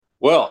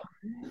Well,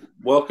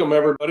 welcome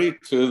everybody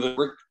to the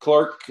Rick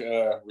Clark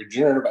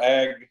Regenerative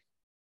Ag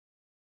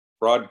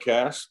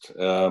broadcast.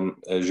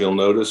 As you'll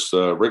notice,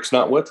 Rick's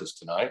not with us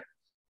tonight.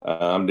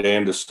 I'm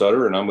Dan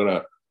DeSutter, and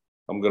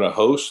I'm gonna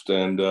host.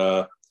 And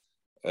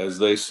as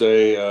they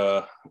say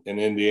in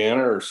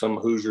Indiana, or some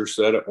Hoosier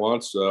said it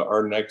once,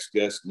 our next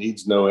guest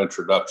needs no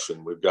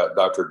introduction. We've got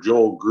Dr.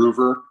 Joel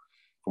Gruver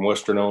from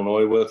Western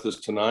Illinois with us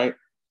tonight.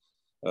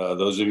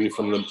 Those of you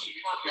from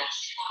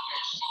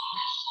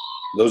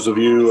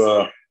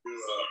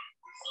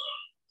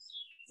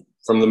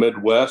the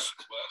Midwest,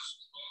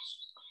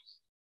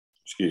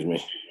 excuse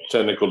me,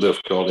 technical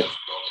difficulty.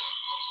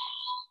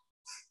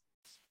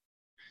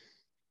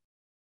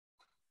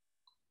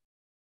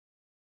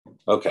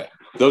 Okay,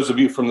 those of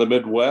you from the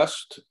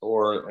Midwest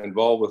or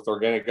involved with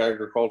organic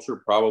agriculture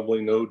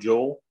probably know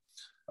Joel.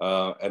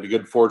 Had the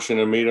good fortune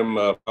to meet him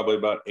probably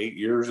about 8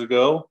 years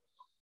ago,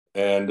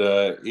 and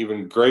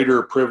even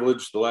greater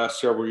privilege the last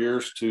several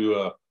years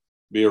to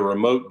be a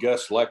remote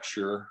guest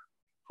lecturer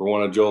for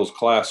one of Joel's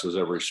classes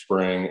every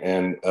spring.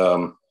 And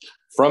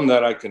from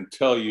that, I can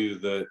tell you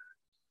that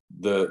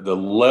the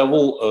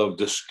level of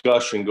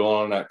discussion going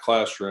on in that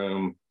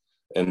classroom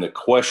and the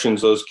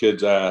questions those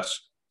kids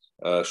ask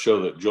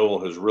show that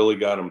Joel has really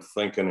got them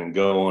thinking and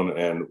going,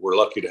 and we're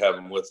lucky to have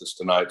him with us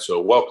tonight. So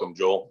welcome,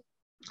 Joel.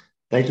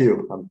 Thank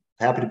you. I'm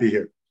happy to be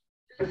here.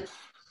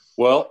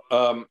 Well,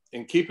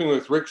 in keeping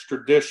with Rick's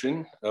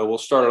tradition, we'll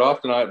start it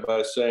off tonight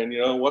by saying,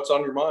 what's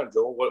on your mind,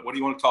 Joel? What do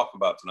you want to talk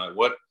about tonight?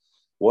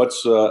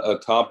 What's a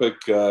topic?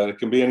 It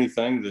can be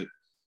anything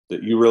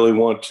that you really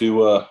want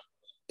to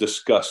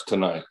discuss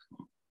tonight.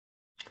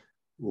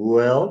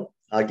 Well,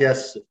 I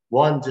guess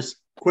one just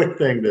quick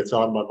thing that's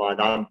on my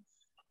mind.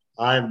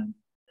 I'm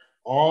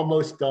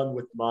almost done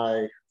with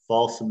my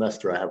fall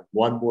semester. I have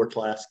one more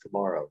class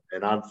tomorrow,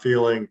 and I'm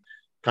feeling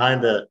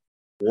kind of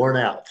worn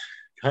out,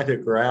 kind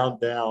of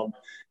ground down.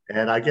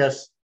 And I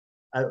guess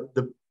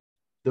the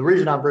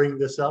reason I'm bringing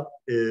this up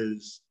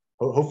is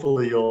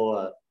hopefully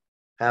you'll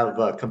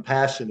have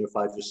compassion if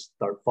I just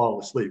start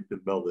falling asleep in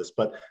the middle of this.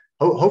 But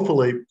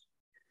hopefully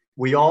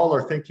we all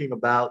are thinking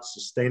about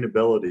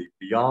sustainability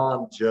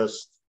beyond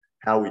just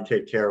how we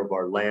take care of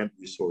our land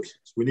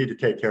resources. We need to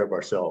take care of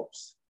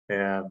ourselves.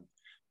 And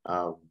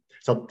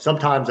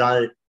sometimes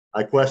I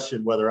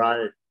question whether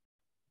I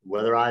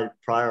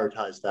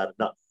prioritize that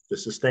enough. The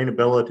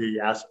sustainability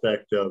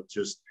aspect of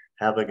just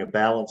having a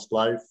balanced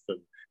life and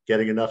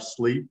getting enough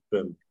sleep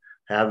and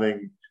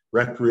having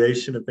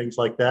recreation and things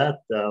like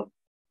that.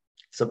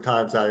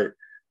 Sometimes I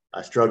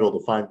struggle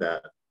to find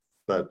that,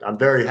 but I'm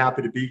very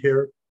happy to be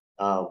here.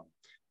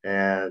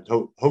 And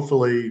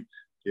hopefully,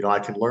 I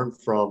can learn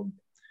from,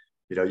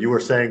 you were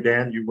saying,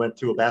 Dan, you went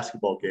to a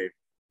basketball game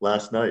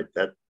last night.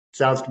 That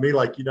sounds to me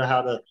like you know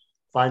how to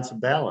find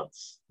some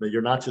balance. But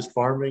you're not just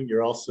farming,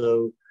 you're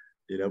also,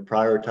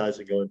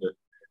 prioritizing going to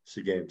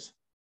see games.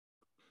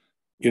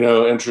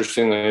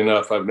 Interestingly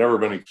enough, I've never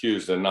been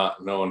accused of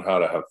not knowing how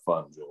to have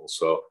fun, Joel.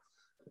 So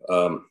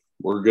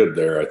we're good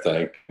there, I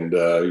think. And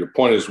your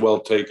point is well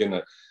taken.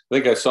 I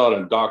think I saw it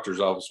in a doctor's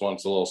office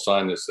once, a little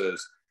sign that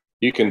says,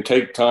 you can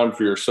take time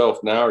for yourself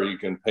now, or you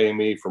can pay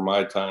me for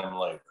my time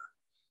later.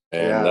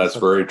 And that's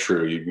very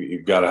true.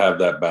 You've got to have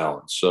that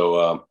balance.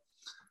 So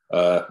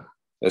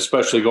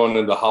especially going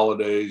into the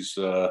holidays,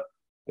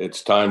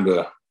 it's time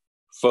to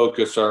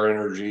focus our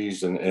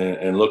energies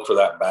and look for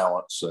that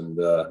balance and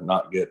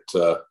not get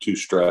too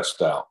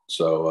stressed out.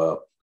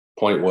 So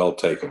point well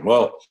taken.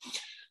 Well,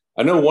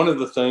 I know one of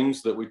the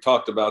things that we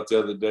talked about the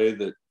other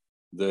day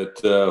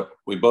that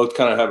we both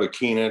kind of have a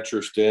keen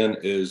interest in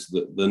is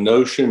the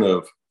notion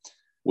of,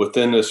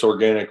 within this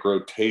organic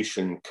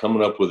rotation,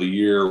 coming up with a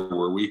year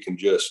where we can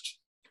just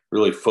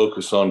really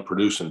focus on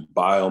producing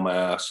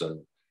biomass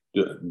and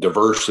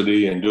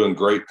diversity and doing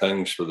great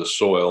things for the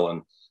soil.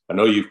 And I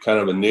know you've kind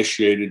of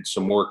initiated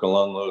some work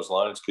along those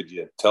lines. Could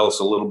you tell us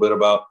a little bit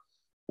about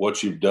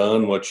what you've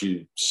done, what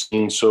you've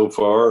seen so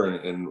far,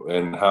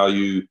 and how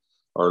you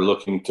are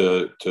looking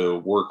to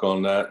work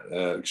on that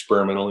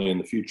experimentally in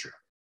the future?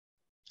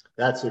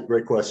 That's a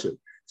great question.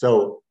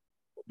 So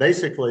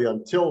basically,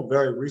 until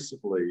very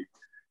recently,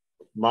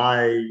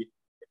 my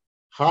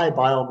high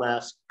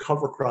biomass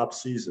cover crop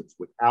seasons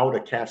without a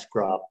cash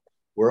crop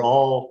were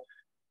all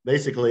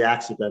basically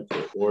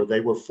accidental, or they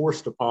were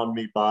forced upon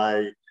me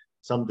by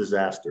some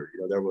disaster.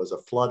 There was a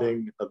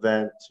flooding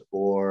event,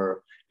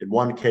 or in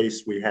one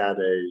case, we had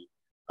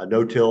a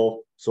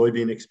no-till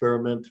soybean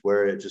experiment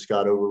where it just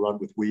got overrun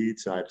with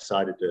weeds, and I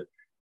decided to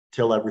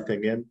till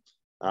everything in.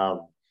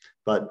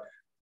 But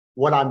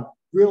what I'm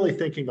really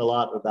thinking a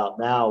lot about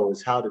now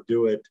is how to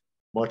do it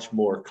much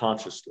more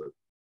consciously,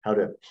 how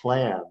to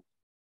plan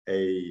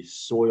a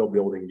soil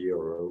building year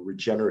or a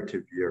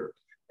regenerative year.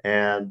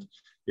 And,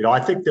 I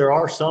think there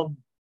are some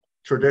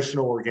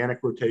traditional organic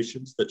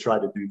rotations that try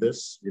to do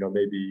this,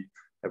 maybe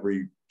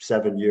every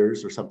 7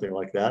 years or something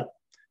like that.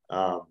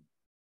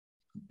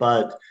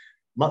 But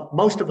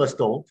most of us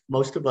don't.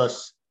 Most of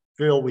us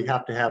feel we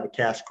have to have a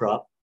cash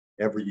crop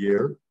every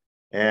year.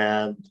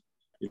 And,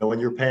 when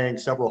you're paying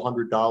several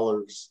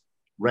 $100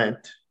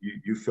 rent,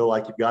 you feel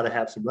like you've got to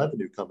have some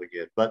revenue coming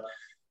in. But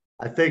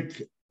I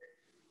think,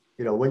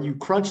 when you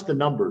crunch the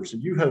numbers,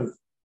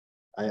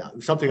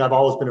 and something I've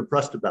always been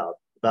impressed about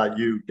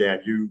you, Dan,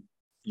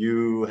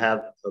 you have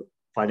a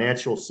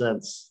financial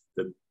sense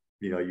that,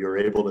 you're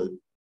able to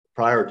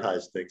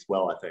prioritize things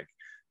well, I think.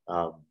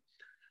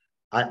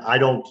 I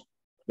don't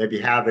maybe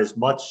have as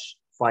much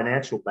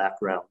financial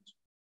background,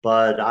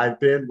 but I've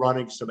been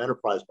running some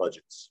enterprise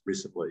budgets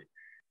recently.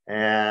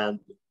 And,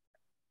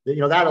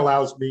 that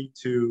allows me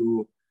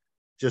to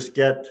just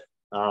get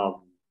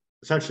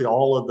essentially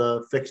all of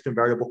the fixed and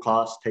variable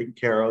costs taken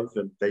care of.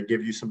 And they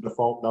give you some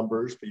default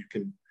numbers, but you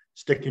can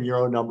stick in your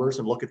own numbers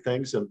and look at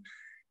things. And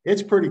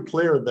it's pretty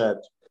clear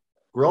that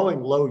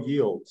growing low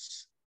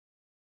yields,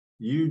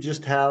 you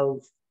just have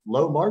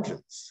low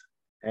margins.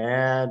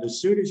 And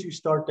as soon as you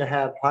start to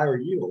have higher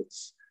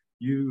yields,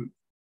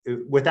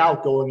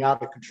 without going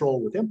out of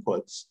control with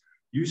inputs,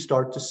 you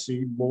start to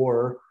see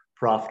more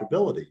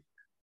profitability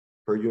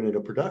per unit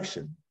of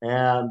production.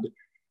 And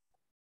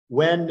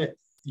when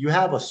you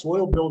have a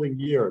soil building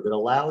year that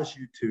allows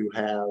you to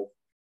have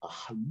a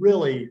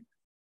really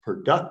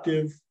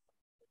productive,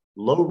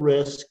 low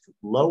risk,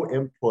 low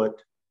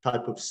input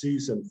type of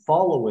season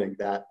following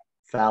that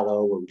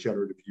fallow or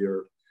regenerative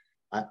year,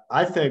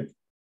 I think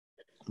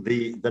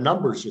the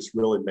numbers just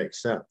really make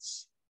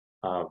sense.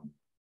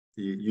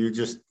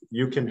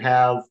 You can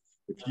have,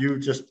 if you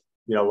just,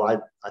 I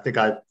think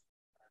I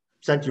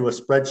sent you a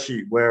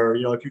spreadsheet where,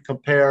 if you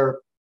compare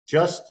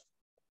just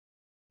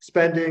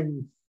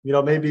spending,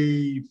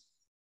 maybe,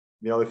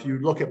 if you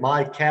look at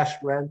my cash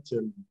rent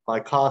and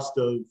my cost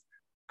of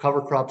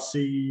cover crop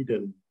seed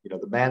and,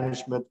 the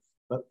management,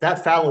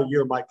 that fallow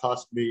year might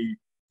cost me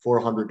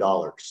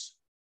 $400,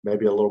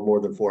 maybe a little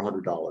more than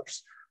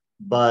 $400.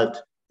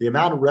 But the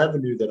amount of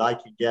revenue that I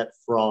can get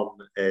from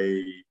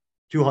a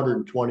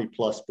 220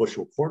 plus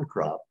bushel corn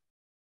crop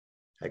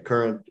at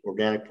current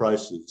organic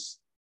prices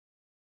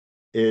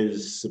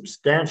is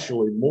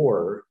substantially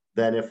more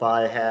than if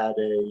I had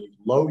a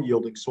low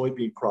yielding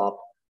soybean crop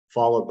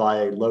followed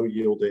by a low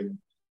yielding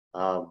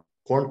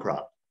corn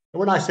crop. And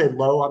when I say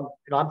low,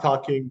 I'm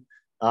talking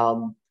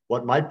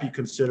what might be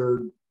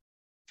considered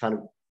kind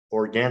of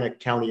organic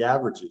county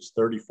averages,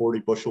 30, 40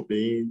 bushel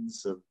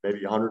beans, and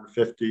maybe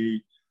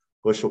 150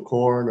 bushel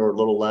corn or a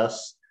little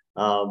less.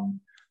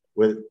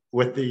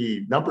 With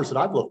the numbers that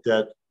I've looked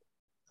at,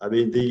 I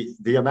mean,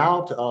 the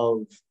amount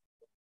of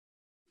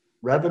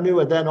revenue,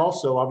 and then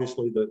also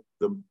obviously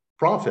the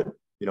profit,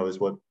 is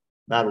what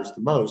matters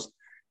the most,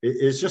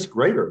 is just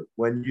greater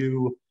when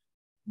you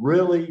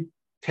really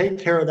take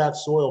care of that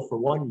soil for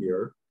 1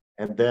 year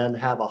and then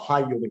have a high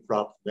yielding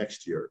crop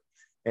next year.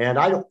 And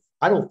I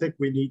don't think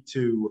we need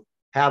to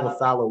have a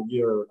fallow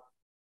year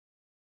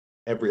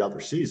every other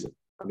season.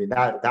 I mean,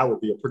 that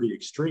would be a pretty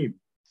extreme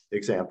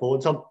example.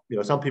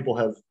 And some people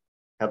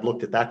have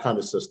looked at that kind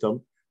of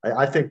system.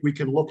 I think we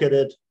can look at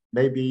it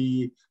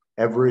maybe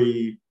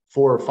every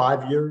 4 or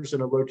 5 years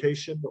in a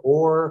rotation,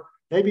 or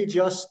maybe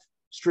just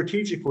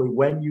strategically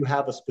when you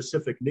have a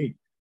specific need.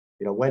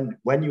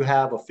 When you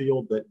have a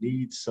field that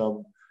needs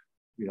some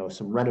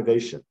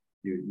renovation,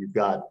 you've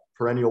got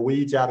perennial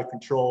weeds out of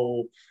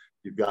control,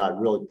 you've got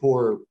really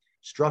poor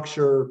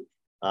structure.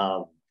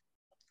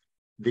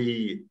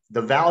 The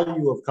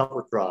value of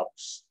cover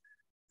crops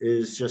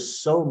is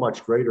just so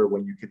much greater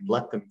when you can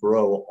let them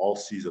grow all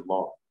season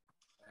long.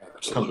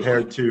 Absolutely.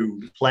 Compared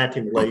to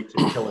planting late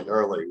and killing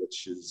early,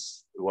 which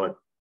is what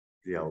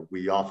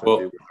we often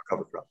do with our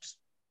cover crops.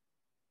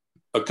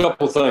 A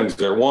couple things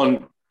there.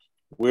 One,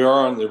 we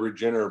are on the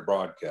regenerative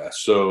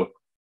broadcast, so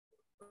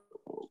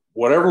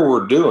whatever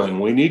we're doing,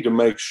 we need to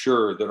make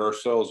sure that our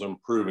soil's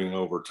improving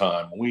over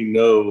time. We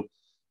know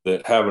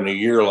that having a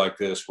year like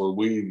this where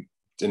we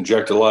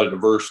inject a lot of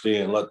diversity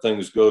and let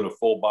things go to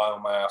full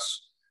biomass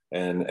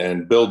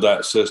and build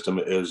that system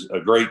is a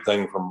great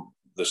thing from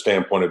the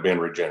standpoint of being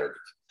regenerative.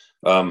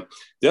 The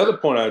other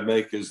point I'd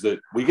make is that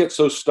we get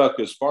so stuck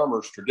as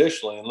farmers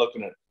traditionally in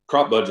looking at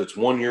crop budgets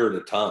 1 year at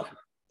a time,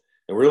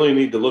 and we really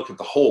need to look at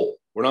the whole.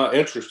 We're not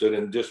interested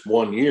in just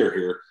 1 year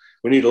here.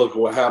 We need to look at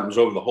what happens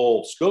over the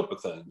whole scope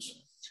of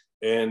things.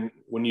 And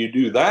when you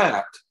do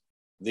that,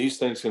 these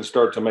things can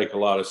start to make a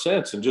lot of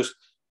sense. And just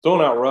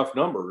throwing out rough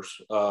numbers,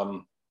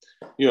 a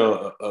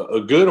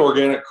good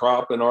organic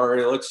crop in our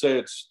area, let's say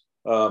it's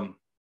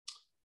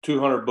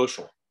 200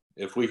 bushel.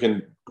 If we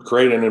can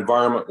create an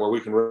environment where we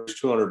can raise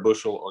 200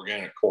 bushel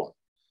organic corn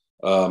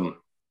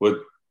with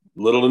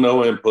little to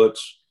no inputs,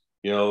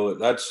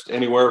 that's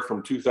anywhere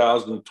from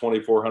 $2,000 to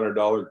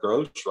 $2,400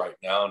 gross right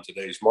now in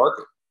today's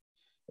market.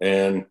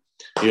 And,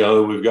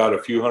 we've got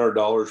a few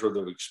 $100s worth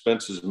of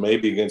expenses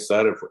maybe against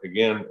that if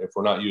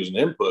we're not using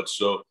inputs.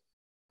 So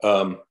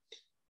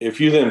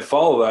if you then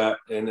follow that,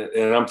 and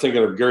I'm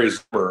thinking of Gary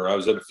Zimmer, I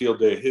was at a field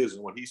day of his,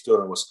 and what he's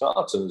doing in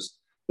Wisconsin is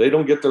they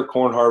don't get their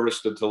corn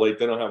harvested till late.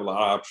 They don't have a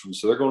lot of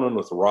options. So they're going in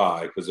with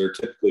rye because they're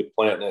typically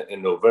planting it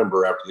in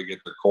November after they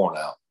get their corn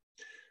out.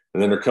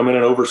 And then they're coming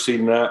in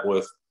overseeding that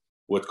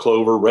with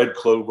clover, red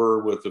clover,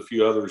 with a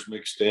few others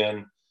mixed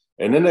in.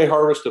 And then they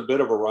harvest a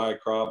bit of a rye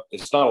crop.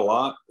 It's not a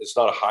lot. It's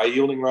not a high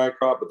yielding rye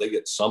crop, but they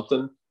get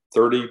something,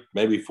 30,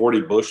 maybe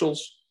 40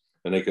 bushels,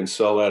 and they can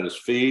sell that as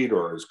feed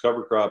or as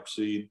cover crop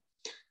seed.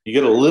 You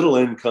get a little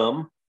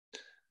income,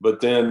 but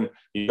then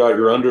you got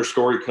your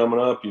understory coming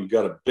up. You've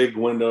got a big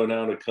window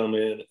now to come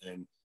in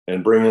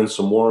and bring in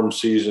some warm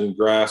season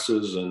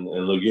grasses and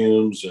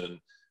legumes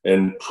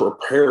and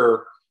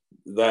prepare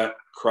that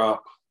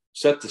crop,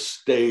 set the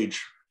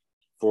stage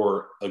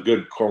for a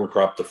good corn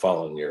crop the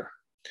following year.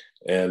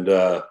 And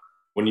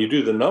when you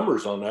do the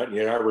numbers on that and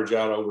you average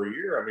out over a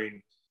year, I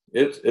mean,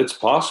 it's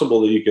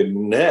possible that you could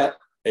net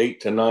 $800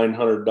 to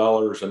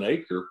 $900 an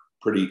acre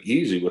pretty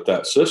easy with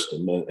that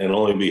system and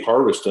only be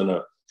harvesting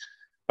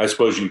I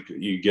suppose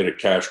you get a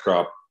cash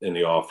crop in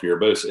the off year,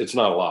 but it's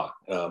not a lot.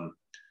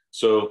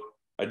 So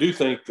I do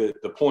think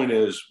that the point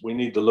is we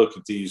need to look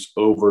at these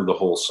over the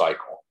whole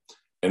cycle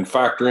and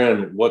factor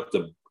in what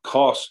the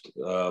cost,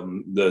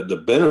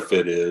 the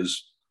benefit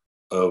is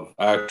of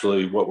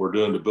actually what we're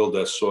doing to build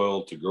that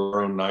soil, to grow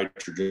our own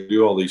nitrogen,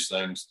 do all these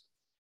things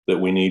that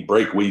we need,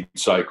 break weed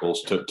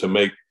cycles to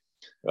make.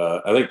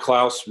 I think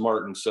Klaus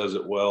Martin says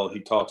it well. He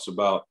talks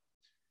about,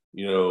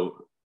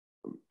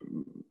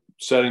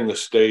 setting the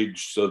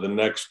stage so the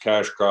next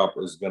cash crop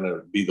is going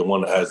to be the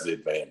one that has the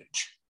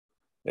advantage.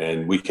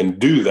 And we can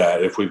do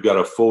that if we've got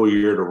a full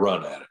year to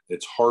run at it.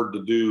 It's hard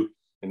to do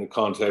in the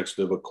context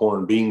of a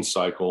corn bean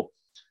cycle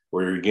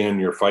where, again,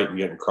 you're fighting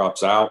getting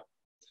crops out,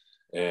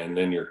 and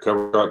then your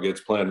cover crop gets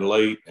planted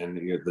late, and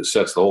it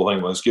sets the whole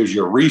thing. Well, this gives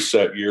you a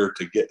reset year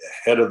to get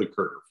ahead of the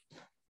curve.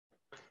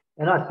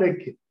 And I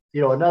think,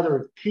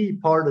 another key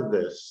part of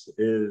this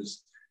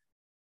is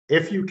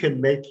if you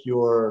can make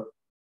your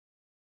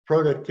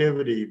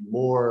productivity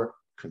more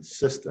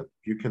consistent,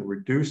 you can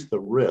reduce the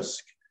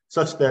risk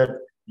such that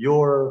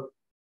your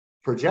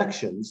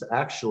projections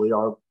actually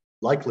are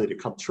likely to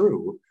come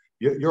true.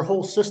 Your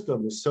whole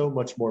system is so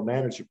much more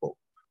manageable.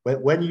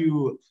 When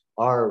you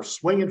are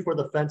swinging for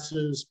the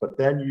fences, but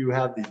then you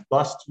have these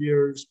bust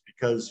years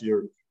because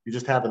you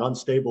just have an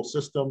unstable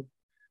system,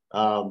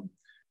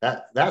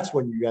 that's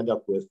when you end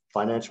up with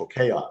financial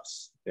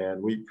chaos.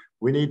 And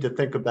we need to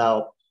think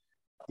about,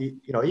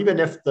 even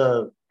if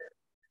the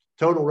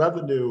total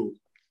revenue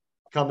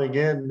coming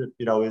in,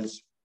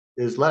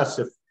 is less,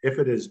 if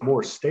it is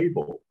more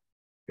stable,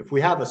 if we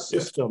have a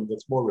system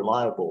that's more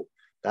reliable,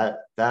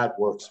 that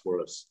works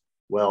for us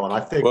well. And I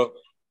think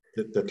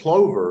the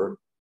clover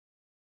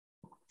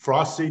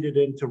frost seeded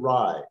into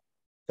rye,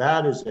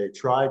 that is a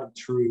tried and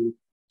true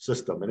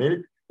system,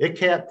 and it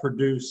can't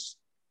produce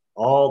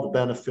all the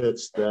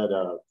benefits that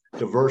a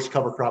diverse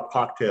cover crop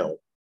cocktail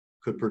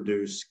could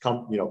produce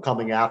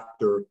coming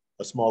after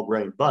a small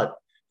grain. But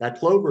that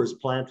clover is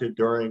planted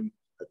during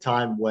a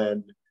time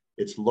when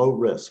it's low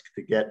risk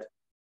to get,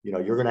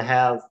 you're going to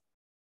have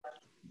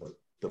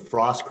the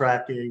frost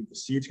cracking, the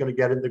seed's going to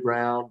get in the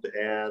ground,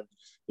 and,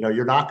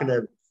 you're not going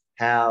to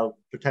have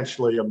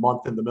potentially a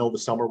month in the middle of the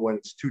summer when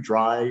it's too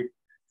dry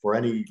for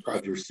any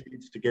of your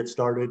seeds to get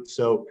started.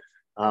 So,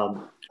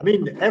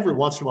 every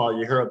once in a while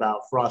you hear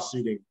about frost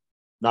seeding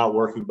not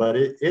working, but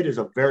it is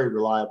a very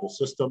reliable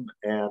system.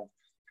 And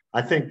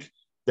I think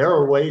there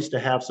are ways to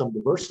have some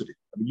diversity.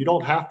 You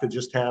don't have to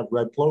just have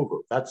red clover.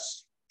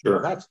 That's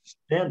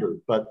standard.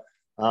 But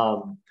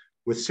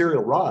with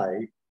cereal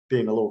rye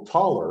being a little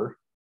taller,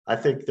 I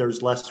think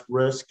there's less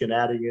risk in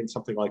adding in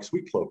something like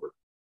sweet clover,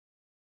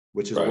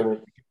 which is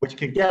which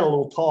can get a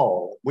little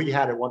tall. We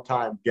had at one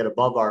time get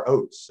above our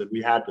oats, and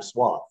we had to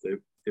swath.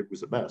 It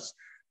was a mess.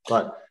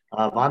 But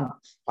I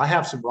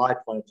have some rye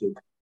planted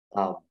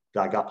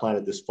that I got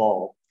planted this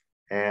fall,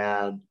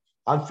 and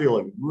I'm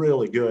feeling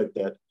really good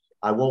that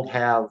I won't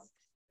have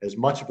as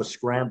much of a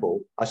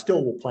scramble. I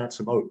still will plant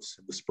some oats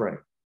in the spring,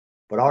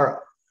 but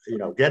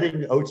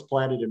getting oats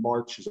planted in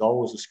March is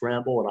always a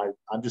scramble. And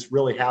I'm just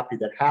really happy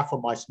that half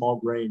of my small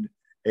grain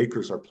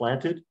acres are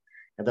planted,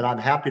 and then I'm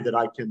happy that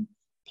I can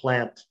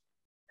plant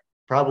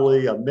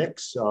probably a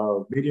mix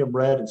of medium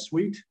red and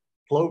sweet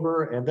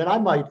clover. And then I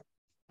might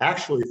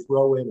actually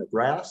throw in a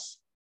grass.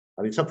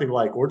 Something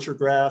like orchard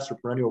grass or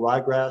perennial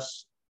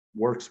ryegrass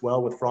works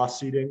well with frost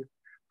seeding.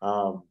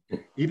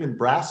 Even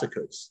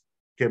brassicas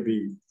can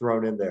be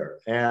thrown in there.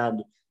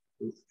 And,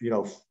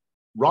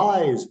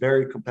 rye is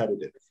very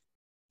competitive.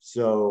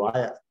 So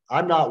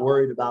I'm not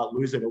worried about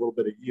losing a little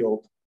bit of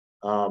yield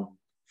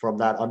from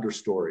that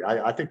understory.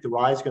 I think the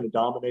rye is going to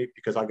dominate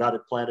because I got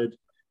it planted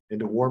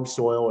into warm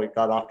soil. It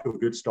got off to a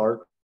good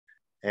start.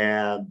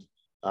 And,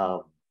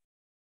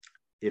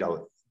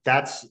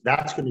 that's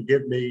going to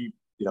give me,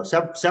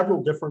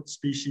 several different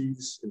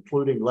species,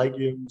 including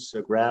legumes,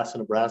 a grass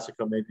and a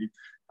brassica maybe.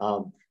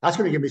 That's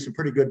going to give me some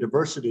pretty good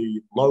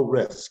diversity, low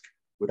risk,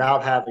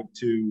 without having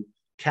to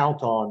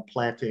count on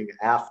planting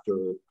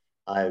after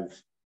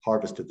I've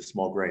harvested the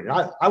small grain.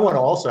 And I want to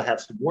also have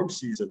some warm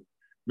season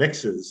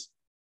mixes,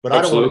 but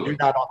I don't want to do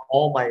that on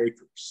all my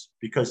acres,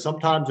 because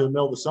sometimes in the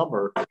middle of the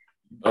summer.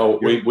 Oh,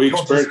 we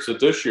experienced it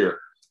this year.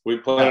 We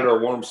planted our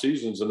warm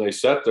seasons and they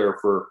sat there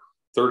for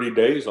 30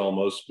 days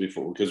almost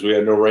before, because we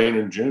had no rain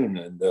in June.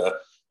 And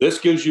this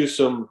gives you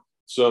some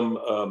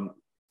some,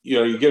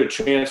 you get a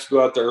chance to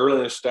go out there early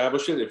and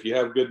establish it. If you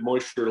have good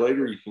moisture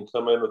later, you can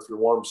come in with your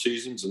warm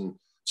seasons and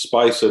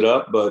spice it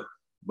up. But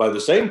by the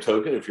same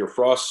token, if your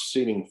frost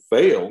seeding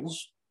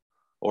fails,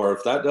 or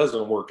if that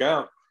doesn't work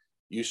out,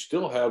 you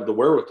still have the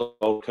wherewithal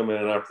to come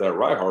in after that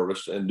rye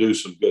harvest and do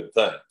some good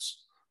things.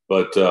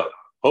 But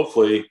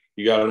hopefully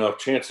you got enough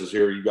chances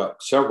here. You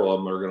got several of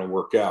them that are going to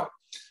work out.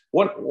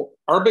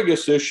 Our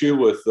biggest issue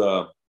with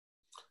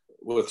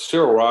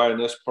cereal rye in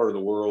this part of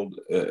the world,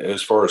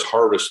 as far as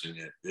harvesting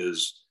it,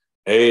 is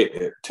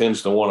it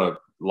tends to want to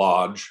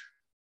lodge,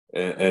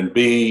 and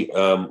B,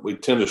 we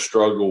tend to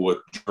struggle with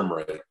germ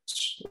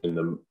rates in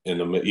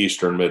the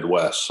eastern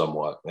Midwest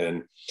somewhat.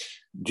 And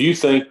do you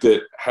think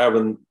that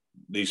having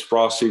these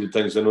frost seeded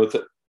things in with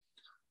it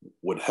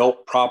would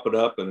help prop it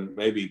up and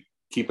maybe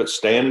keep it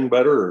standing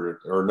better,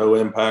 or no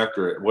impact,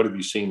 or what have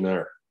you seen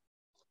there?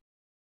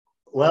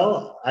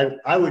 Well,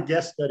 I would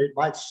guess that it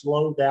might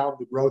slow down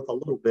the growth a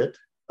little bit,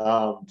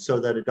 so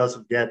that it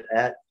doesn't get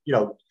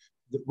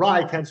the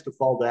rye tends to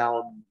fall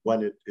down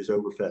when it is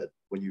overfed,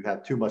 when you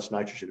have too much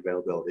nitrogen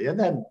availability. And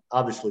then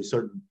obviously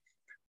certain,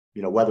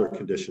 weather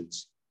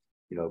conditions,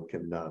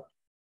 can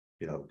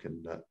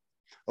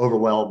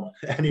overwhelm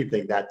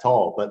anything that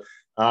tall. But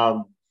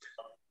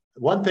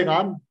one thing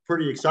I'm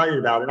pretty excited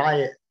about, and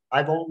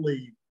I've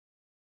only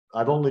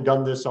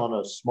done this on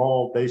a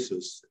small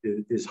basis,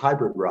 is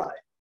hybrid rye.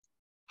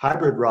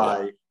 Hybrid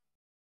rye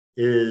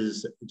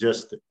is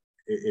just,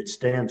 it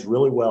stands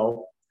really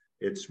well.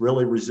 It's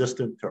really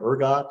resistant to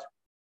ergot,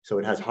 so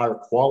it has higher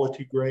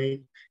quality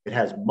grain. It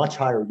has much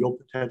higher yield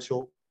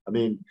potential. I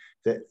mean,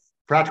 the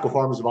Practical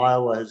Farmers of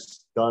Iowa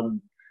has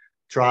done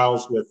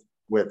trials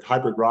with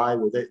hybrid rye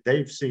where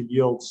they've seen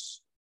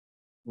yields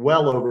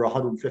well over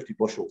 150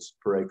 bushels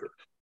per acre.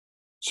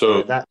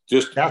 So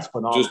that's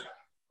phenomenal.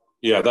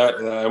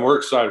 And we're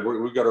excited.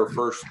 We've got our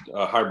first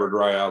hybrid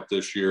rye out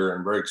this year,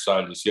 and very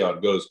excited to see how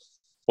it goes.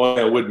 One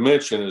thing I would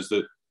mention is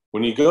that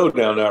when you go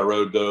down that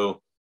road,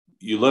 though,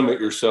 you limit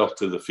yourself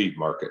to the feed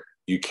market.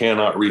 You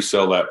cannot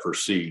resell that for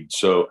seed.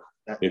 So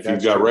if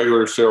you've got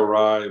regular cereal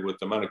rye with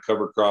the amount of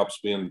cover crops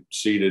being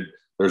seeded,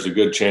 there's a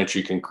good chance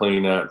you can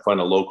clean that and find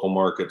a local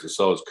market to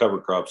sell as cover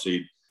crop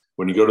seed.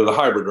 When you go to the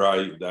hybrid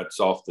rye, that's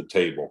off the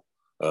table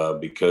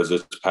because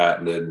it's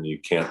patented and you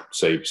can't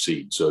save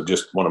seed. So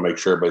just want to make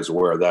sure everybody's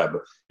aware of that.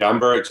 But yeah, I'm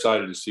very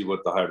excited to see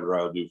what the hybrid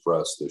rye will do for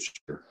us this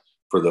year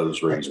for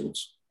those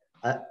reasons.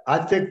 I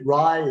think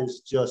rye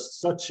is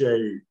just such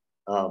a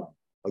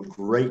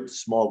great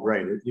small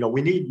grain.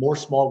 We need more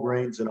small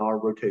grains in our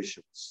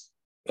rotations.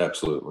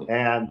 Absolutely.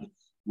 And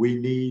we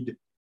need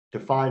to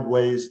find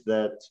ways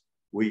that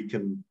we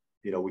can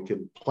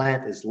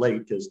plant as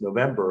late as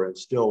November and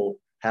still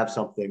have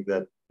something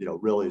that,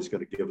 really is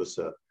going to give us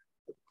a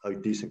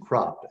decent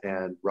crop.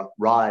 And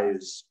rye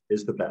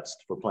is the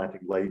best for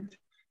planting late.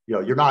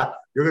 You're going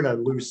to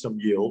lose some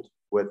yield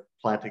with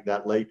planting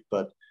that late,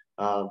 but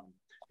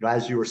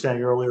as you were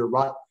saying earlier,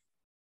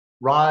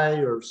 rye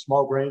or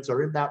small grains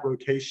are in that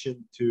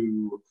rotation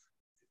to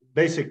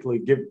basically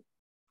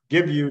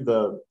give you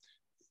the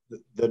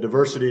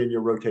diversity in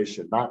your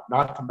rotation, not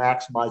to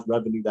maximize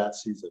revenue that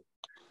season.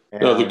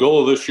 And no, the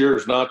goal of this year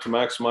is not to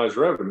maximize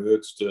revenue.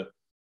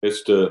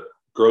 It's to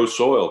grow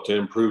soil, to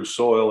improve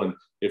soil. And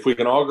if we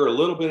can auger a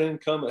little bit of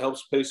income, it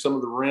helps pay some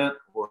of the rent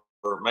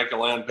or make a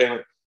land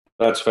payment,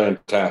 that's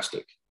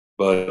fantastic.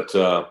 But,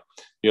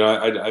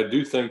 I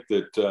do think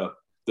that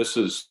this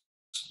is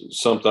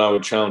something I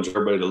would challenge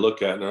everybody to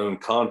look at in their own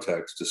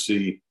context to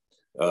see,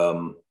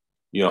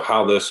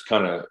 how this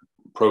kind of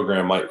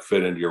program might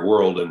fit into your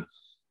world. And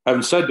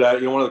having said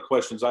that, one of the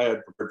questions I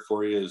had prepared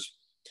for you is,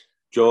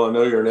 Joel, I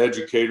know you're an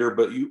educator,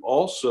 but you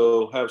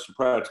also have some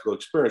practical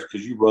experience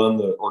because you run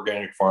the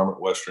organic farm at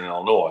Western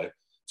Illinois.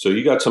 So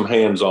you got some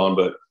hands-on,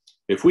 but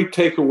if we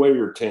take away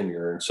your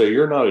tenure and say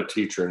you're not a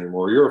teacher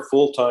anymore, you're a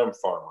full-time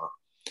farmer,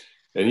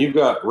 and you've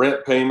got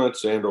rent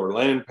payments and or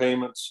land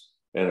payments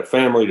and a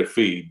family to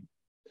feed,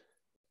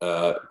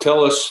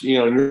 tell us, in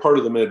your part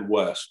of the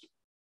Midwest,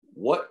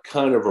 what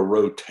kind of a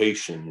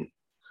rotation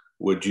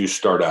would you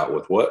start out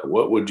with? What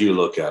would you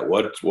look at?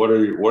 What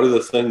are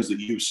the things that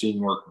you've seen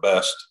work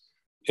best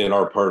in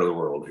our part of the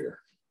world here?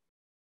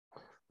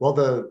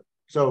 Well,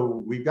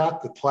 so we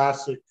got the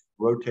classic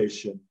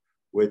rotation,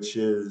 which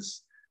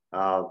is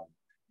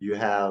you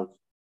have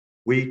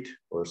wheat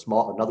or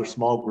another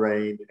small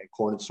grain and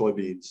corn and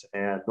soybeans.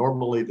 And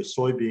normally the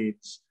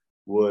soybeans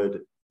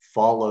would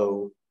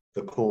follow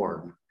the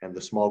corn and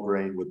the small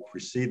grain would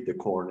precede the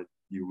corn.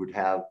 You would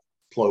have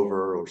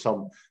clover or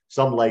some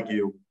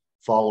legume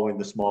following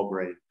the small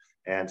grain.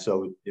 And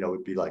so,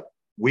 it'd be like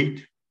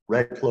wheat,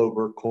 red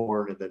clover,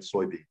 corn, and then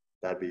soybean.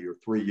 That'd be your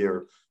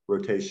 3-year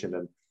rotation.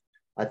 And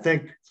I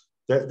think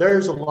that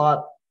there's a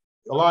lot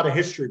of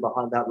history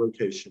behind that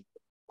rotation.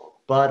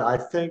 But I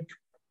think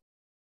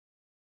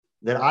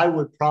that I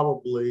would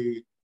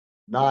probably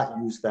not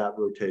use that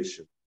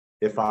rotation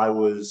if I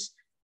was,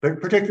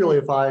 particularly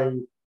if I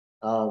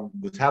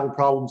was having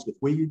problems with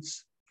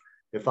weeds,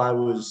 if I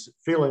was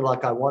feeling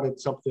like I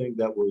wanted something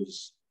that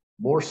was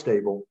more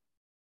stable.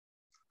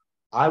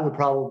 I would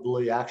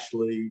probably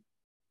actually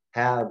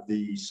have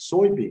the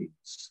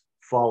soybeans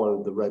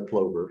follow the red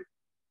clover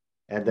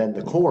and then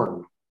the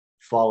corn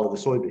follow the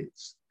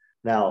soybeans.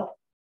 Now,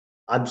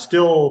 I'm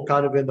still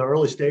kind of in the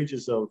early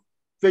stages of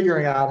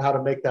figuring out how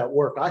to make that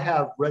work. I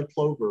have red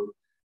clover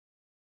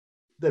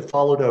that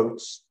followed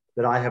oats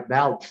that I have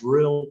now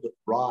drilled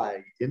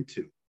rye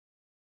into.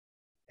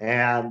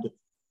 And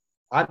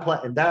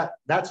in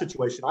that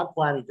situation, I'm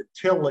planning to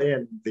till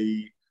in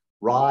the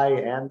rye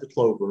and the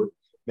clover,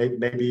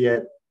 maybe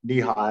at knee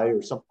high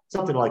or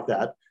something like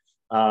that.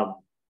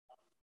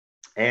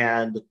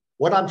 And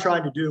what I'm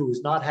trying to do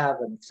is not have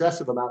an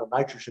excessive amount of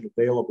nitrogen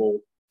available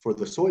for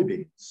the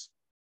soybeans,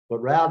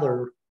 but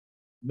rather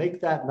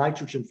make that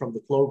nitrogen from the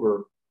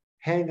clover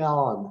hang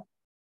on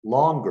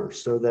longer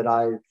so that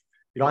I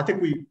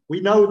think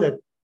we know that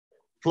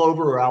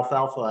clover or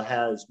alfalfa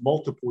has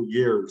multiple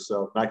years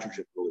of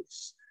nitrogen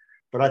release.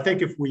 But I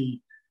think if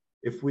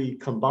we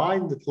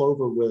combine the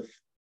clover with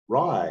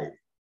rye,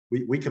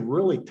 we can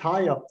really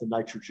tie up the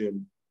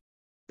nitrogen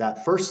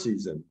that first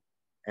season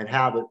and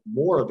have it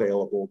more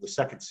available the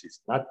second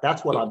season.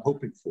 That's what I'm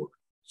hoping for.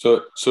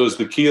 So is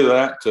the key of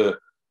that to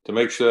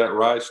make sure that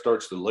rye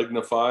starts to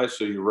lignify,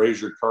 so you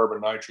raise your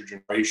carbon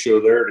nitrogen ratio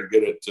there to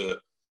get it to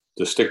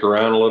stick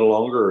around a little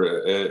longer?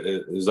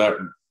 Is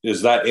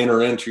that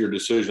enter into your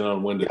decision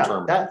on when to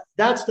terminate?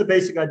 That's the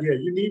basic idea.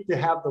 You need to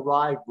have the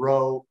rye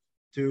grow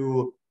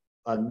to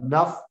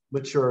enough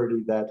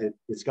maturity that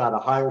it's got a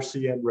higher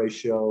CN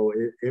ratio.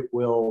 It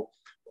will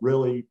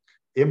really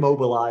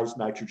immobilize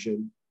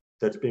nitrogen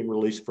that's being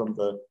released from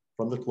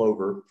the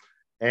clover.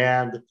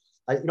 And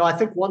I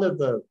think one of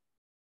the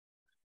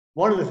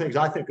things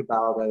I think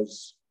about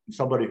as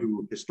somebody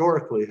who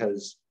historically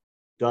has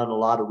done a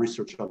lot of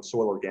research on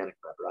soil organic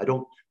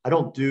matter. I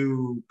don't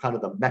do kind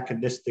of the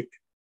mechanistic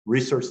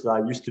research that I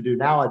used to do.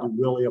 Now I do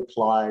really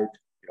applied,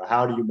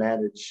 how do you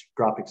manage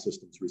cropping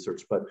systems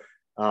research? But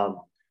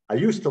I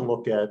used to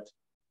look at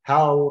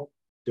how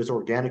does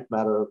organic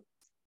matter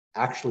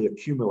actually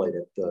accumulate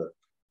at the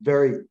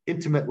very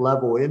intimate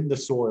level in the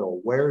soil.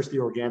 Where's the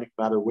organic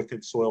matter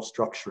within soil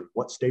structure?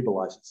 What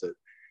stabilizes it?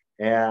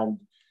 And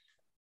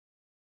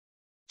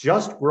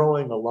just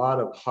growing a lot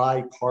of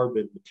high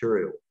carbon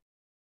material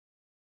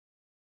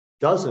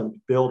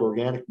doesn't build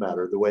organic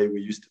matter the way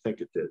we used to think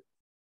it did.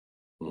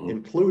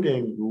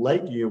 Including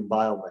legume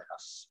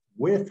biomass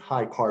with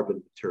high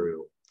carbon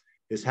material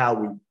is how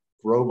we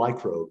grow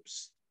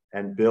microbes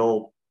and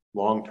build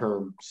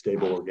long-term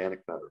stable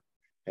organic matter.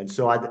 And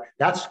so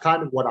that's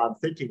kind of what I'm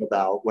thinking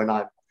about when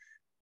I'm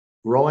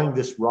growing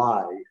this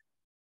rye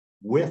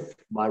with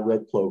my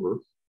red clover.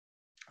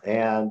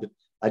 And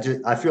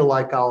I feel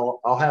like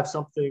I'll have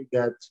something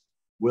that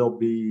will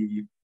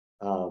be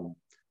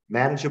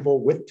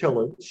manageable with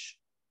tillage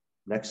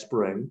next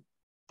spring.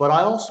 But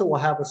I also will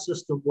have a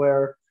system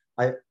where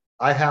I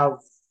have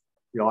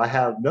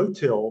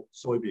no-till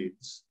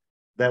soybeans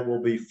that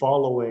will be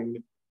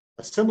following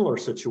a similar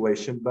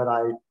situation, but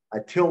I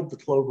tilled the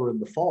clover in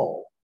the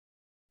fall,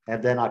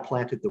 and then I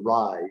planted the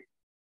rye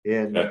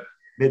in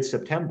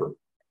mid-September.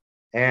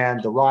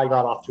 And the rye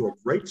got off to a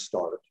great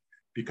start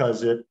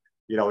because it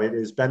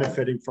is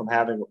benefiting from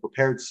having a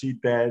prepared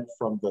seed bed,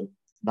 from the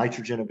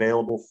nitrogen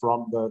available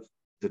from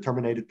the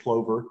terminated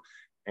clover.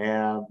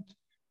 And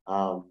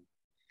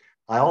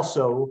I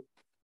also,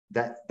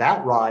 that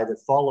rye that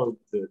followed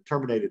the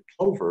terminated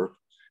clover,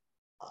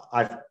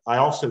 I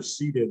also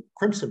seeded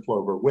crimson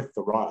clover with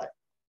the rye.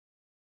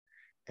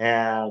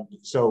 And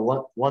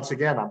so once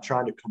again, I'm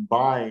trying to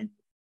combine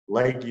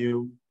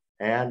legume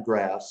and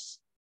grass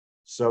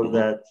so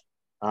that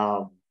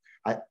I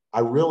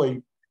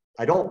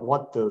don't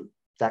want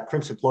that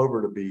crimson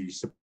clover to be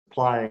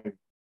supplying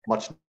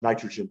much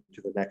nitrogen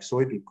to the next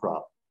soybean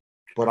crop,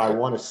 but I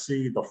want to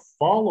see the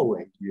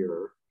following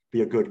year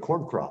be a good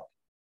corn crop.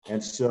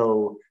 And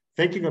so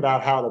thinking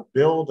about how to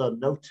build a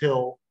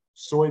no-till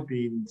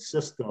soybean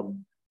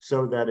system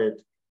so that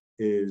it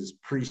is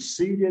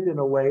preceded in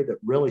a way that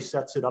really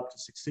sets it up to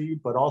succeed,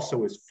 but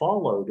also is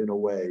followed in a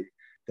way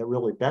that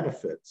really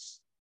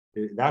benefits.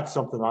 That's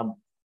something I'm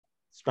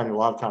spending a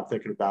lot of time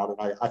thinking about.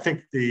 And I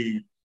think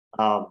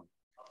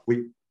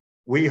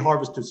we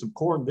harvested some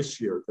corn this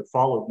year that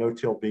followed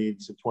no-till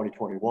beans in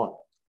 2021.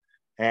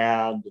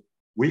 And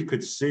we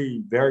could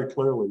see very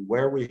clearly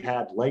where we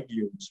had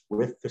legumes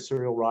with the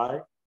cereal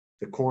rye,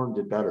 the corn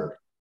did better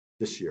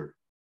this year.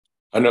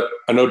 I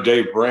know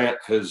Dave Brandt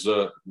has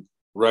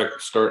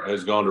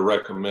gone to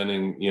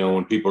recommending,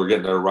 when people are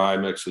getting their rye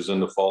mixes in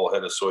the fall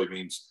ahead of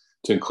soybeans,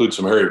 to include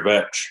some hairy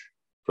vetch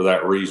for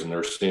that reason.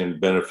 They're seeing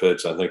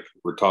benefits. I think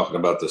we're talking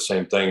about the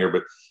same thing here,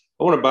 but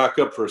I want to back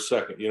up for a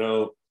second.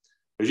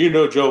 As you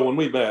know, Joe, when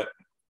we met,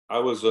 I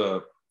was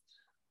a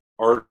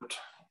art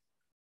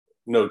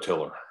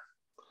no-tiller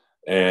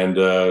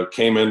and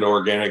came into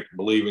organic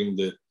believing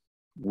that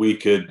we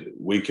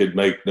could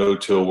make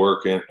no-till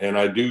work. And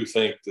I do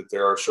think that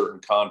there are certain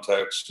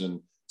contexts and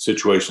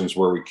situations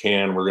where we're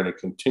going to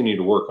continue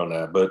to work on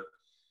that. But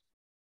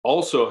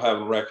also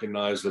having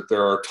recognized that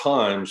there are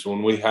times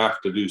when we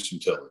have to do some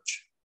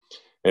tillage.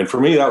 And for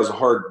me, that was a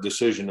hard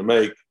decision to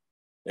make.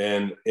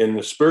 And in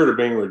the spirit of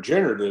being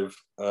regenerative,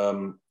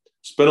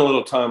 spent a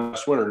little time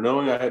last winter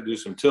knowing I had to do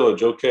some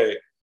tillage. Okay,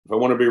 if I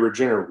want to be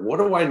regenerative, what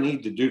do I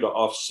need to do to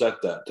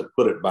offset that, to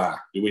put it back?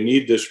 Do we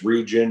need this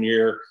regen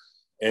year?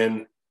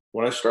 And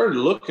when I started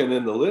looking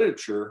in the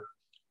literature,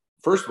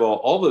 first of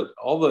all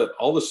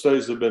the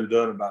studies that have been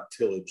done about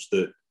tillage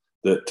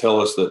that tell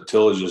us that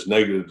tillage is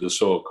negative to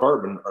soil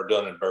carbon are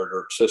done in bare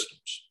dirt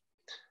systems.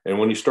 And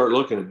when you start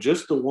looking at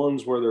just the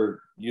ones where they're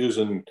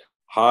using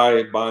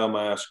high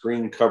biomass,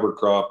 green cover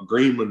crop,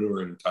 green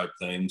manuring type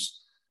things,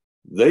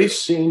 they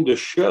seem to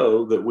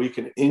show that we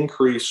can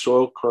increase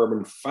soil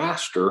carbon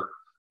faster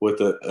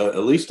with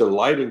at least a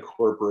light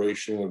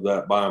incorporation of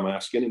that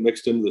biomass, getting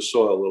mixed into the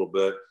soil a little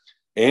bit,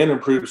 and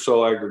improve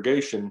soil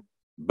aggregation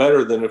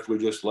better than if we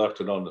just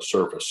left it on the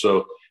surface.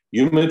 So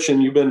you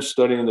mentioned you've been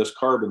studying this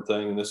carbon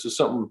thing, and this is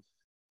something,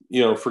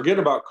 forget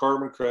about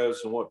carbon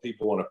credits and what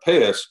people want to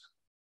pay us.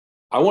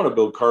 I want to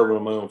build carbon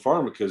on my own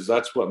farm because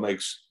that's what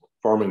makes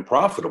farming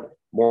profitable.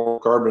 More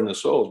carbon in the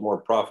soil is more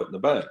profit in the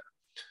bank.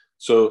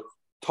 So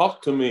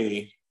talk to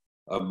me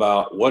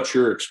about what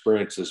your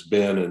experience has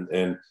been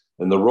and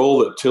the role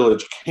that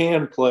tillage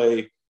can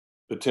play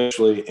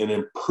potentially in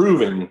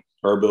improving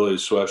our ability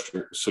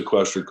to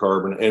sequester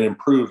carbon and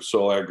improve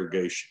soil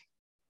aggregation.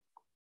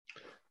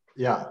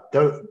 Yeah,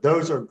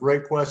 those are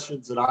great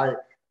questions. And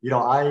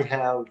I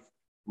have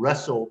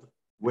wrestled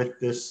with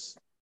this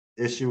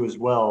issue as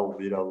well.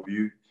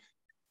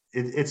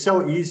 It's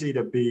so easy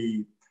to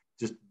be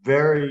just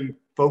very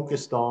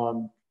focused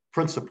on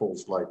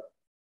principles like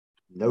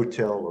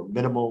no-till or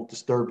minimal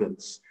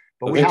disturbance.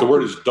 But I think the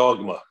word is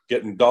dogma,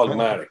 getting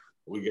dogmatic.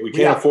 We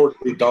can't afford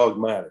to be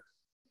dogmatic.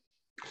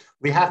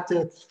 We have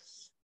to,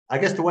 I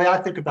guess the way I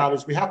think about it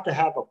is we have to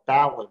have a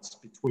balance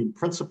between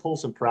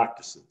principles and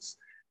practices.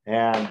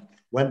 And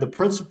when the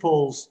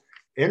principles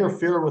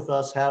interfere with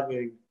us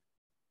having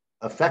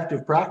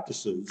effective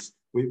practices,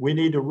 we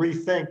need to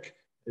rethink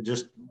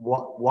just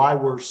why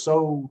we're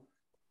so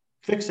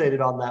fixated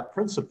on that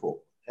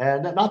principle.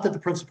 And not that the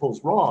principle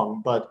is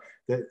wrong, but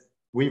that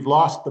we've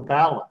lost the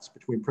balance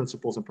between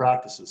principles and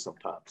practices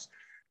sometimes.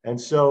 And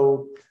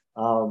so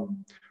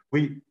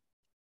we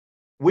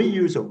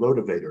use a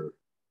rotavator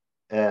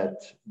at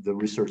the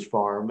research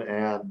farm,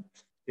 and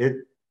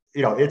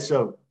it's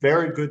a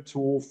very good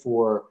tool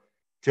for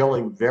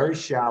tilling very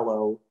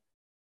shallow,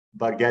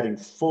 but getting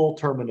full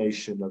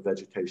termination of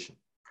vegetation.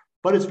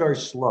 But it's very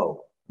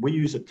slow. We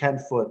use a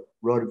 10-foot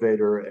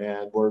rotavator,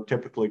 and we're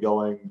typically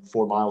going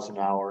 4 miles an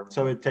hour.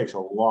 So it takes a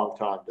long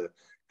time to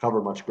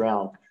cover much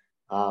ground.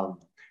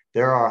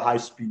 There are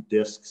high-speed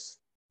discs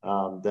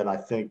that I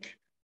think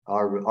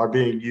are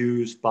being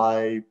used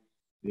by,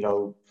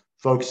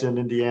 folks in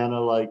Indiana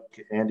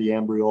like Andy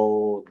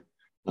Ambriol,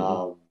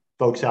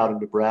 folks out in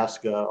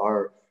Nebraska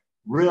are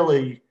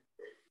really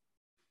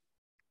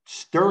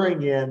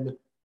stirring in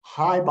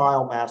high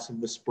biomass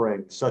in the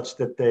spring such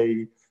that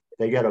they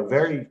get a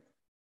very,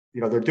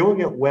 they're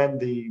doing it when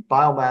the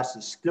biomass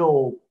is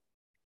still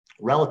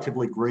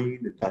relatively green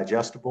and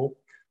digestible,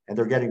 and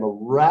they're getting a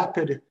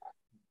rapid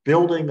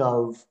building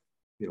of,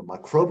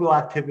 microbial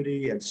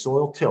activity and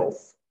soil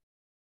tilth.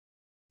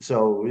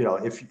 So,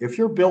 if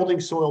you're building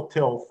soil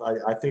tilth,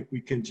 I think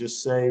we can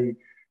just say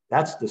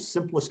that's the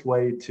simplest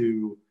way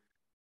to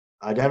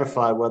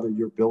identify whether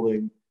you're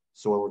building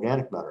soil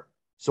organic matter.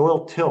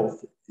 Soil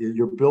tilth,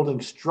 you're building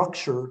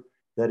structure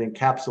that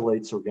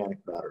encapsulates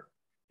organic matter.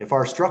 If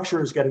our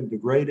structure is getting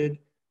degraded,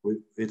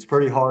 it's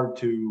pretty hard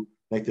to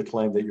make the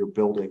claim that you're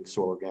building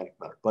soil organic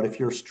matter. But if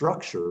your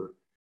structure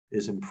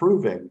is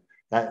improving,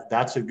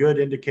 that's a good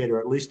indicator,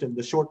 at least in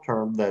the short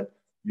term, that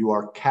you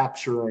are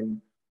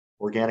capturing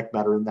organic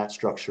matter in that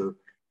structure.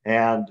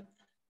 And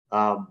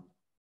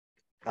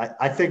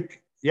I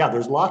think,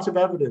 there's lots of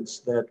evidence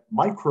that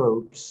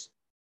microbes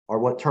are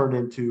what turn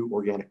into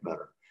organic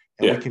matter.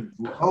 And we can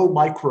grow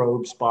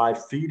microbes by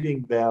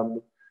feeding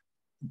them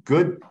a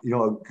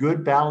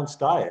good balanced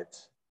diet.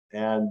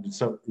 And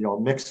so, a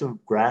mix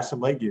of grass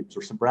and legumes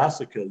or some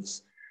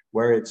brassicas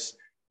where it's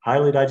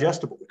highly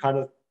digestible. The kind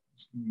of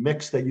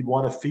mix that you'd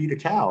want to feed a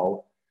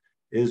cow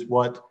is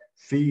what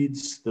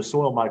feeds the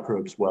soil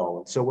microbes well.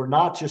 And so we're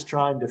not just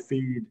trying to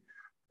feed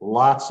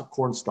lots of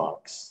corn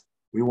stalks.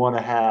 We want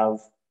to have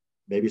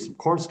maybe some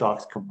corn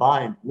stalks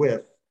combined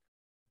with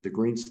the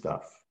green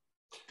stuff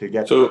to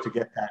get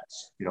that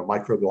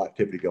microbial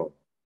activity going.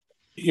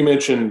 You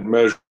mentioned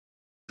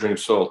measuring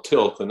soil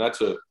tilth, and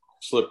that's a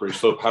slippery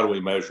slope. How do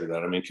we measure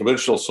that? I mean,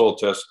 conventional soil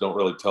tests don't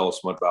really tell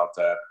us much about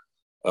that.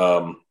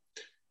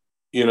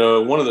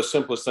 One of the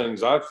simplest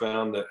things I've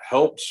found that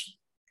helps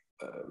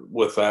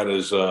with that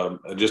is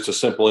just a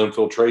simple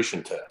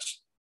infiltration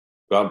test.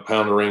 Go out and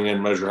pound the ring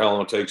in, measure how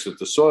long it takes. If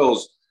the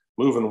soil's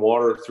moving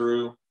water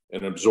through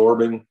and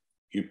absorbing,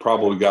 you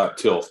probably got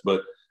tilth.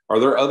 But are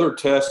there other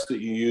tests that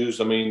you use?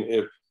 I mean,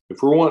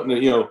 if we're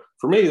wanting to,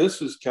 for me,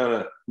 this is kind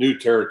of new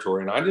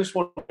territory, and I just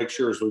want to make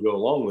sure as we go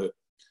along that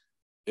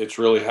it's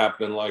really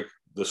happening like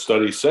the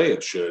studies say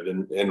it should.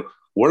 And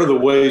what are the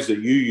ways that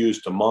you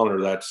use to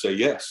monitor that to say,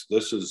 yes,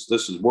 this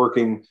is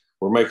working,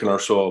 we're making our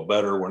soil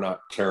better. We're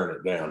not tearing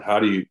it down.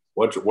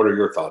 What are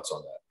your thoughts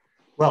on that?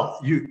 Well,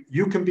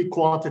 you can be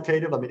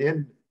quantitative. I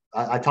mean,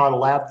 I taught a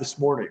lab this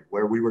morning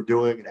where we were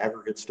doing an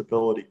aggregate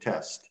stability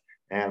test,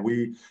 and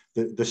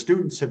the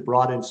students had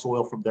brought in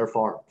soil from their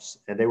farms,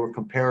 and they were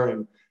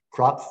comparing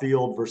crop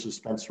field versus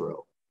fence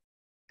row,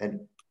 and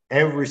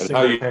every single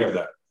how do you pair. do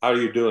that? How are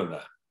you doing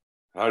that?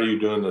 How are you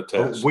doing the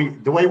test?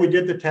 The way we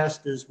did the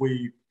test is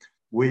we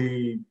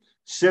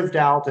sieved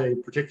out a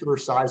particular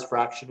size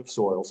fraction of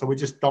soil. So we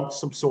just dumped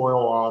some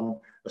soil on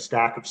a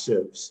stack of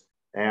sieves,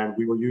 and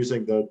we were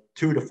using the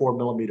 2 to 4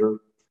 millimeter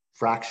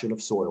fraction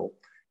of soil.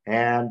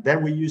 And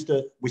then we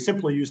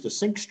simply used a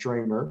sink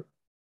strainer,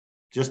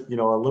 just, a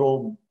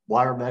little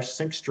wire mesh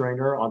sink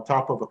strainer on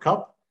top of a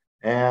cup.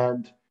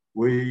 And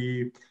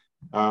we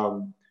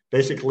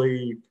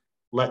basically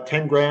let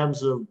 10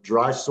 grams of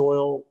dry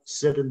soil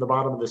sit in the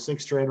bottom of the sink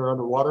strainer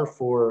underwater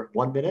for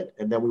 1 minute.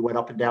 And then we went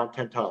up and down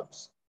 10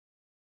 times.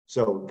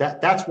 So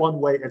that's one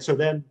way. And so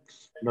then,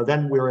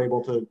 then we were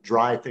able to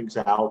dry things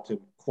out and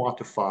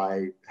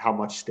quantify how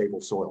much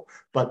stable soil.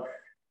 But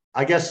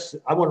I guess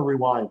I want to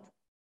rewind.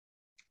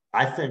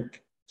 I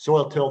think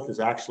soil tilth is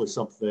actually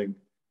something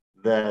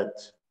that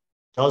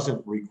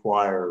doesn't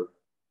require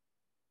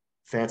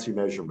fancy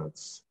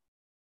measurements.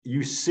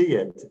 You see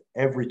it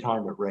every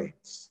time it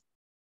rains.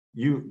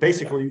 You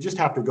just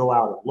have to go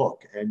out and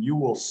look, and you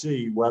will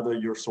see whether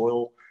your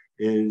soil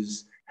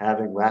is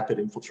having rapid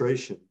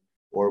infiltration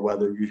or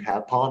whether you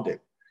have ponding.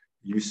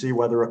 You see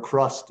whether a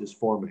crust is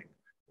forming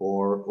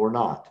or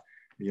not.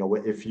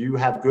 If you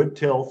have good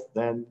tilth,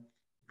 then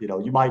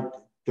you might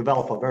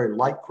develop a very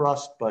light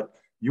crust, but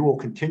you will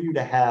continue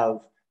to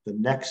have the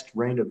next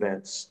rain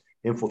events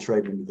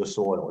infiltrate into the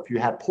soil. If you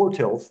have poor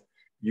tilth,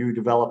 you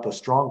develop a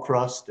strong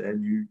crust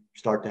and you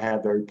start to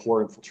have very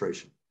poor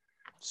infiltration.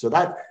 So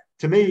that,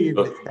 to me,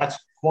 that's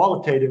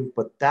qualitative,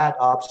 but that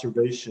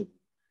observation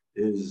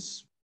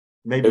is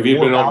maybe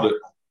more valuable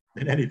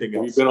than anything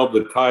else. Have you been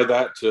able to tie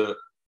that to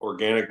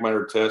organic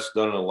matter tests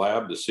done in a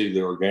lab to see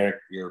the organic,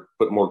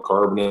 put more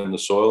carbon in the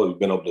soil? You've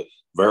been able to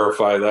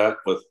verify that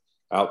with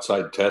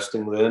outside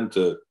testing then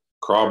to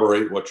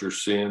corroborate what you're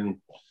seeing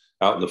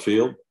out in the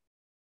field?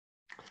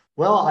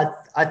 Well,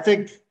 I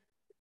think,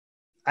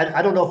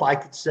 I don't know if I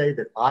could say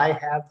that I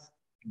have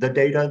the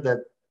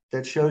data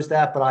that shows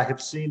that, but I have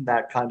seen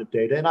that kind of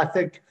data. And I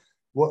think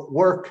what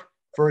work,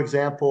 for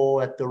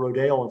example, at the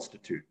Rodale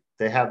Institute,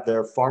 they have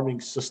their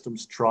farming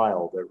systems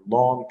trial, their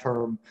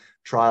long-term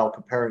trial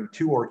comparing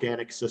 2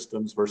 organic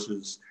systems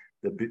versus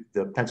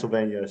the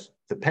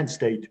Penn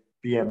State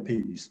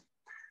BMPs.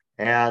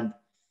 And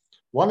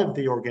one of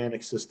the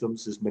organic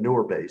systems is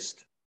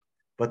manure-based,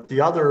 but the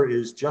other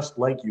is just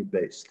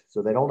legume-based.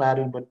 So they don't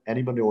add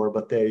any manure,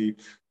 but they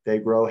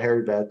grow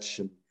hairy vetch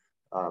and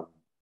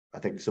I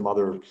think some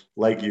other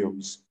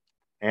legumes.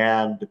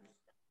 And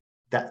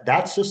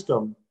that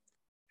system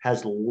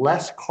has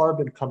less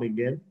carbon coming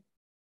in,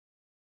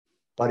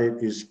 but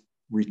it is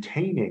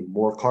retaining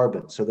more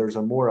carbon. So there's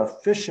a more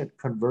efficient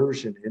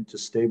conversion into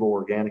stable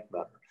organic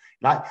matter.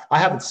 And I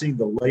haven't seen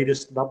the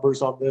latest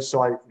numbers on this,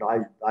 so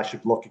I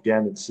should look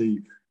again and see.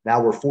 Now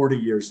we're 40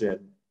 years in.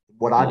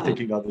 What I'm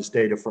thinking of is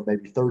data from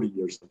maybe 30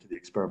 years into the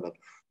experiment.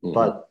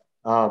 But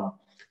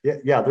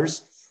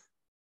there's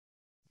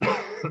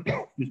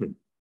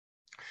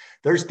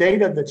there's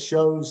data that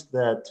shows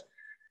that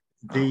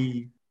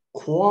the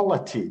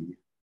quality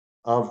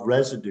of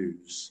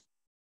residues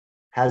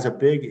has a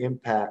big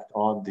impact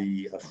on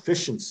the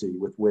efficiency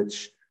with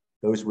which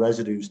those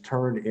residues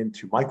turn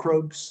into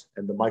microbes,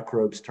 and the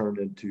microbes turn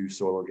into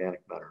soil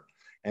organic matter.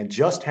 And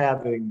just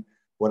having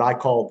what I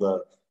call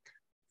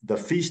the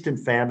feast and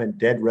famine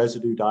dead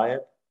residue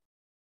diet,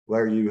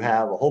 where you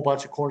have a whole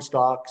bunch of corn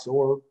stalks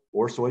or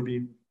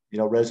soybean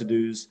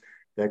residues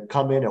that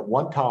come in at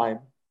one time,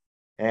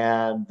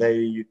 and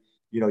they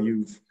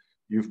you've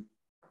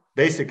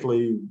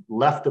basically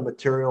left a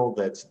material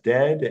that's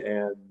dead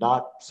and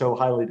not so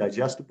highly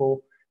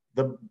digestible.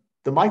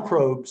 The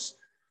microbes,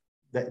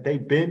 they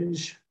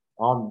binge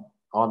on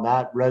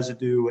that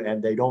residue,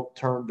 and they don't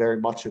turn very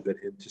much of it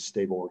into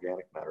stable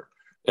organic matter.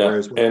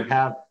 Whereas when you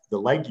have the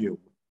legume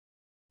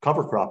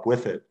cover crop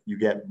with it, you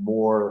get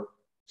more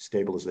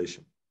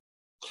stabilization.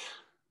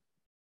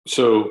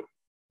 So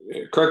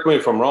correct me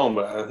if I'm wrong,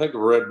 but I think I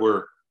read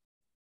where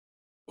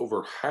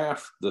over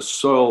half the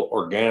soil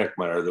organic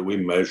matter that we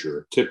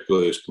measure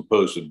typically is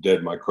composed of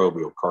dead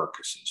microbial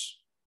carcasses.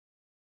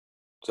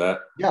 Is that?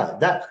 Yeah,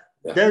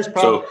 that's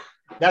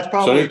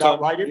probably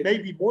about right. It may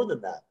be more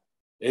than that.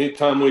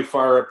 Anytime we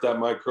fire up that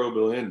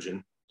microbial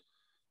engine,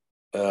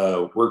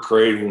 we're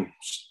creating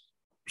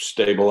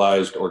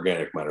stabilized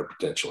organic matter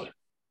potentially.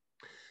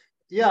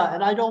 Yeah,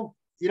 and I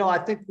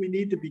think we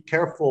need to be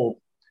careful.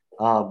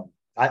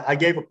 I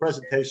gave a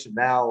presentation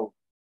now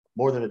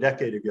more than a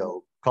decade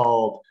ago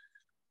called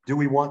 "Do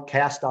We Want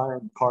Cast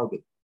Iron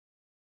Carbon?"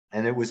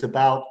 And it was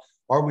about,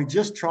 are we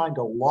just trying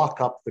to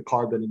lock up the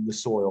carbon in the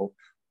soil,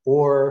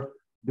 or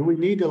do we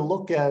need to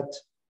look at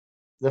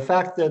the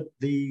fact that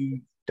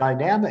the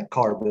dynamic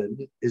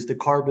carbon is the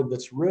carbon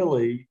that's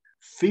really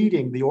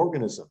feeding the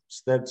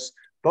organisms, that's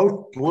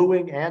both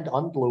gluing and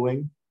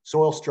ungluing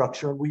soil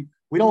structure. And we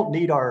don't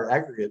need our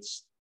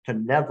aggregates to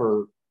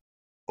never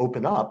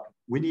open up.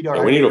 We need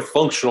our we need a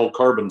functional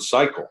carbon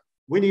cycle.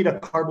 We need a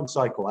carbon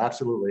cycle,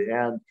 absolutely.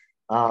 And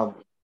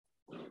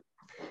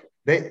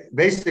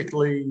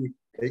basically,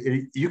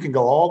 you can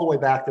go all the way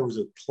back. There was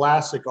a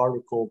classic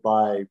article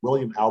by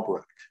William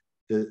Albrecht,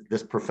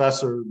 this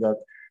professor that,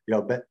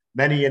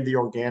 many in the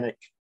organic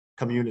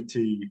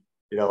community,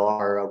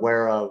 are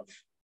aware of.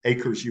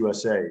 Acres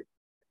USA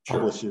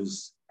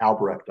publishes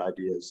Albrecht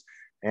ideas.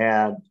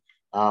 And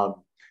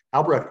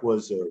Albrecht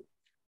was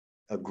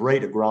a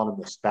great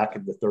agronomist back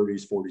in the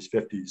 30s, 40s,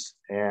 50s.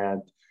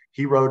 And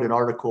he wrote an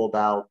article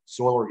about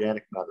soil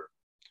organic matter,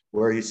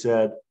 where he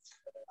said,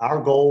 our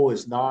goal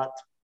is not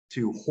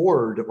to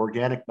hoard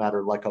organic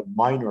matter like a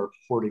miner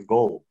hoarding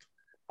gold.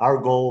 Our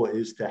goal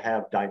is to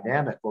have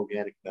dynamic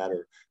organic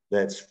matter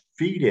that's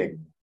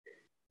feeding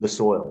the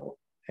soil.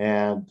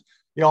 And,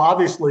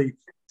 obviously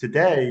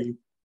today,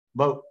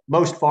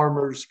 most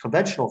farmers,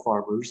 conventional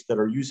farmers that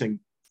are using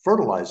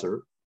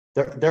fertilizer,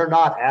 they're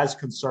not as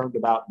concerned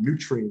about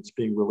nutrients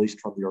being released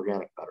from the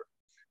organic matter.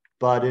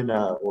 But in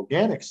an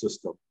organic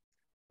system,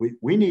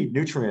 we need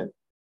nutrient,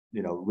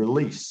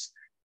 release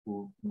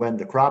when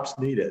the crops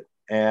need it.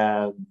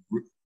 And,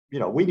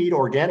 we need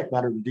organic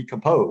matter to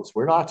decompose.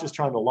 We're not just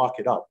trying to lock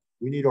it up.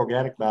 We need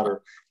organic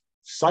matter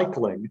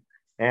cycling.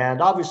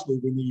 And obviously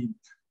we need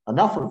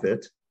enough of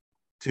it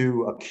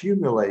to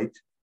accumulate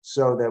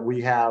so that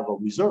we have a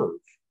reserve.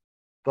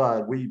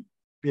 But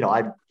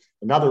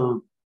another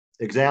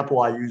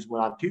example I use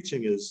when I'm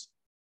teaching is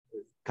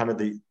kind of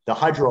the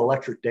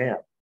hydroelectric dam.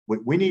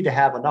 We need to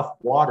have enough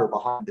water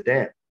behind the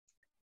dam,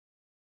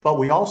 but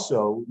we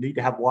also need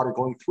to have water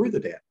going through the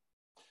dam.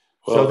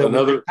 Well,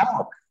 so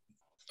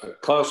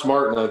Klaus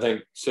Martin, I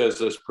think, says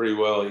this pretty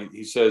well.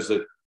 He says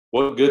that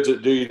what good's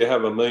it do you to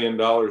have $1 million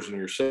in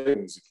your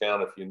savings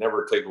account if you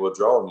never take a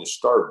withdrawal and you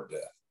starve to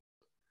death?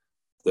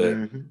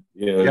 That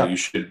you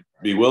should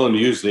be willing to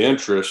use the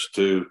interest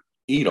to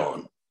eat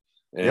on,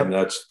 and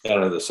that's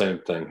kind of the same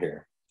thing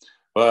here.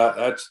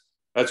 Well,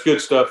 that's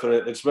good stuff, and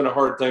it's been a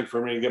hard thing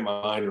for me to get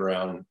my mind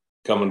around,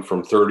 coming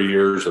from 30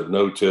 years of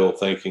no-till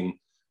thinking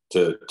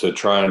to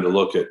trying to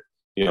look at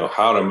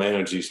how to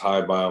manage these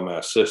high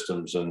biomass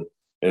systems, and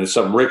it's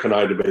something Rick and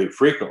I debate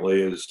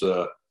frequently is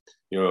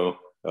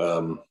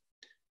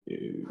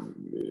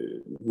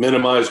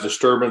minimize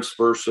disturbance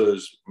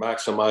versus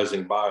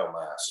maximizing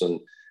biomass.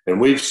 And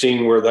we've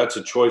seen where that's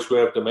a choice we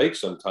have to make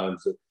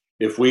sometimes. That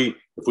if we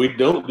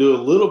don't do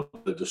a little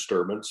bit of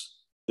disturbance,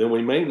 then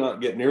we may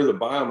not get near the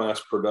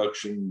biomass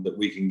production that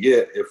we can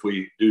get if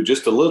we do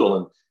just a little.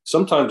 And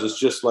sometimes it's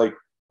just like,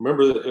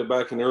 remember that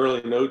back in the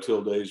early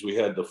no-till days, we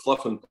had the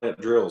fluff and plant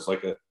drills,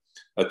 like a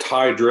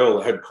tie drill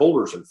that had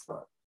coulters in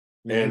front.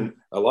 Mm-hmm. And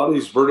a lot of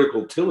these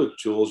vertical tillage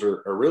tools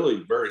are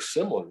really very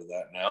similar to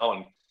that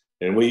now.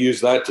 And we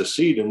use that to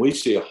seed, and we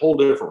see a whole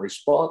different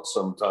response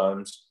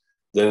sometimes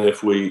than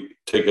if we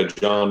take a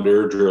John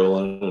Deere drill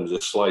and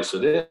just slice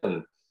it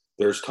in.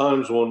 There's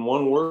times when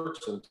one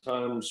works and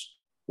times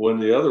when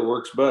the other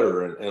works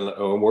better.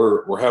 And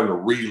we're having to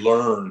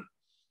relearn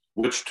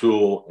which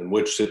tool in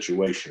which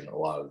situation a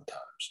lot of the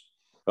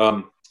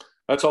times.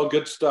 That's all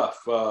good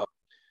stuff.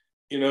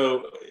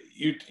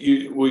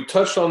 We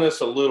touched on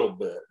this a little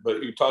bit,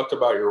 but you talked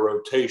about your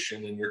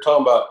rotation, and you're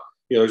talking about,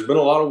 there's been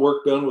a lot of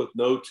work done with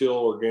no-till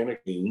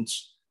organic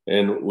beans.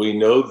 And we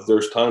know that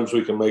there's times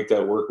we can make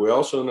that work. We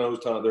also know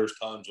there's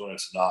times when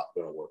it's not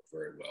going to work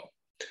very well.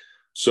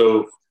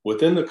 So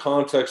within the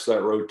context of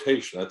that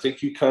rotation, I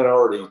think you kind of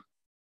already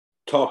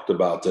talked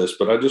about this,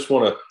 but I just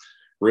want to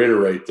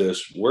reiterate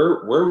this.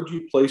 Where would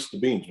you place the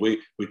beans? We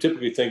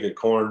typically think of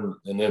corn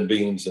and then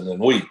beans and then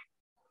wheat,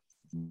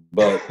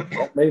 but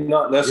that may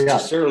not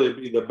necessarily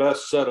be the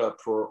best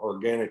setup for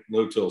organic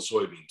no-till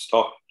soybeans.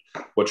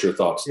 What's your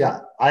thoughts?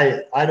 Yeah,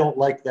 I don't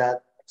like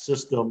that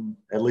system,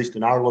 at least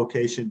in our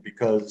location,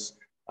 because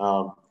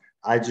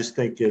I just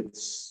think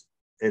it's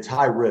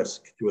high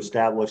risk to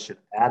establish an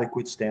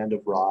adequate stand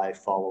of rye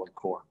following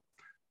corn.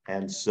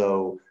 And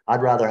so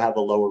I'd rather have a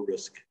lower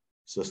risk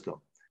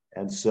system.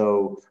 And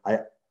so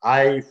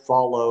I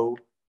follow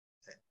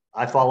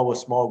a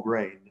small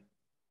grain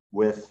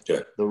with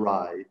the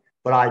rye,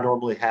 but I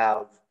normally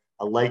have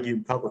a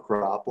legume cover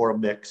crop or a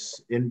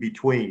mix in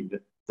between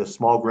the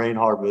small grain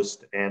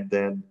harvest and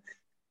then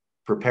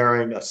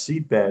preparing a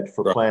seed bed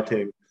for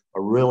planting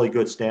a really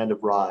good stand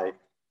of rye.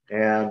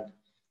 And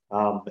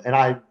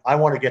I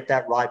want to get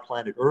that rye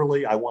planted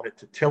early. I want it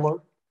to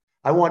tiller.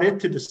 I want it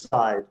to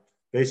decide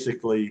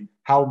basically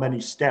how many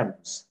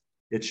stems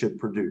it should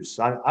produce.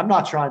 I'm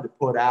not trying to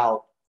put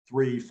out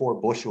 3-4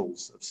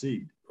 bushels of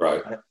seed.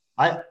 Right.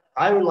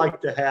 I would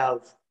like to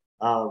have,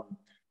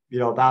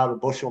 about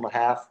 1.5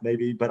 bushels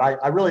maybe, but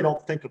I really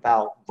don't think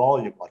about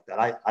volume like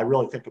that. I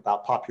really think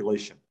about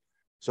population.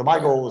 So my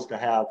goal is to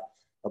have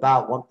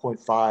about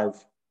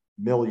 1.5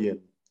 million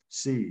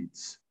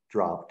seeds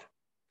dropped.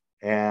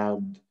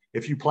 And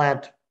if you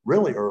plant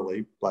really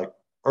early, like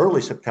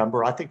early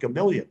September, I think 1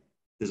 million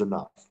is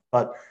enough.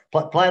 But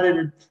planted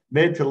in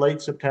mid to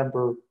late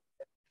September,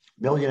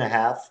 million and a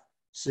half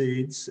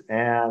seeds.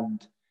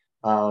 And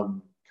by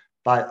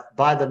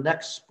the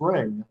next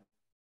spring,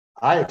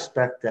 I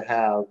expect to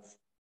have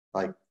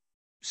like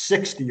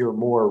 60 or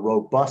more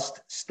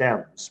robust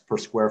stems per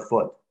square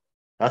foot.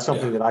 That's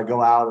something that I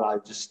go out and I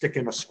just stick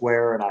in a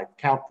square and I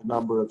count the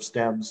number of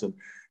stems. And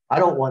I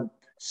don't want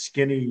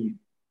skinny,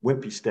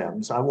 wimpy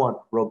stems. I want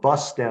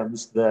robust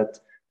stems that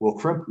will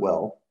crimp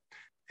well.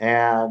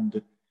 And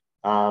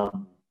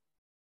then,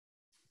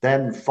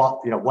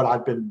 what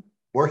I've been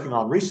working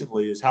on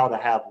recently is how to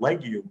have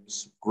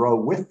legumes grow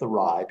with the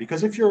rye.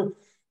 Because if you're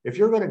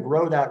going to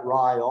grow that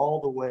rye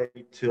all the way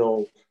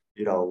till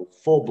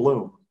full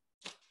bloom,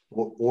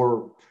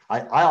 or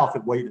I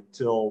often wait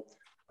until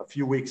a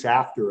few weeks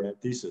after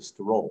anthesis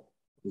to roll,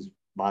 is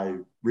my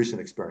recent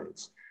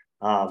experience.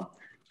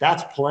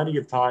 That's plenty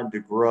of time to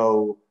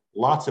grow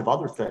lots of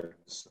other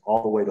things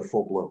all the way to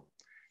full bloom.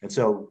 And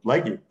so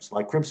legumes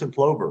like crimson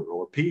clover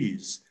or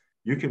peas,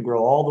 you can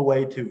grow all the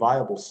way to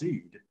viable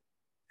seed.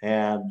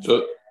 And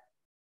so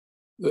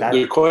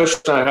the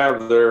question I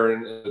have there,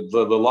 and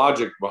the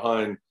logic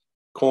behind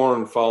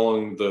corn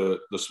following the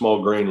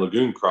small grain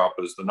legume crop,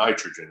 is the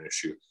nitrogen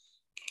issue.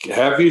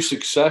 Have you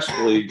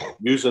successfully,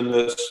 using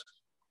this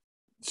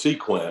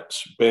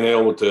sequence, been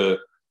able to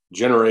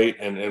generate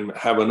and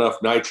have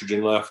enough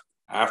nitrogen left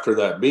after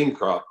that bean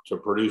crop to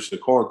produce the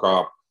corn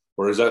crop?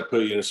 Or does that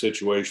put you in a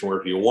situation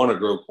where if you want to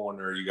grow corn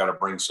there, you got to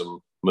bring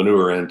some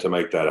manure in to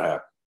make that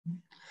happen?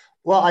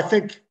 Well, I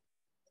think,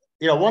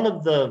 one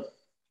of the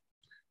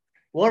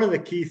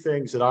key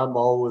things that I'm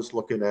always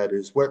looking at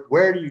is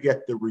where do you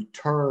get the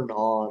return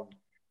on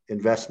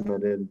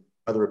investment in,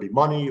 whether it be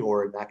money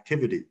or an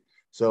activity?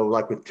 So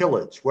like with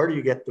tillage, where do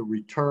you get the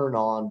return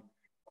on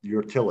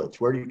your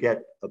tillage? Where do you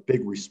get a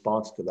big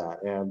response to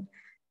that? And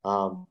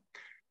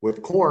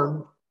with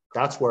corn,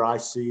 that's where I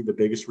see the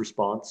biggest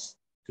response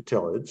to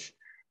tillage.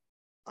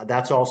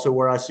 That's also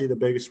where I see the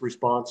biggest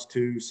response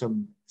to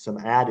some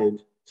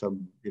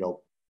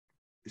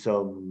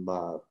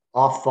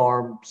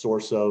off-farm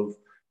source of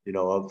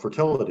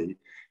fertility.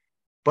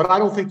 But I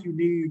don't think you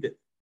need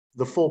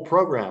the full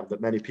program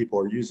that many people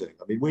are using.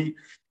 I mean,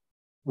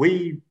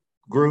 we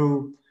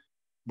grew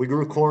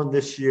corn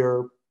this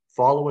year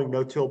following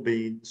no-till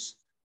beans,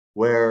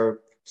 where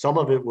some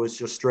of it was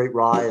just straight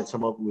rye and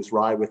some of it was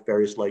rye with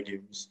various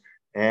legumes.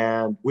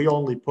 And we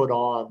only put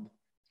on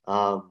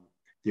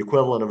the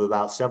equivalent of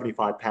about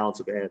 75 pounds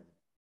of N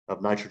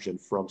of nitrogen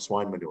from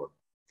swine manure.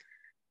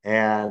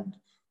 And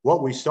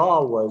what we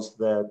saw was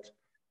that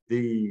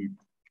the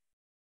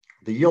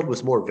yield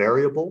was more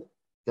variable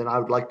than I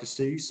would like to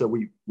see. So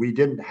we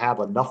didn't have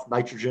enough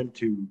nitrogen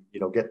to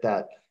get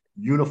that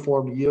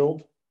uniform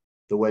yield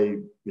the way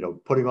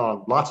putting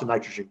on lots of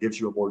nitrogen gives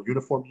you a more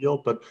uniform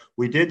yield. But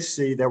we did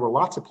see there were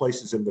lots of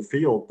places in the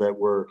field that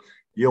were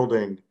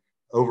yielding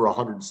over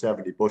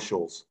 170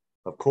 bushels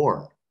of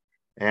corn.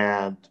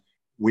 And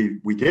we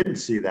didn't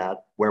see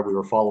that where we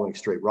were following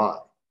straight rye.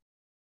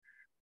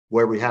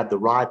 Where we had the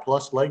rye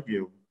plus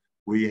legume,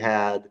 we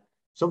had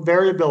some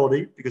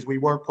variability because we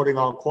weren't putting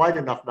on quite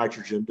enough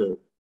nitrogen to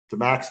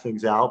max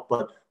things out,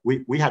 but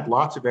we had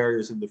lots of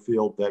areas in the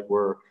field that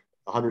were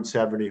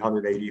 170,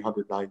 180,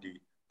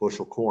 190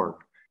 bushel corn.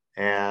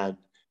 And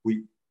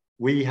we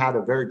had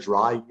a very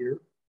dry year,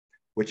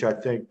 which I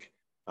think,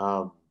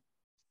 that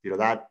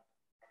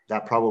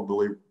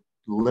probably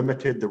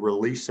limited the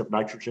release of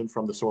nitrogen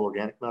from the soil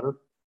organic matter.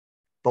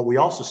 But we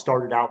also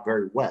started out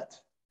very wet.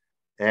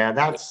 And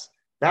that's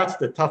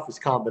the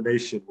toughest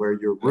combination, where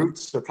your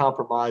roots are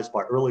compromised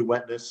by early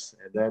wetness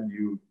and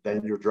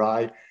then you're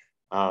dry.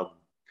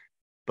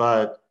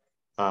 But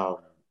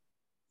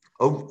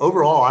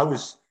overall,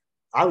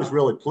 I was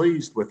really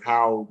pleased with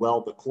how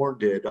well the corn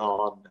did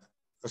on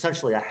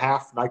essentially a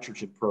half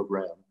nitrogen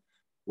program,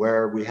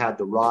 where we had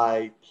the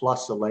rye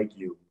plus a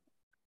legume.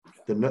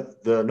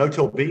 The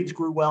no-till beans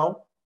grew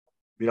well.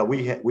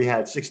 We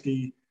had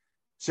 60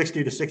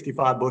 to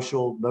 65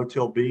 bushel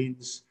no-till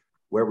beans,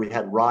 where we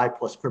had rye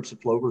plus crimson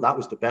clover. That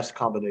was the best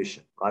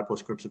combination, rye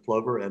plus crimson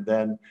clover. And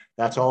then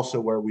that's also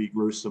where we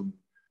grew some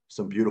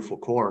beautiful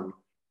corn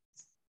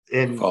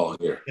in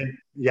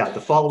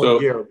the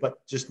following year,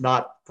 but just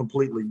not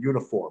completely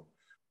uniform.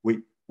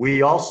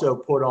 We also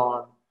put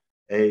on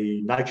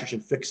a nitrogen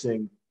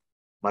fixing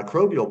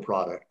microbial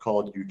product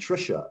called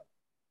Nutritia.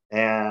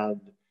 And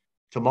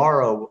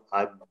tomorrow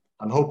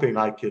I'm hoping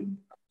I can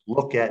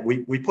look at,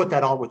 we put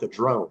that on with a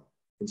drone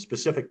in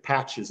specific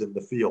patches in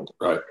the field.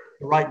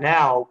 Right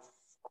now,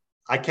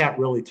 I can't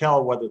really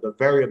tell whether the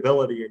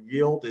variability in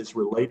yield is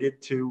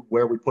related to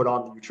where we put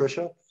on the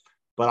Nutritia,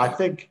 but I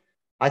think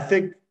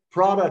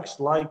products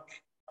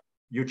like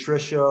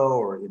Nutritia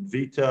or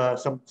Invita,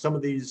 some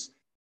of these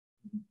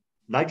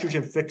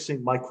nitrogen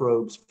fixing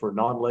microbes for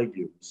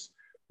non-legumes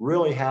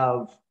really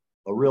have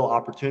a real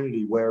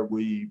opportunity where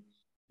we're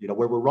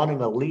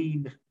running a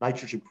lean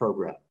nitrogen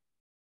program.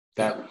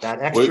 That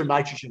extra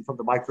nitrogen from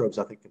the microbes,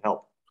 I think, can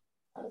help.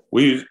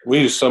 We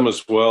use some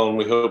as well, and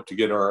we hope to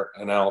get our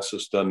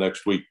analysis done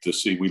next week to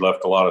see. We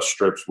left a lot of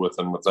strips with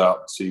and without,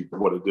 and see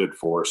what it did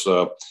for us.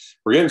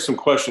 We're getting some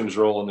questions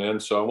rolling in,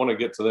 so I want to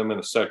get to them in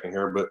a second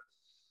here. But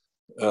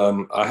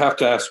I have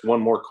to ask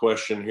one more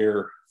question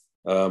here.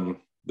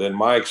 Then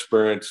my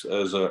experience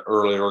as an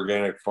early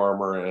organic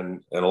farmer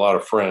and a lot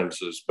of friends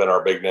has been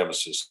our big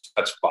nemesis.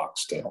 That's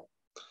foxtail.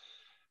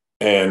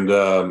 And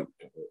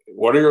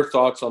what are your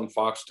thoughts on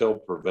foxtail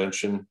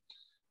prevention?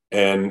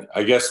 And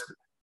I guess,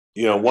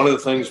 one of the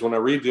things when I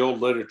read the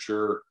old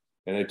literature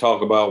and they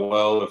talk about,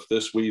 well, if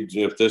this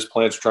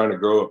plant's trying to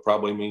grow, it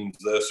probably means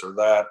this or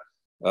that.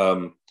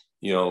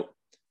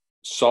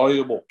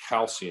 Soluble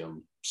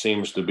calcium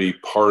seems to be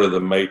part of the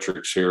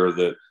matrix here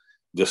that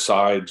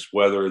decides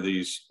whether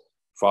these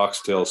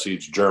foxtail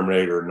seeds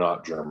germinate or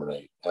not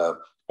germinate. I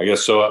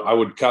guess so. I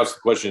would couch the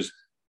question is,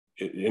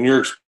 in your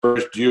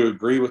experience, do you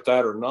agree with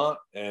that or not?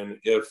 And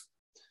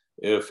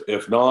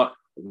if not,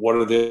 what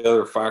are the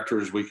other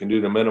factors we can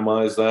do to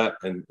minimize that?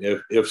 And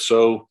if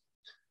so,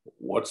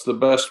 what's the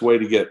best way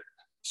to get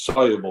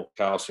soluble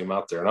calcium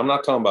out there? And I'm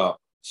not talking about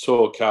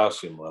soil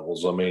calcium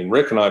levels. I mean,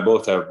 Rick and I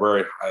both have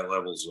very high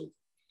levels of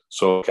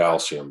soil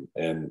calcium,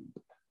 and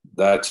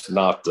that's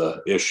not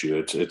the issue.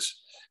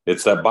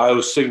 It's that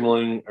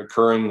biosignaling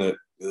occurring that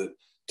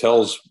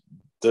tells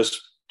this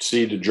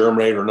seed to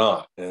germinate or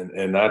not.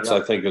 And that's,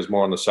 I think, is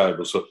more on the side.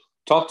 So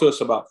talk to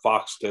us about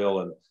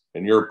foxtail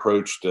and your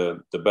approach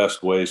to the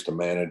best ways to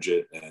manage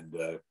it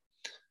and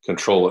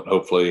control it,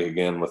 hopefully,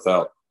 again,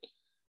 without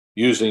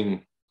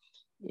using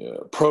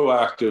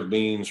proactive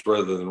means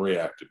rather than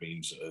reactive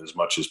means as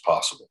much as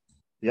possible.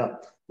 Yeah.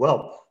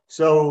 Well,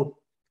 so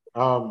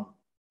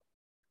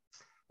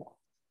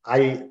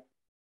I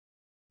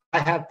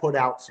have put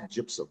out some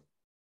gypsum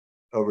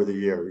over the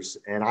years,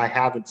 and I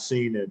haven't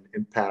seen an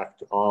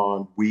impact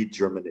on weed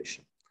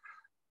germination.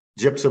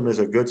 Gypsum is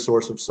a good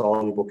source of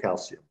soluble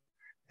calcium.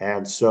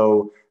 And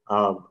so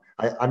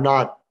I'm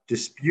not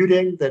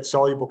disputing that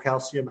soluble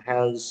calcium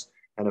has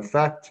an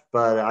effect,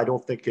 but I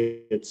don't think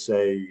it's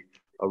a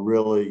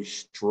really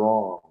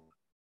strong,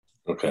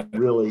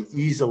 really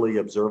easily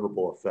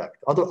observable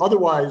effect.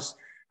 Otherwise,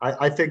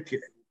 I think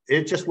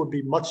it just would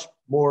be much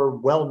more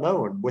well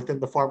known within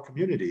the farm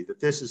community that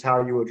this is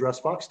how you address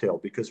foxtail,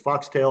 because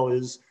foxtail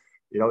is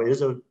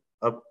a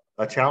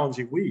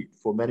challenging weed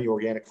for many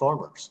organic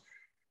farmers.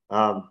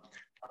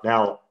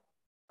 Now,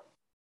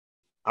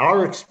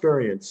 our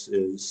experience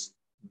is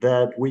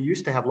that we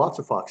used to have lots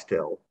of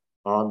foxtail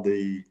on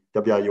the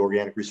WIU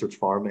Organic Research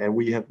Farm, and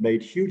we have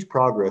made huge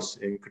progress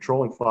in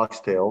controlling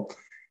foxtail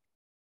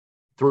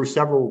through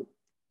several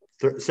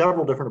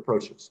different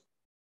approaches.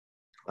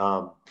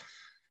 I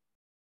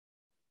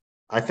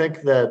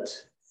think that,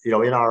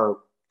 in our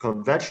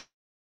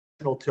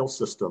conventional till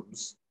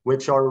systems,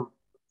 which are,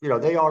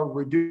 they are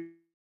reduced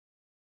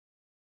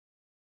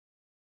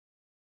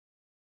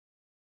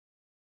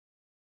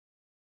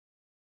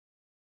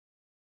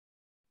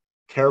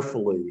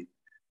carefully,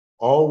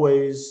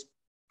 always,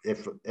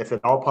 if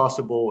at all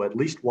possible, at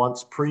least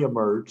once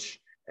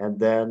pre-emerge, and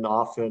then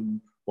often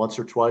once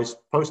or twice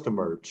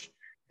post-emerge.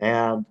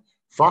 And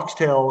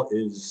foxtail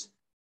is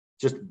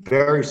just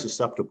very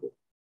susceptible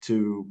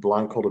to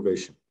blind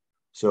cultivation.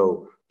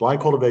 So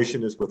blind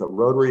cultivation is with a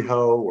rotary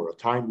hoe or a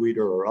tine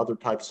weeder or other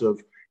types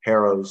of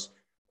harrows.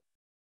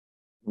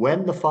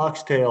 When the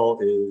foxtail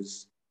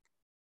is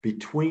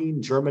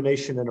between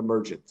germination and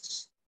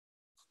emergence,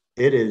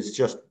 it is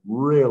just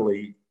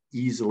really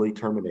easily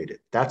terminated.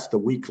 That's the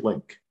weak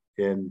link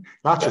in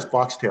not just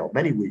foxtail.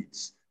 Many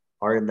weeds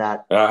are in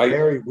that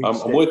very weak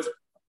state.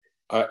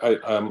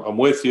 I'm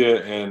with you,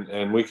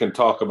 and we can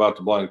talk about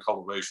the blind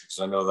cultivation because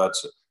I know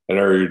that's an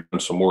area you've done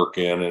some work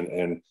in,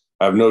 and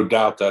I have no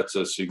doubt that's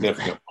a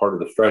significant part of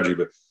the strategy.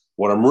 But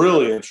what I'm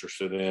really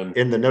interested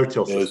in the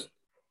no-till system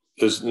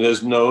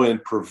is in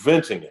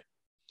preventing it.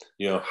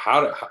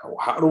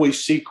 How do we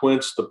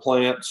sequence the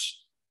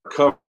plants,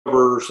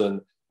 covers,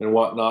 and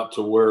whatnot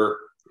to where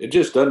it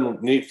just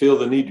doesn't feel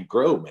the need to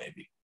grow?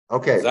 Maybe.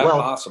 Okay. Is that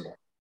possible?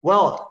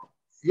 Well,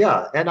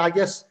 yeah, and I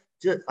guess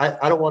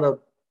I don't want to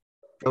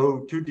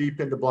go too deep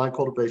into blind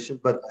cultivation,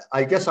 but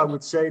I guess I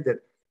would say that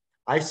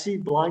I see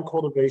blind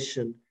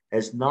cultivation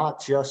as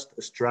not just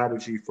a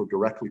strategy for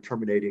directly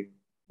terminating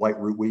white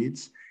root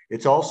weeds.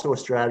 It's also a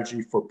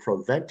strategy for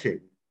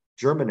preventing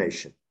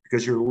germination,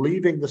 because you're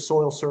leaving the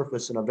soil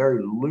surface in a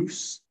very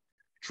loose,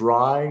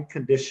 dry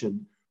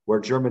condition where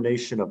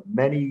germination of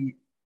many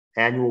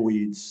annual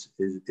weeds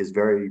is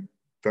very,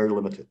 very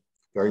limited,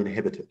 very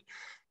inhibited.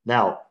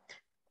 Now,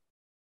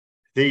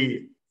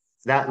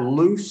 that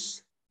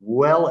loose,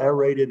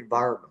 well-aerated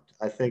environment,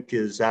 I think,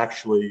 is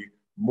actually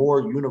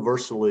more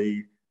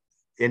universally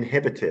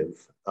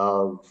inhibitive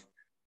of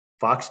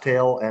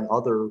foxtail and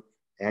other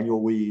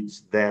annual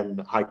weeds than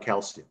high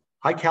calcium.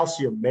 High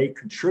calcium may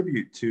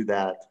contribute to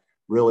that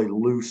really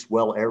loose,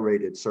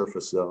 well-aerated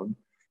surface zone,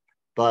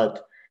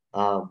 but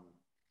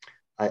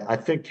I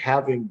think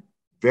having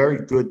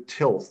very good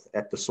tilth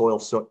at the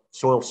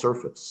soil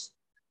surface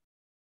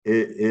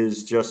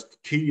is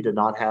just key to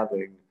not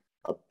having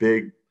a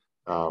big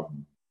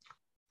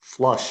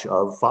flush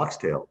of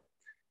foxtail.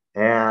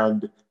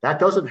 And that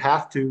doesn't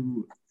have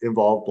to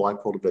involve blind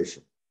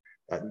cultivation.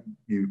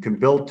 You can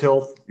build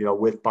tilth,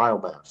 with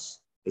biomass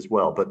as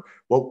well. But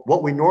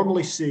what we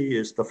normally see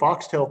is the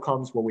foxtail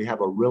comes when we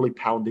have a really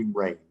pounding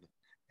rain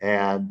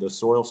and the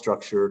soil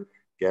structure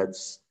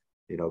gets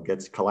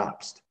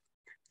collapsed.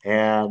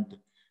 And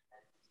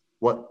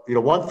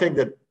one thing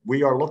that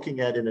we are looking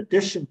at, in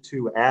addition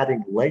to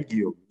adding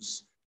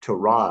legumes to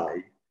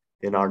rye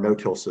in our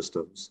no-till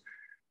systems,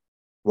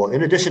 well,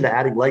 in addition to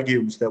adding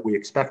legumes that we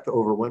expect to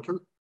overwinter,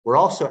 we're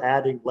also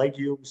adding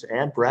legumes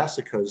and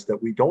brassicas that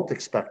we don't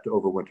expect to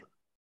overwinter.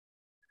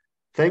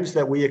 Things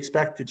that we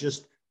expect to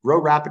just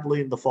grow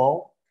rapidly in the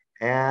fall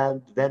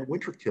and then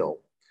winter kill.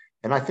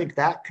 And I think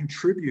that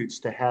contributes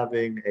to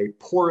having a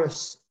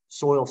porous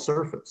soil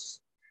surface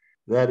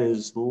that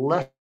is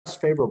less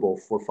favorable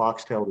for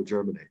foxtail to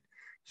germinate.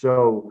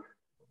 So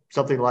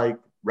something like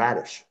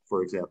radish,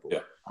 for example.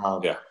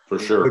 Yeah, for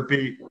sure.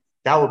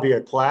 That would be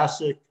a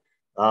classic,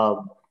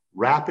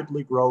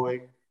 rapidly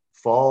growing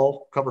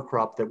fall cover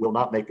crop that will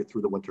not make it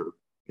through the winter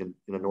in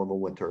a normal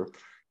winter.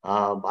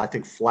 I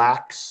think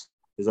flax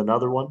is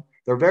another one.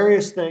 There are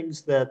various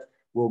things that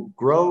will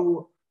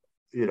grow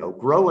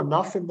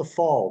enough in the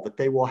fall that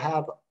they will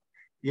have,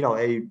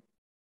 an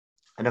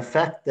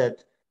effect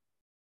that,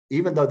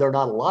 even though they're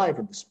not alive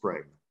in the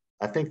spring,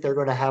 I think they're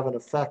going to have an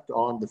effect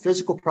on the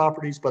physical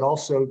properties, but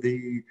also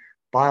the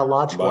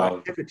biological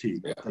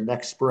activity the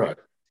next spring. Right.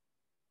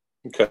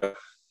 Okay.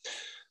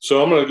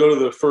 So I'm going to go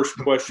to the first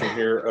question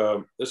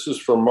here. This is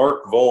from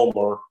Mark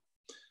Vollmer.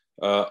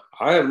 I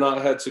have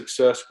not had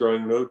success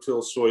growing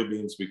no-till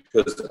soybeans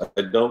because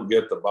I don't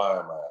get the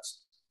biomass.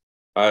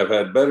 I have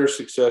had better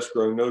success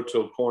growing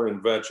no-till corn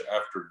and vetch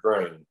after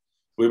grain.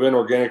 We've been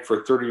organic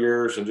for 30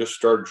 years and just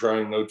started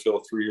trying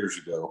no-till 3 years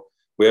ago.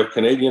 We have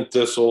Canadian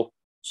thistle,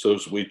 so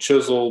we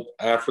chiseled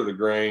after the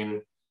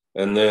grain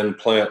and then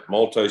plant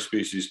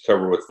multi-species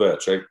covered with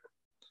vetch.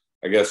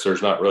 I guess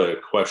there's not really a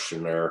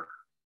question there,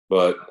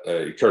 but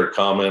you care to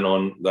comment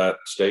on that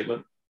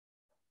statement?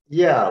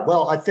 Yeah,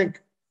 well, I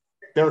think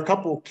there are a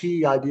couple of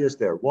key ideas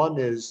there. One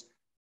is,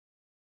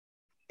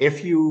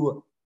 if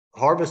you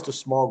harvest a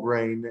small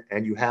grain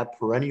and you have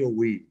perennial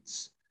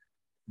weeds,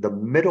 the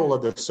middle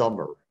of the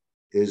summer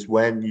is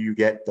when you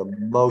get the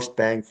most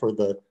bang for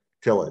the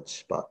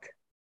tillage buck.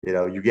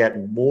 You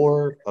get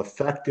more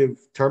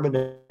effective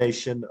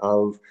termination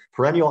of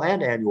perennial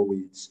and annual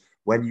weeds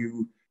when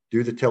you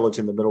do the tillage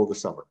in the middle of the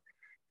summer.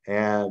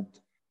 And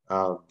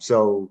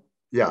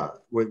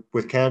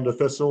with Canada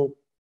thistle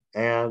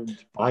and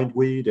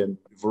bindweed and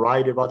a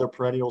variety of other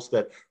perennials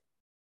that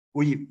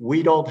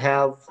we don't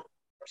have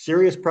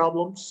serious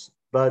problems,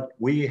 but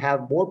we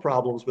have more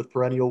problems with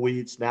perennial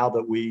weeds now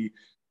that we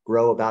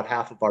grow about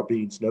half of our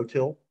beans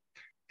no-till.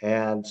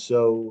 And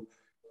so,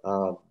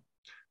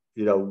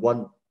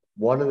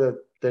 one of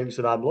the things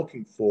that I'm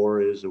looking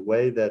for is a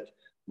way that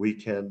we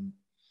can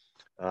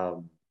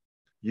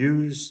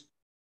use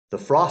the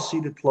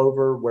frost-seeded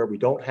clover where we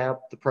don't have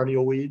the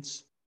perennial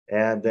weeds,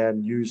 and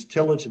then use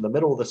tillage in the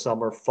middle of the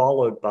summer,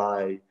 followed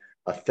by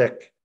a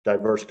thick,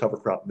 diverse cover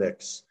crop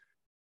mix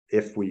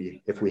if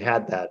we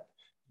had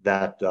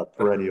that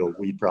perennial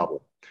weed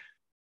problem.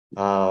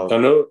 I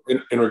know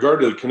in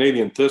regard to the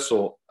Canadian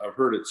thistle, I've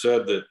heard it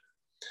said that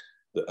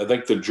I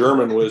think the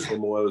German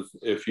wisdom was,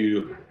 if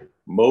you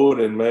mow it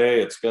in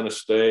May, it's going to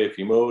stay. If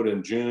you mow it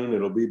in June,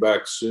 it'll be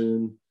back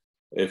soon.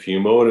 If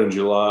you mow it in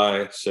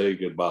July, say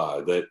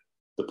goodbye. That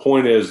the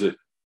point is that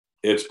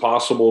it's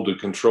possible to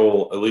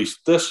control at least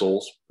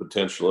thistles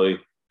potentially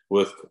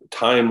with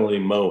timely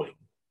mowing.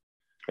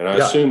 And I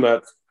assume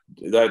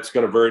that's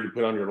going to vary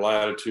depending on your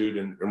latitude,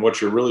 and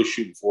what you're really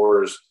shooting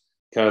for is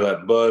kind of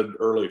that bud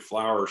early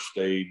flower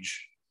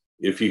stage.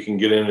 If you can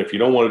get in, if you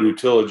don't want to do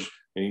tillage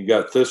and you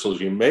got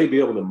thistles, you may be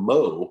able to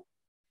mow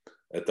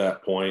at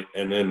that point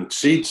and then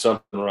seed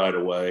something right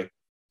away.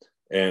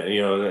 And,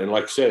 and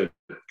like I said,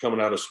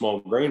 coming out of small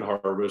grain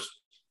harvest,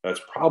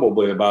 that's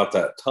probably about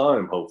that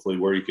time, hopefully,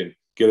 where you can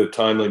get a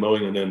timely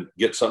mowing and then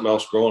get something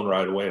else growing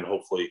right away and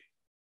hopefully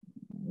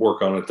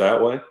work on it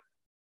that way.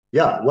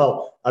 Yeah,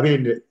 well, I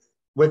mean,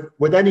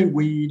 with any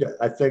weed,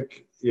 I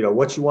think,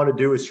 what you want to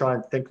do is try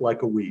and think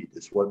like a weed.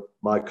 It's what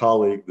my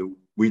colleague, the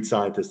weed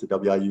scientist at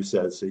WIU,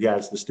 says. So he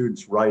has the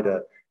students write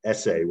an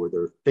essay where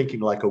they're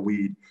thinking like a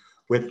weed.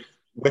 With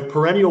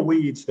perennial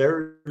weeds,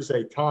 there's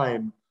a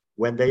time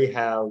when they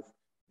have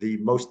the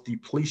most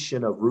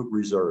depletion of root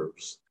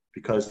reserves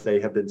because they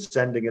have been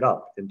sending it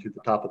up into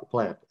the top of the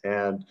plant.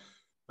 And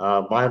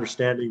my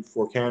understanding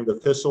for Canada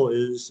thistle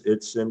is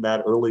it's in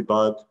that early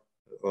bud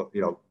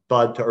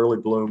to early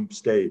bloom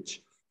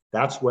stage.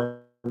 That's when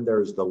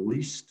there's the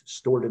least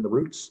stored in the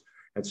roots.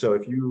 And so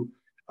if you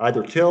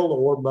either till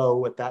or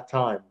mow at that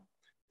time,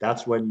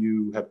 that's when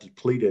you have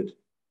depleted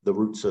the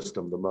root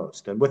system the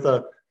most. And with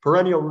a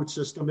perennial root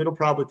system, it'll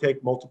probably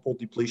take multiple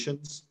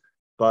depletions,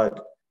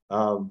 but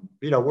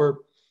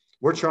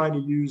we're trying to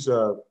use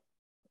a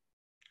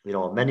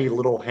many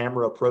little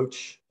hammer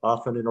approach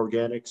often in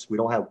organics. We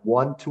don't have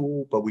one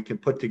tool, but we can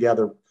put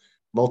together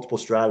multiple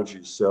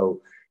strategies.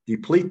 So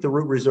deplete the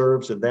root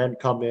reserves and then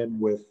come in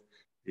with,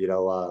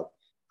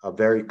 a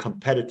very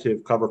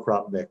competitive cover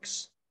crop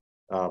mix.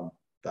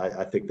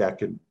 I think that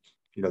can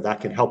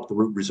help the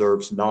root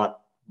reserves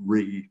not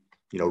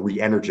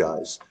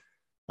re-energize.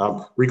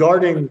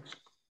 Regarding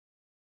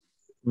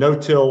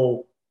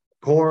no-till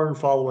corn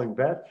following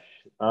vetch,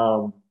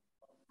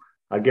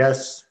 I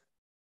guess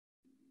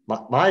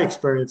my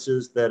experience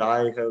is that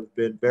I have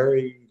been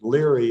very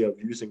leery of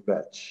using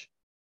vetch,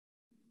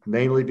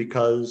 mainly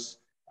because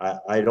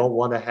I don't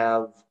want to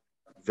have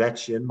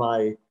vetch in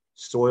my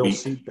soil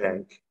seed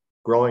bank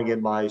growing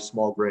in my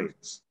small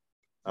grains.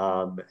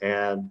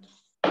 And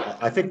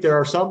I think there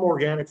are some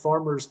organic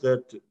farmers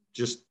that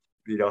just,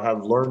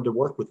 have learned to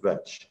work with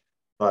vetch.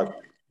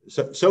 But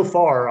so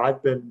far,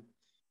 I've been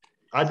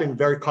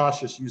very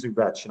cautious using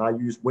vetch, and I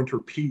use winter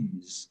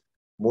peas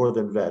more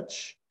than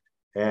vetch.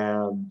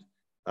 And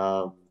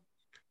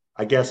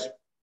I guess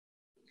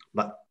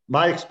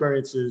my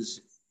experience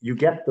is you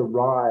get the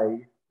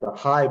rye, the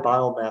high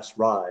biomass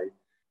rye,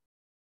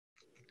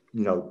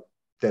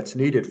 that's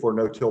needed for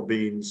no-till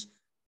beans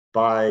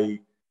by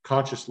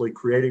consciously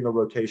creating a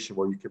rotation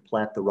where you can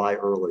plant the rye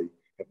early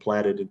and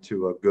plant it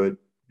into a good,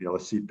 a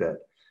seed bed.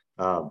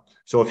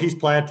 So if he's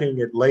planting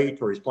it late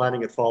or he's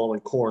planting it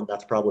following corn,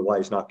 that's probably why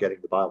he's not getting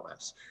the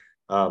biomass.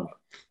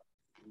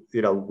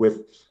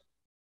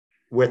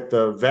 With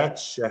the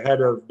vetch ahead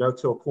of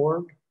no-till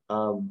corn,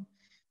 I'm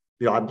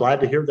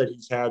glad to hear that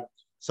he's had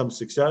some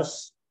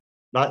success.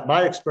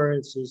 My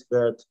experience is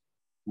that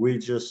we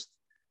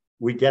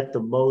get the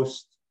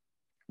most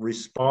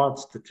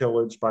response to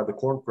tillage by the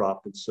corn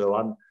crop, and so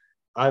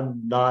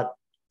I'm not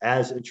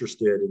as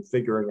interested in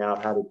figuring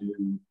out how to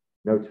do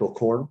no-till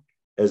corn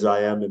as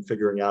I am in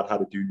figuring out how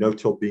to do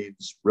no-till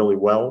beans really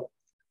well,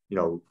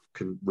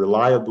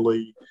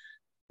 reliably,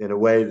 in a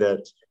way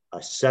that I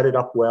set it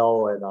up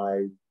well and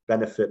I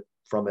benefit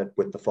from it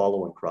with the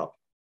following crop.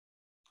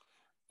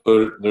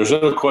 There's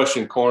no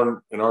question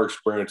corn, in our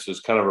experience, is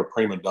kind of a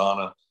prima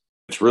donna.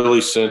 It's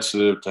really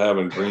sensitive to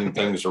having green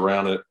things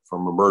around it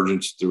from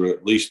emergence through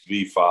at least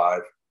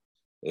V5,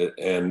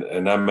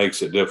 and that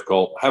makes it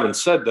difficult. Having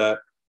said that,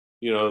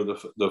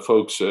 the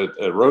folks at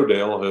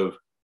Rodale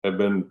have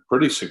been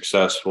pretty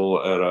successful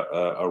at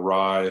a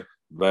rye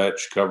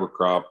vetch cover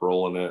crop,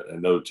 rolling it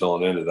and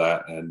no-tilling into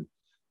that, and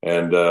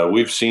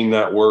we've seen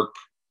that work.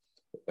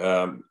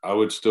 I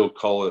would still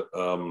call it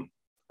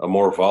a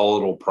more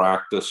volatile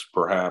practice,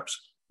 perhaps,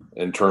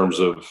 in terms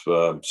of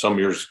some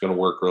years it's going to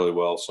work really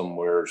well, some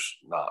years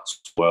not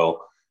so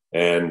well.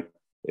 And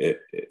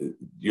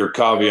your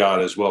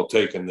caveat is well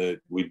taken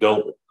that we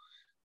don't,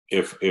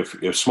 if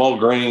small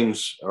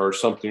grains are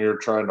something you're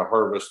trying to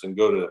harvest and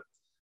go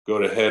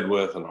to head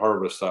with and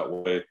harvest that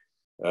way,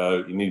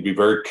 you need to be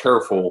very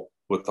careful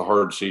with the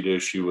hard seed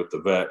issue with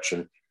the vetch.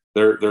 And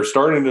they're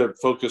starting to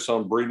focus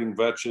on breeding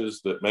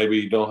vetches that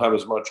maybe don't have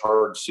as much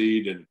hard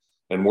seed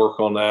and work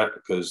on that,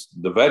 because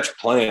the vetch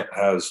plant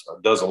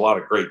does a lot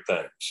of great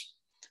things.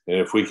 And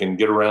if we can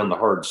get around the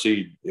hard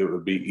seed, it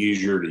would be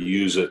easier to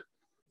use it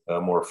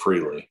more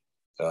freely.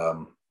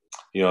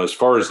 As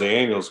far as the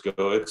annuals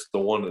go, it's the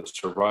one that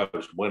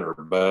survives winter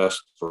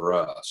best for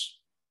us.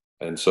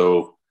 And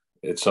so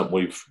it's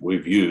something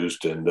we've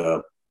used, and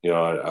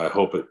I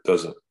hope it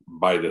doesn't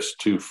bite us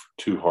too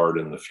hard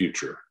in the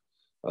future.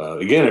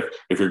 Again,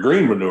 if you're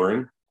green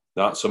manuring,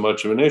 not so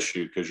much of an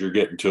issue because you're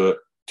getting to it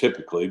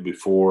typically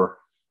before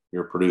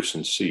you're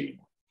producing seed.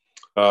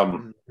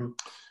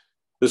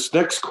 This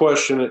next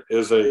question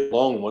is a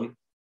long one,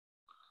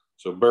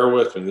 so bear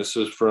with me. This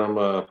is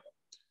from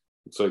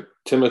it's like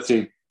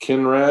Timothy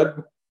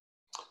Kinrad.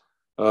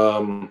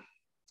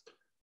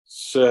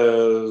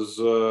 Says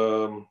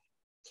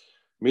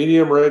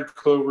medium red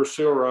clover,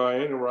 seal rye,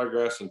 and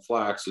ryegrass and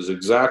flax is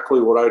exactly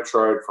what I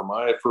tried for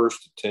my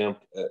first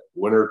attempt at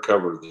winter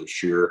cover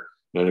this year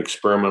in an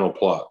experimental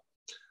plot.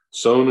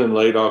 Sown in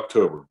late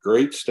October.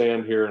 Great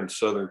stand here in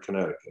southern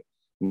Connecticut.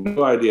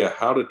 No idea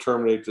how to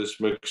terminate this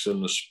mix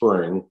in the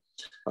spring.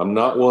 I'm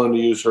not willing to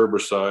use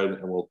herbicide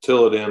and will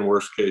till it in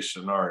worst case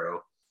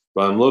scenario,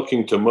 but I'm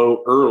looking to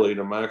mow early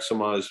to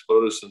maximize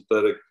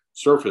photosynthetic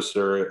surface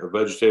area of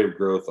vegetative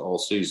growth all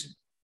season.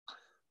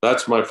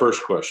 That's my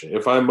first question.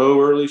 If I mow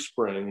early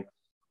spring,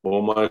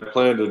 will my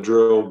plan to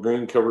drill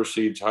green cover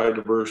seeds high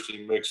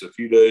diversity mix a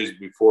few days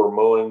before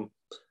mowing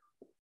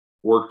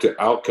work to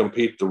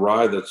outcompete the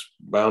rye that's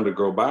bound to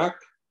grow back?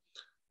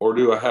 Or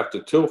do I have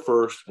to till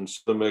first and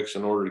the mix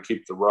in order to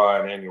keep the rye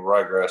and annual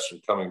ryegrass from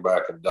coming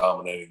back and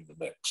dominating the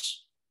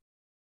mix?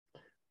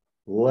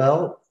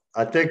 Well,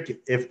 I think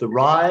if the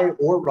rye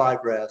or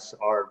ryegrass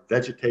are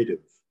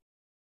vegetative,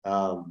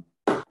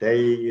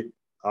 they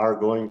are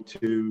going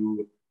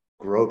to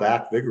grow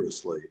back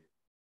vigorously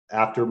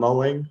after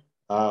mowing.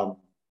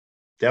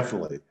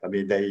 Definitely. I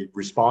mean, they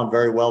respond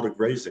very well to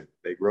grazing.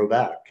 They grow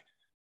back.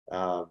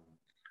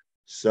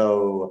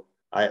 So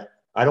I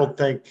don't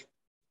think,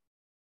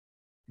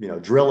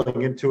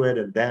 drilling into it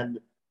and then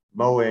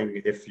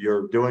mowing, if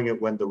you're doing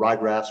it when the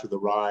ryegrass or the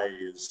rye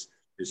is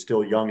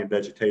still young and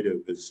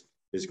vegetative, is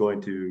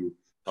going to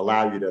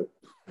allow you to,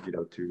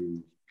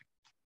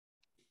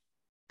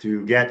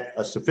 to get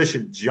a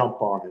sufficient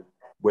jump on it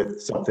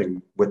with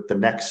the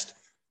next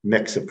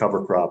mix of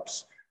cover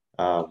crops.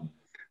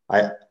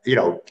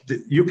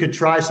 You could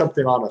try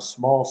something on a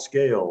small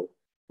scale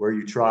where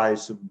you try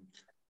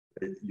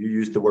you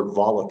use the word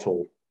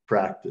volatile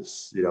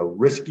practice.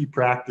 Risky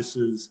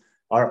practices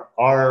are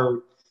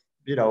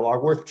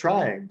worth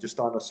trying just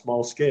on a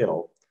small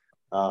scale.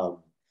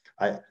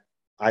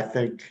 I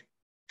think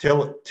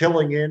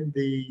tilling in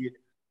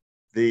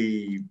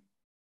the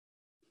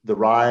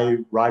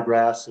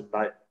ryegrass, and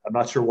I'm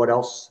not sure what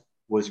else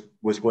was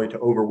going to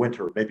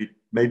overwinter.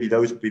 Maybe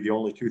those would be the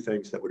only two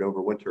things that would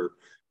overwinter.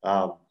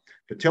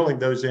 But tilling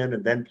those in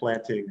and then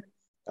planting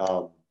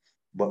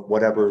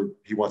whatever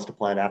he wants to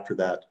plant after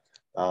that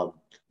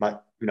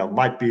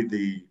might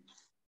be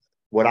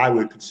what I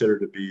would consider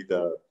to be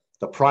the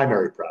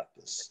primary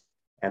practice,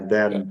 and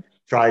then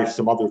try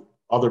some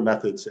other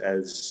methods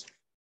as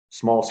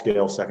small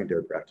scale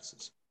secondary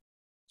practices.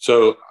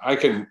 So I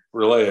can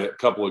relay a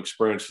couple of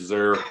experiences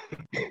there.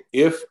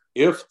 If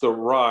the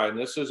rye, and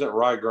this isn't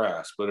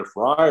ryegrass, but if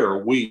rye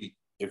or wheat,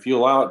 if you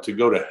allow it to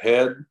go to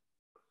head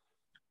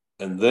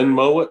and then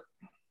mow it,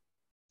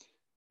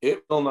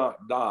 it will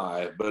not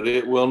die, but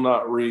it will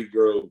not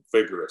regrow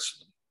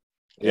vigorously.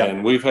 Yep.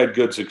 And we've had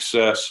good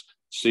success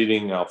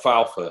seeding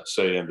alfalfa,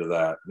 say, into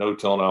that.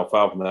 No-tilling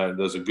alfalfa, and that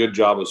does a good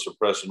job of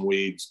suppressing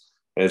weeds.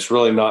 And it's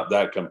really not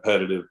that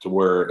competitive to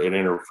where it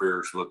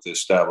interferes with the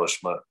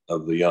establishment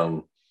of the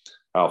young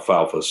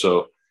alfalfa.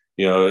 So,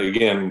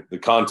 again, the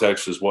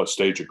context is what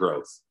stage of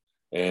growth.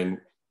 And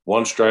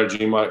one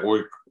strategy might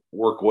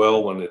work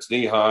well when it's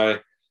knee high,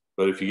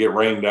 but if you get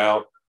rained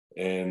out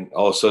and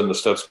all of a sudden the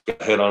stuff's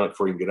got a head on it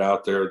before you get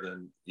out there,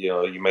 then,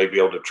 you may be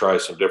able to try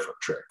some different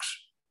tricks.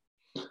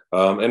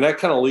 And that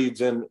kind of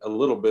leads in a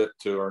little bit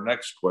to our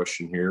next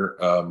question here,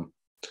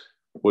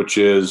 which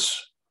is,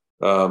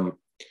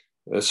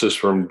 this is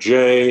from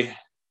JNB.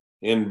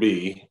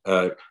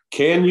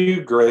 Can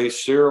you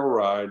graze cereal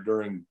rye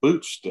during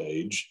boot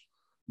stage?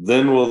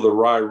 Then will the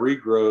rye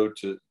regrow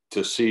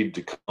to seed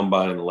to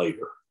combine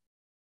later?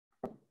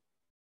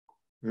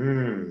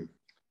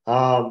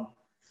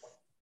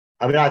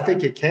 I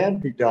think it can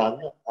be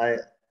done.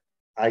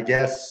 I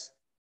guess,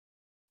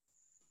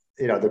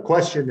 the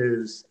question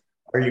is,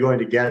 are you going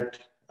to get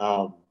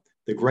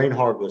the grain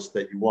harvest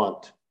that you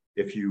want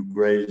if you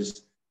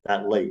graze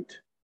that late?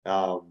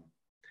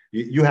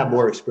 You have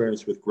more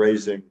experience with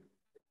grazing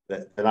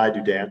than I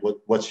do, Dan.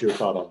 What's your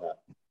thought on that?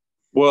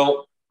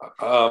 Well,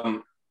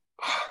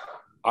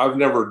 I've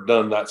never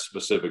done that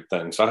specific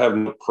thing, so I have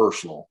no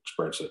personal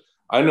experience.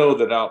 I know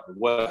that out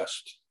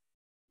west,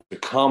 it's a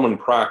common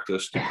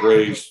practice to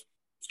graze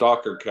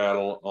stocker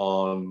cattle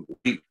on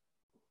wheat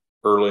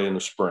early in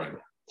the spring.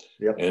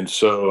 Yep. And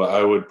so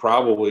I would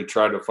probably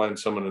try to find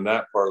someone in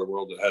that part of the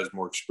world that has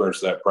more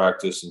experience in that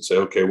practice and say,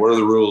 okay, what are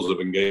the rules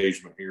of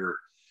engagement here?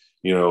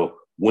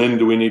 When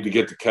do we need to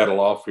get the cattle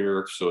off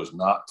here so as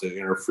not to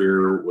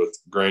interfere with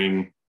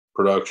grain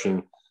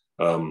production?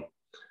 How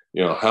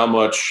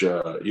much,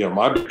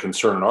 my big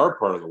concern in our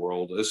part of the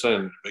world, this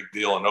ain't a big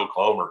deal in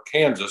Oklahoma or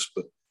Kansas,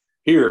 but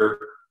here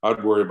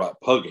I'd worry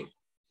about pugging.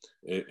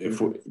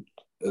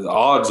 The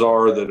odds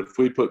are that if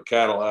we put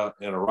cattle out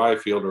in a rye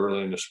field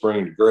early in the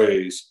spring to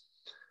graze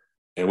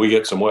and we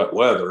get some wet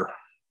weather,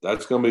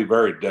 that's going to be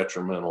very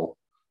detrimental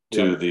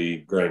to the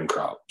grain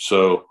crop.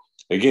 So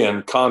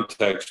again,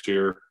 context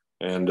here,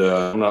 and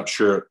I'm not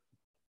sure it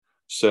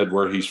said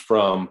where he's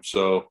from.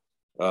 So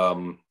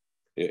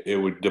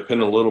it would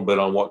depend a little bit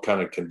on what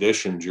kind of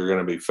conditions you're going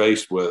to be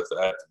faced with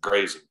at the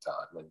grazing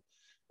time.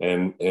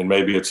 And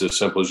maybe it's as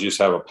simple as you just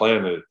have a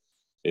plan that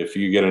if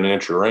you get an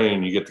inch of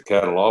rain, you get the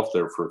cattle off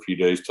there for a few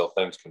days till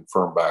things can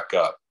firm back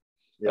up.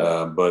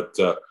 Yeah. But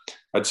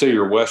I'd say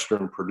your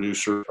Western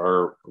producers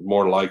are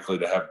more likely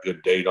to have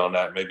good data on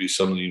that. Maybe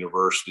some of the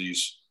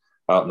universities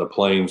out in the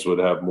plains would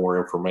have more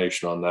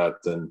information on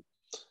that than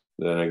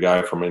a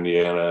guy from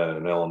Indiana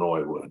and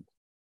Illinois would.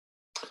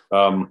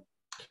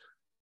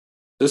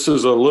 This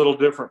is a little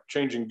different,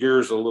 changing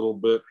gears a little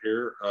bit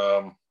here.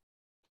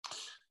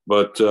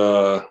 But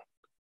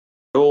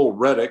Joel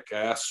Reddick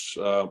asks,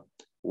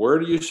 where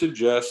do you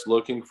suggest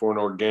looking for an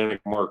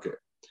organic market?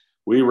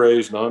 We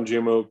raise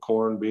non-GMO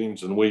corn,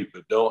 beans, and wheat,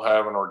 but don't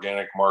have an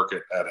organic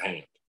market at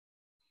hand.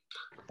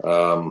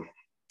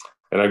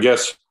 And I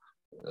guess,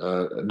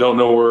 don't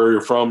know where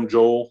you're from,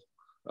 Joel.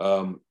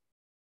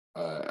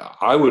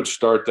 I would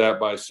start that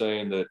by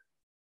saying that,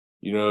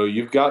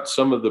 you've got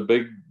some of the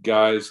big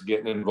guys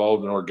getting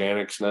involved in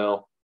organics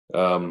now.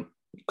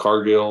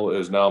 Cargill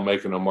is now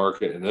making a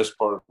market in this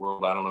part of the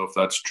world. I don't know if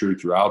that's true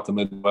throughout the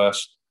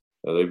Midwest.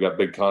 They've got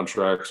big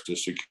contracts to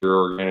secure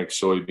organic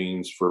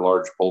soybeans for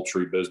large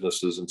poultry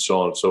businesses and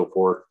so on and so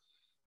forth.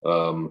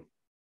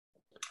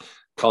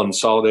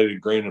 Consolidated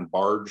Grain and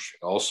Barge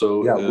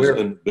also is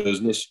in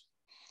business.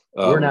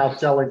 We're now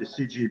selling to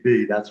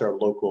CGB. That's our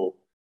local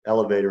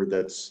elevator.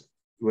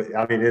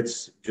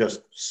 It's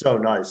just so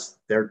nice.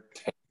 They're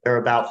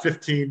about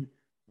 15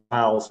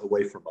 miles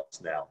away from us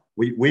now.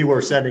 We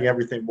were sending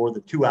everything more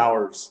than 2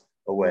 hours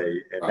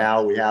away. And Right.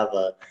 now we have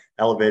an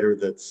elevator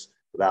that's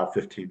about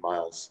 15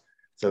 miles.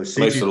 So It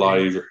makes it a lot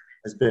CGP easier.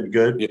 has been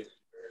good. Yeah.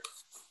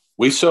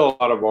 We sell a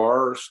lot of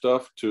our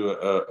stuff to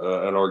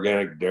an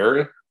organic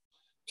dairy.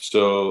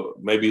 So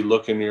maybe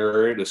look in your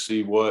area to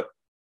see what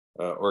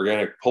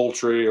organic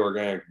poultry,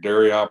 organic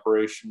dairy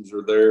operations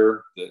are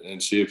there,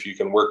 and see if you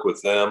can work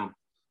with them.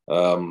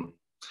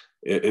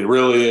 It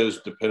really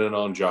is dependent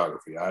on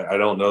geography. I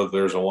don't know if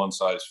there's a one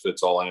size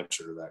fits all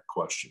answer to that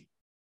question.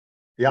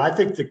 Yeah, I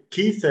think the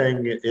key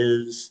thing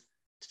is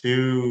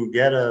to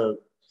get a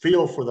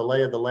feel for the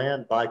lay of the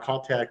land by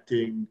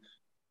contacting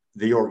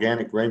the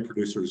organic grain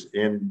producers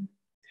in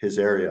his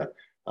area.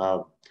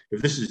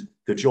 If this is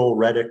the Joel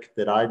Reddick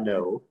that I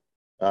know,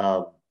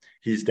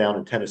 he's down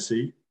in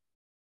Tennessee,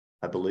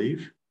 I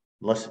believe.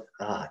 Unless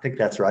I think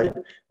that's right.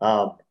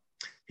 I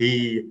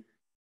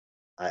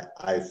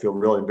feel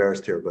really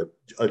embarrassed here, but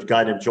a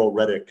guy named Joel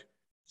Reddick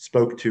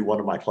spoke to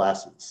one of my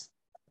classes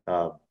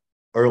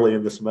early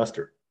in the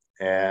semester,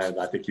 and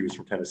I think he was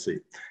from Tennessee.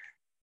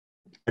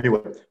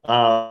 Anyway,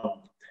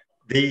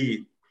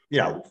 the you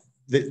know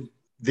the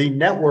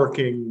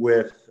networking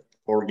with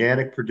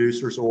organic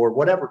producers or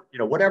whatever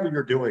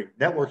you're doing,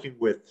 networking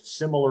with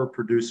similar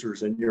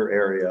producers in your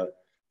area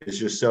is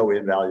just so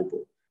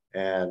invaluable.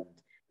 And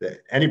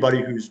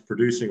anybody who's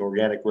producing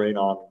organic grain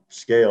on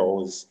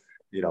scale is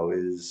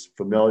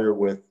familiar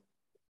with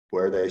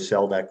where they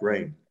sell that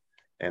grain,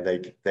 and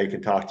they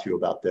can talk to you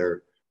about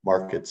their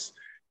markets.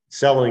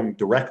 Selling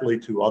directly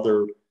to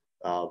other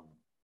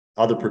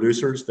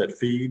producers that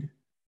feed,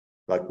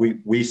 like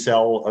we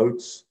sell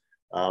oats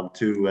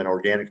to an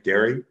organic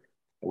dairy.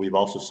 We've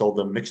also sold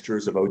them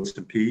mixtures of oats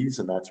and peas,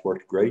 and that's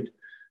worked great.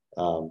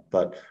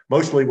 But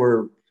mostly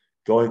we're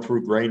going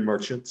through grain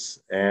merchants,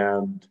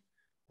 and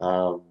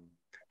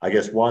I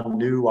guess one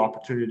new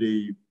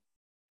opportunity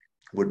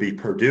would be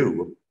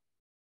Purdue.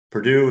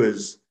 Purdue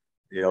is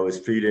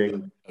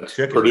feeding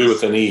chickens. Purdue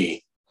with an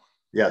E.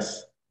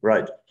 Yes,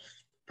 right.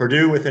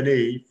 Purdue with an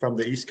E from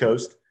the East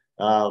Coast,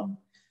 and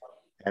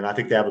I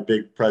think they have a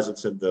big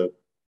presence in the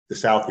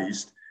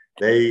Southeast.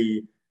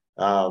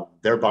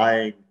 They're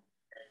buying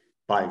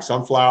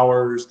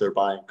sunflowers. They're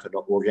buying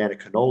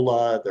organic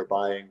canola. They're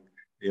buying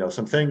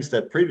some things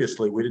that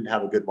previously we didn't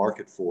have a good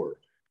market for.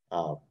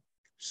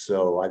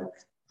 So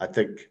I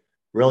think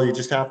really you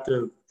just have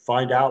to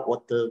find out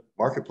what the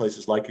marketplace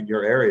is like in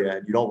your area,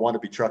 and you don't want to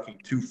be trucking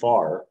too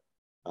far.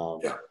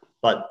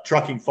 But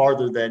trucking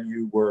farther than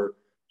you were,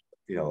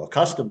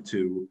 accustomed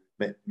to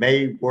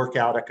may work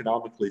out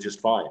economically just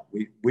fine.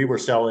 We were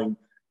selling,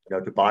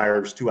 to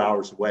buyers 2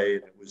 hours away,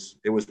 and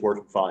it was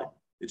working fine.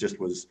 It just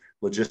was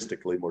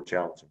logistically more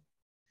challenging.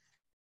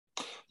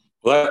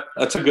 Well,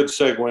 that's a good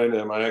segue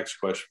into my next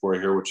question for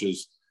you here, which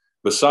is,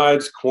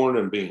 besides corn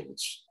and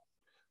beans,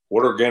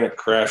 what organic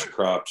cash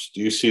crops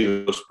do you see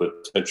the most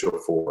potential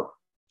for?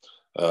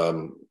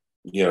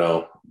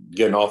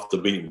 Getting off the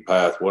beaten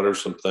path, what are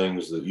some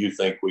things that you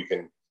think we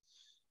can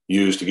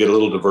use to get a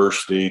little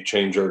diversity,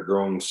 change our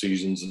growing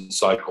seasons and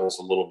cycles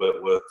a little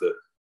bit with it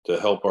to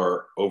help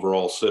our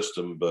overall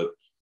system, but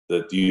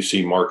that you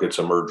see markets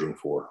emerging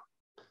for?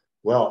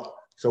 Well,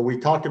 so we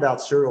talked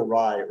about cereal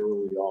rye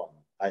early on.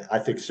 I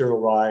think cereal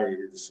rye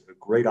is a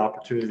great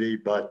opportunity,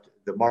 but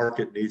the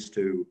market needs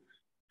to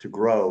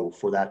grow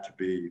for that to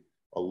be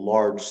a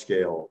large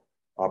scale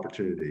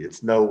opportunity.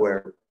 It's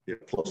nowhere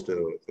close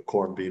to the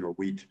corn, bean, or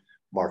wheat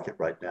market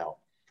right now.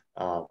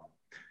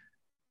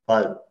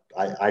 But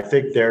I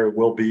think there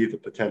will be the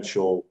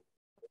potential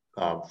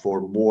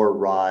for more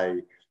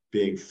rye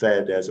being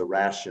fed as a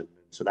ration.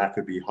 So that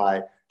could be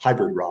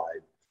hybrid rye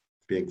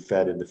being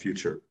fed in the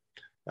future.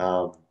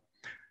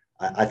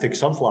 I think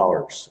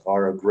sunflowers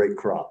are a great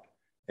crop,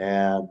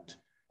 and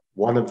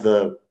one of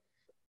the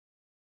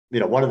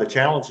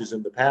challenges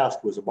in the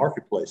past was a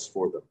marketplace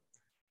for them.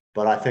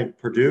 But I think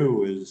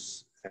Purdue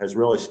has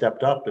really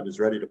stepped up and is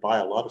ready to buy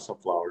a lot of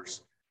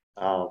sunflowers.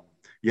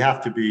 You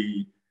have to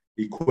be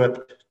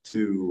equipped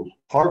to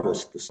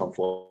harvest the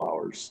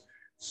sunflowers.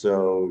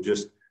 So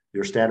just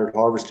your standard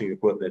harvesting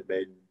equipment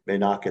may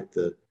not get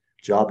the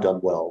job done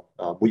well.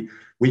 We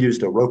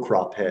used a row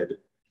crop head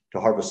to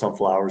harvest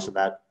sunflowers, and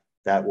that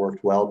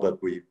worked well.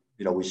 But we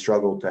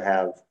struggled to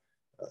have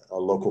a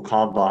local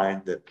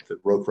combine that the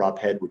row crop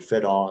head would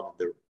fit on.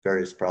 There were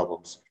various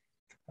problems.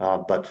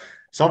 But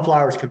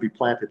sunflowers can be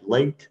planted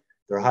late.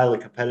 They're highly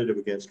competitive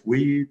against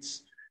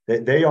weeds.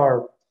 They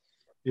are,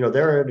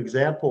 they're an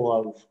example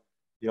of,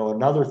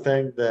 another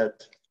thing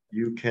that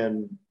you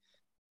can,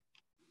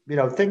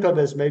 think of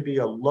as maybe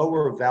a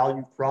lower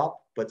value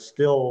crop, but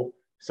still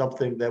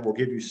something that will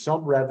give you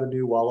some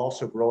revenue while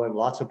also growing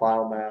lots of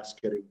biomass,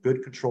 getting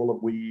good control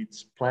of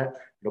weeds.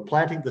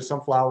 Planting the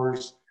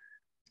sunflowers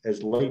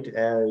as late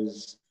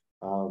as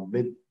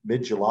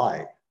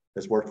mid-July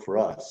has worked for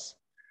us.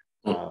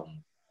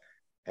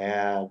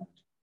 And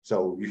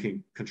so you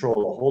can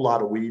control a whole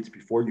lot of weeds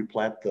before you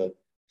plant the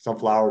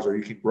sunflowers, or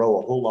you can grow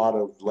a whole lot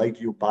of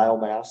legume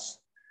biomass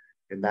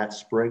in that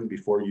spring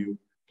before you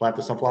plant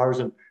the sunflowers.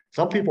 And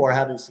some people are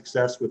having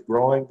success with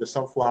growing the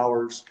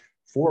sunflowers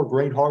for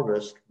grain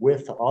harvest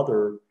with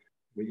other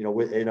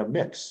in a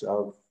mix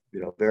of,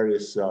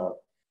 various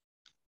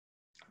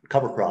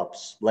cover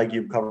crops,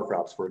 legume cover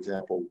crops, for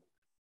example,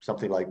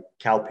 something like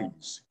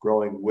cowpeas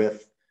growing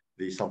with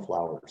the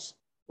sunflowers,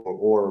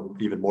 or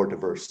even more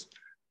diverse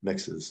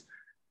mixes.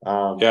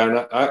 Yeah,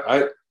 and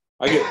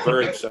I get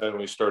very excited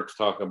when we start to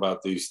talk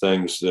about these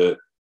things that,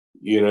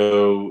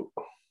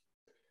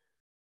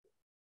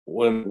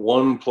 when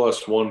 1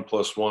 + 1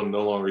 + 1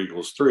 no longer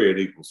equals 3, it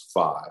equals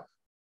 5.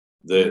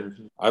 That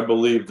Mhm. I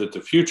believe that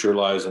the future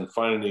lies in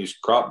finding these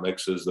crop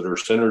mixes that are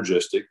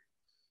synergistic.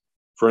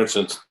 For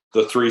instance,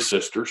 the Three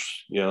Sisters,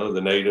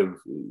 the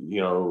native,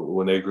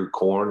 when they grew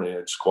corn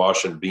and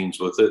squash and beans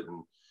with it,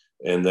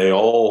 and they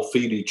all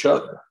feed each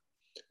other.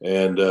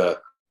 And,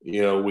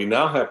 we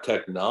now have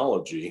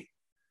technology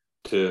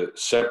to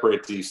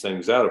separate these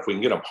things out. If we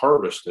can get them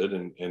harvested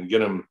and get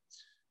them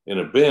in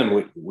a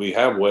bin, we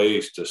have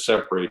ways to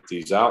separate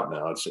these out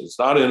now. It's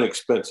not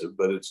inexpensive,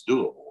 but it's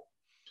doable.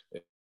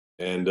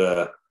 And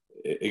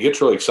it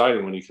gets really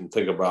exciting when you can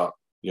think about,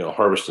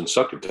 harvesting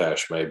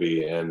succotash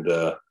maybe, and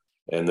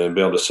then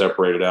be able to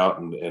separate it out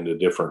into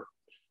different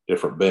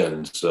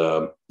bins.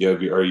 Are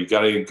you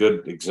got any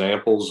good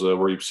examples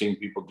where you've seen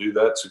people do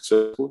that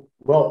successfully?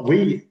 Well,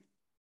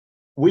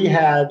 we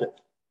had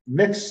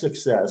mixed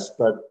success,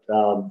 but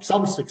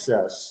some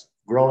success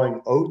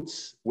growing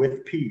oats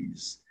with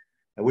peas.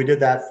 And we did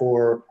that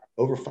for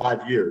over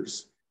 5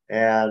 years.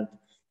 And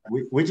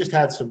we just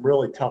had some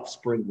really tough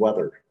spring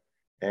weather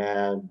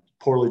and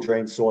poorly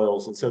drained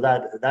soils. And so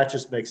that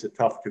just makes it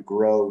tough to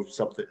grow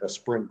a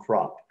spring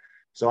crop.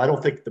 So I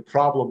don't think the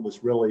problem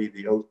was really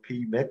the oat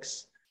pea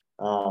mix.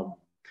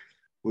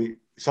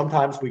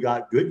 Sometimes we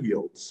got good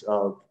yields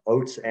of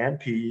oats and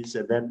peas,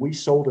 and then we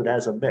sold it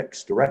as a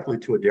mix directly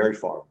to a dairy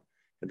farm.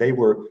 And they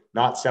were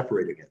not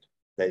separating it.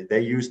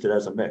 They used it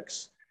as a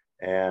mix.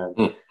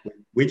 And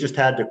we just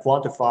had to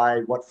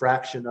quantify what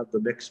fraction of the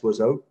mix was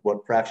oat,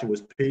 what fraction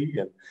was pea,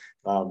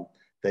 and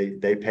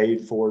they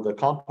paid for the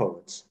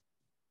components.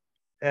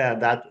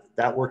 And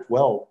that worked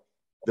well.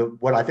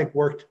 What I think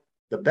worked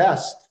the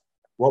best,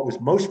 what was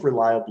most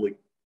reliably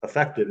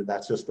effective in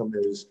that system,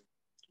 is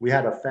we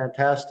had a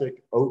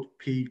fantastic oat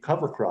pea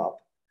cover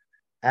crop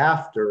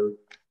after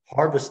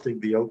harvesting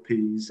the oat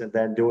peas and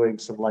then doing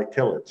some light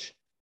tillage.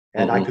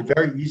 And I could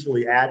very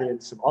easily add in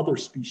some other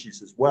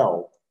species as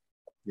well,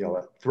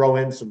 throw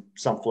in some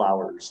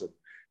sunflowers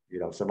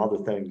and, some other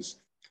things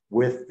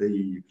with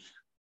the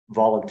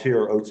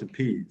volunteer oats and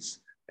peas.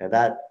 And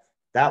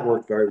that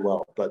worked very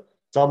well. But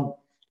some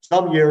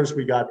years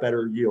we got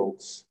better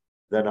yields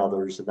than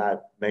others, and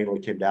that mainly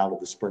came down to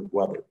the spring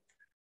weather.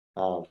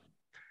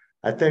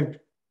 I think,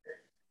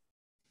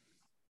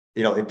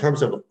 in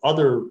terms of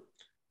other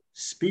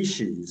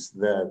species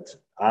that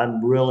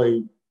I'm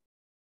really,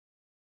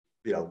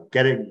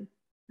 getting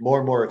more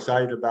and more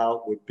excited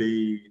about would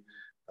be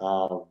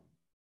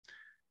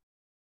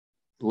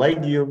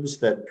legumes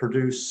that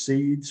produce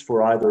seeds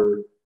for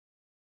either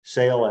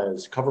sale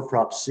as cover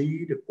crop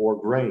seed or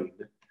grain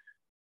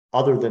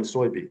other than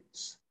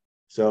soybeans.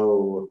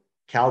 So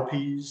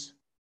cowpeas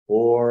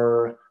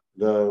or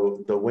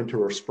the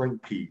winter or spring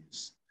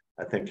peas,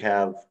 I think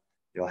have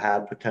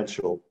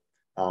potential.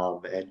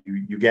 And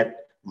you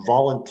get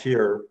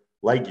volunteer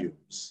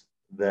legumes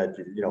that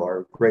are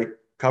a great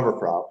cover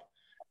crop,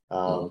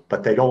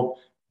 but they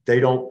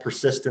don't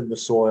persist in the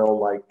soil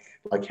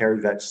like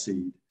hairy vetch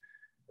seed.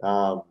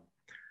 I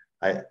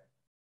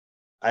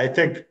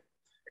think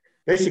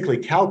basically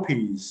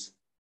cowpeas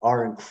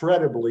are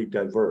incredibly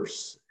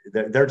diverse.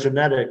 Their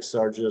genetics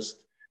are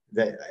just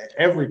that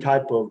every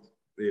type of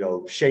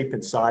shape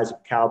and size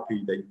of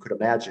cowpea that you could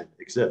imagine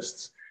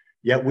exists.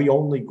 Yet we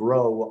only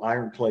grow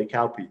iron clay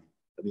cowpea.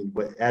 I mean,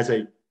 as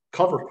a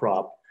cover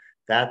crop,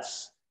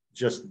 that's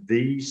just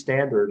the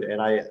standard,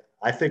 and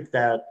I think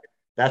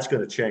that's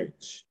going to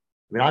change.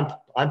 I mean,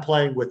 I'm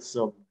playing with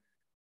some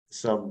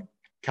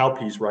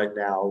cowpeas right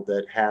now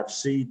that have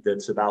seed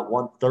that's about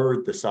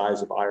 1/3 the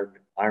size of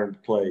iron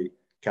clay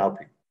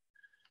cowpea.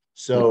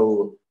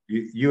 So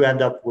you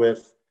end up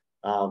with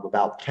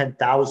about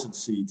 10,000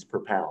 seeds per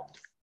pound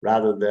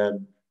rather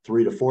than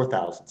 3,000 to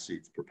 4,000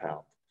 seeds per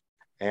pound.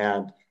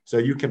 And so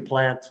you can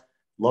plant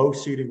low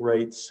seeding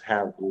rates,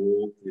 have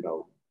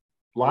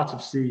lots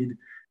of seed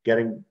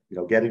getting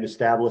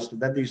established,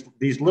 and then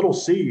these little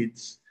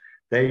seeds,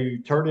 they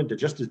turn into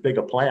just as big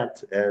a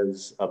plant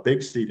as a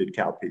big seeded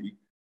cowpea.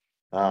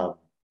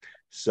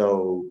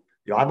 So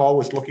I'm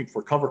always looking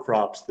for cover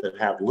crops that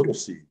have little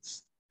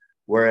seeds,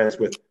 whereas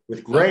with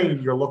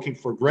grain, you're looking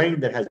for grain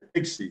that has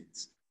big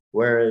seeds.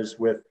 Whereas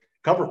with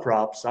cover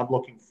crops, I'm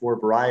looking for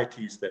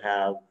varieties that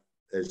have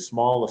as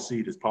small a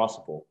seed as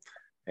possible.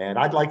 And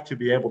I'd like to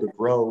be able to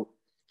grow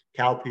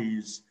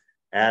cowpeas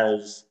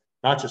as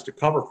not just a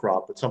cover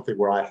crop, but something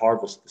where I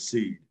harvest the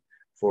seed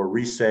for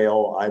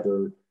resale,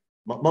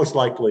 most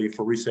likely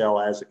for resale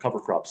as a cover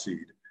crop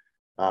seed.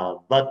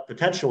 But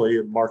potentially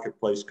a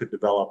marketplace could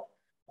develop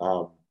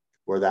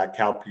where that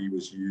cowpea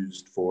was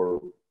used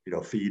for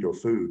feed or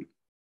food.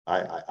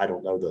 I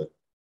don't know the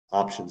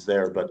options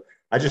there, but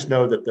I just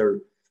know that they're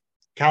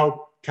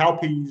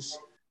cowpeas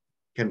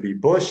can be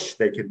bush,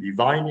 they can be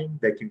vining,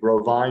 they can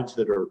grow vines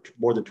that are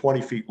more than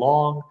 20 feet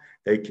long.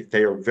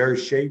 They are very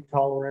shade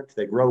tolerant.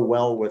 They grow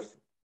well with,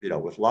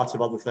 with lots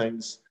of other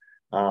things.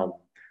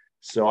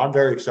 So I'm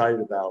very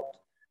excited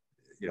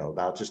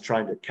about just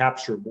trying to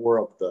capture more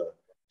of the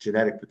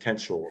genetic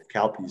potential of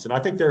cowpeas. And I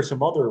think there are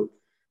some other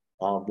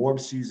warm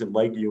season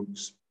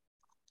legumes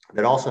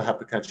that also have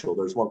potential.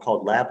 There's one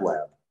called Lab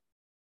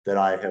that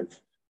I have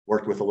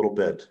worked with a little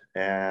bit,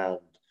 and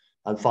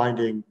I'm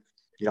finding,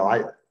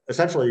 I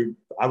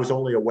was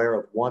only aware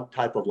of one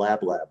type of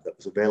Lab that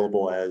was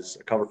available as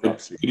a cover crop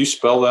seed. Could you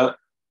spell that?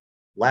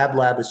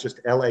 Lab is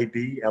just LAB.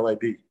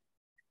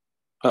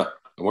 Huh.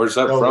 Where's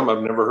that from?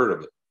 I've never heard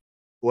of it.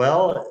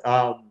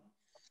 Well,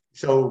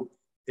 so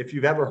if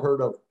you've ever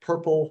heard of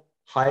purple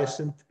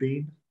hyacinth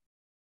bean,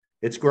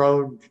 it's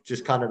grown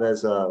just kind of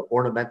as a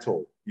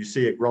ornamental. You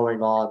see it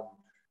growing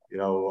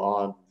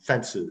on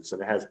fences,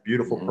 and it has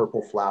beautiful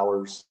purple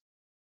flowers.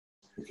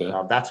 Okay.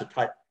 That's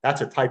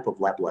a type of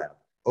lab.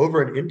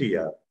 Over in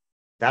India,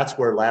 that's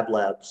where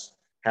labs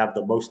have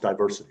the most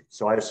diversity.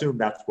 So I assume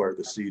that's where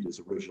the seed is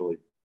originally.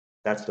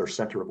 That's their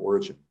center of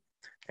origin.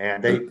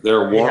 And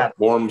they're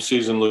warm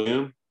season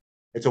legume.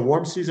 It's a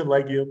warm season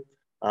legume.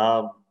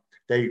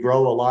 They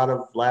grow a lot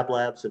of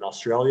labs in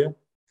Australia,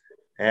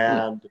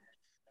 and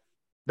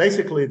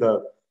basically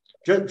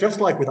just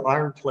like with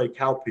iron clay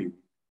cowpea,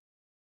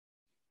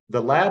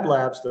 the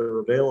labs that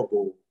are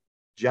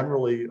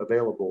generally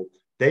available,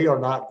 they are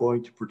not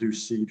going to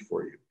produce seed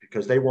for you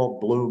because they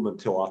won't bloom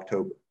until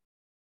October.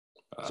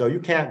 So you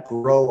can't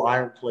grow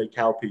iron clay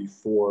cowpea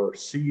for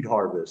seed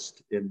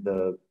harvest in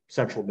the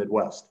central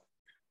Midwest,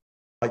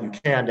 but you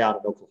can down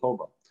in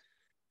Oklahoma.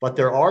 But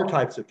there are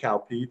types of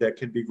cowpea that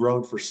can be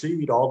grown for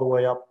seed all the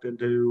way up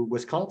into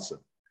Wisconsin.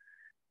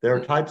 There are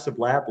types of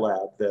lab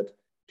that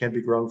can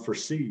be grown for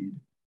seed,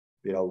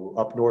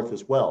 up north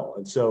as well.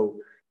 And so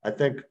I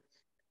think,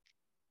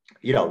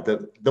 the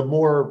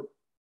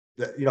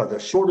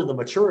shorter the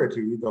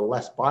maturity, the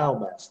less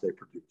biomass they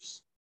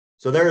produce.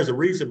 So there is a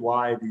reason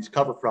why these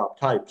cover crop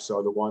types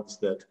are the ones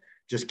that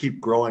just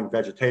keep growing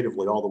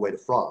vegetatively all the way to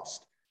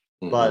frost.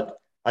 But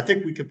I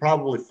think we could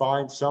probably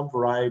find some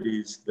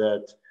varieties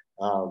that,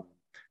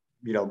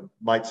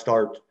 might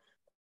start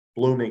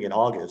blooming in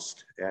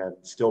August and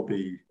still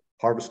be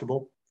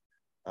harvestable.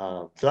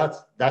 So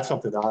that's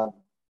something that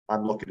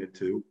I'm looking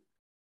into.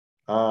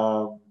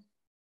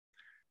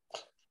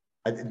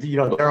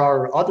 There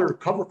are other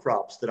cover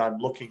crops that I'm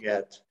looking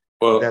at.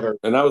 Well,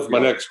 and that was my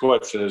next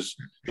question is,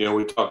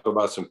 we talked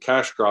about some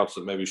cash crops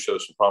that maybe show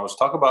some promise.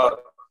 Talk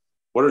about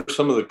what are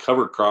some of the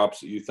cover crops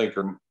that you think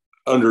are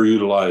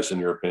underutilized in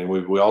your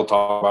opinion? We all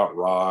talk about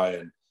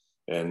rye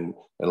and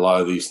a lot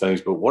of these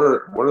things, but what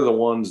are the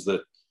ones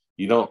that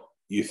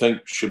you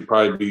think should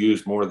probably be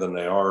used more than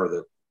they are,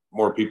 that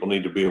more people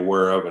need to be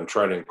aware of and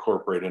try to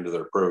incorporate into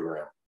their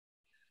program?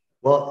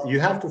 Well, you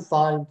have to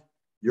find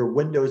your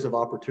windows of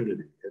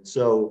opportunity. And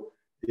so,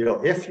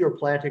 if you're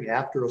planting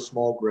after a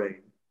small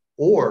grain,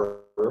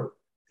 or,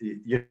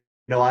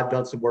 I've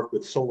done some work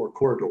with solar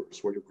corridors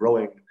where you're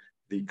growing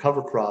the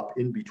cover crop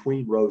in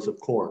between rows of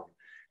corn.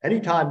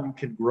 Anytime you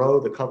can grow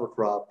the cover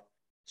crop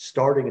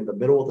starting in the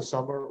middle of the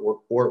summer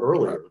or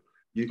earlier,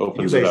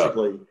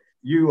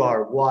 you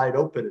are wide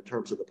open in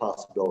terms of the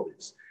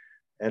possibilities.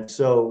 And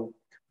so,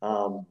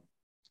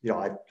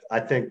 I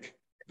think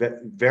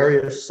that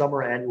various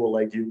summer annual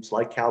legumes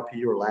like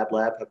cowpea or lab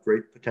have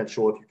great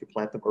potential if you can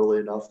plant them early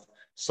enough.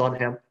 Sun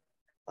hemp,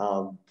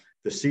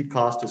 the seed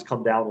cost has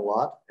come down a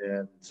lot,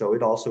 and so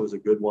it also is a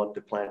good one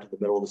to plant in the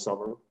middle of the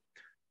summer.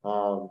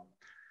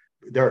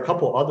 There are a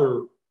couple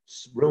other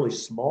really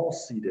small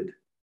seeded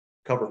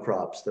cover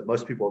crops that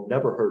most people have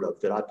never heard of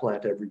that I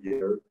plant every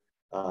year.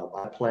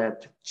 I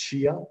plant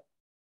chia,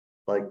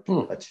 like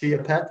a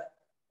chia pet.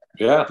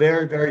 Yeah.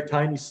 Very, very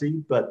tiny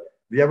seed, but have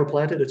you ever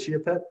planted a chia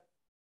pet?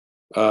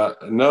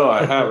 No,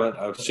 I haven't.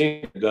 I've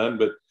seen it done,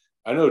 but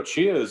I know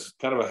chia is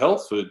kind of a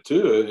health food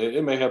too.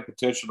 It may have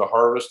potential to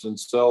harvest and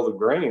sell the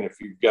grain if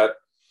you've got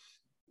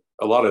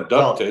a lot of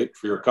duct tape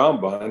for your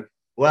combine.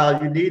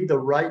 Well, you need the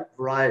right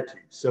variety.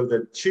 So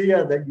the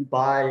chia that you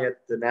buy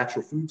at the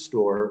natural food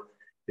store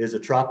is a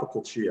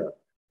tropical chia,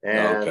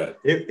 and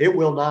it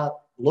will not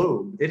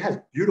bloom. It has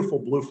beautiful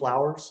blue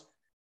flowers,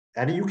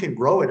 and you can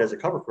grow it as a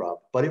cover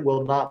crop, but it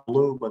will not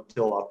bloom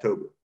until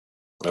October.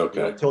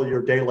 Until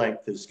your day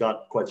length has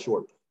gotten quite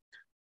short.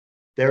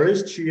 There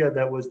is chia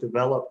that was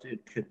developed in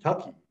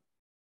Kentucky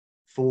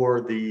for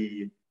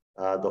the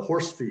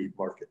horse feed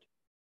market,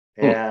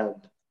 and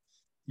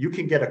you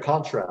can get a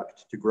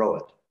contract to grow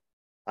it.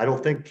 I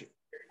don't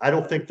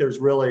think there's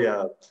really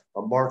a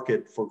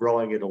market for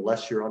growing it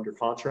unless you're under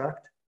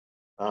contract.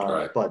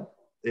 But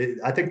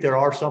I think there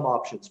are some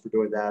options for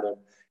doing that, and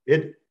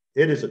it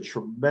is a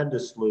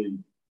tremendously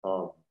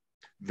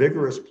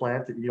vigorous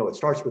plant. It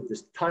starts with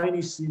this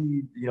tiny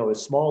seed,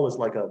 as small as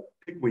like a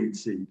pigweed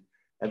seed,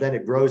 and then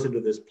it grows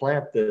into this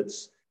plant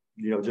that's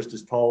just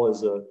as tall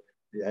as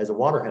a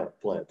water hemp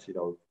plant.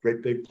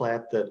 Great big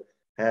plant that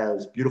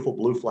has beautiful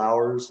blue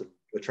flowers and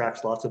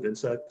attracts lots of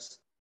insects.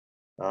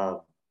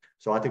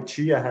 So I think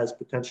chia has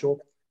potential.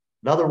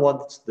 Another one,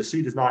 the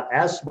seed is not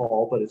as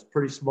small, but it's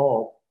pretty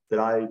small that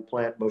I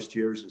plant most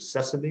years is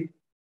sesame.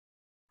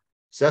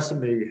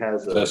 Sesame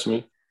has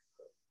Sesame.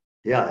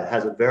 Yeah, it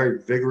has a very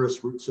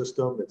vigorous root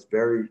system. It's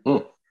very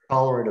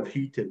tolerant of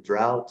heat and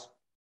drought,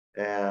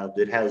 and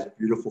it has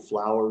beautiful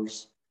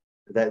flowers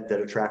that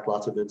attract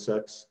lots of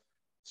insects.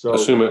 So I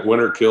assume it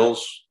winter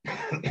kills.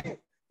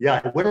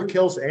 yeah, winter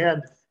kills,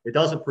 and it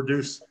doesn't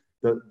produce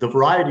the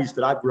varieties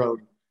that I've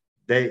grown.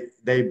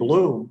 They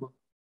bloom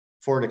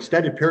for an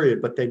extended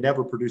period, but they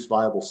never produce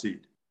viable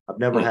seed. I've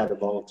never had a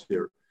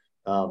volunteer.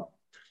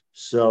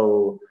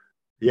 So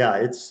yeah,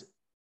 it's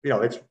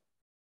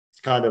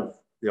kind of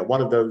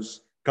one of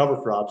those cover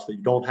crops that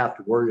you don't have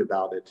to worry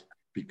about it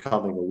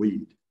becoming a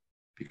weed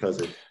because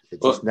it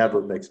just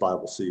never makes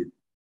viable seed.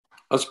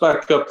 Let's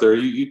back up there.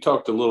 You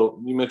talked you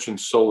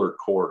mentioned solar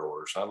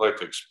corridors. I'd like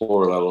to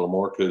explore that a little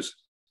more because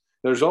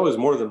there's always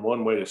more than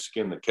one way to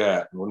skin the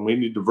cat. When we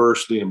need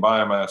diversity and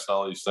biomass and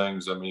all these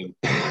things, I mean,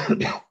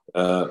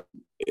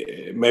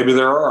 maybe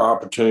there are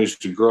opportunities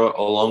to grow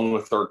along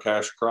with our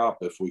cash crop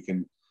if we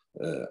can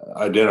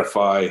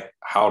identify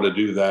how to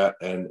do that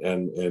and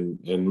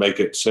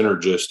make it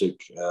synergistic.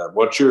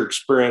 What's your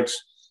experience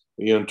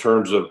in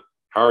terms of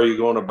how are you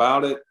going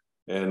about it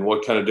and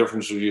what kind of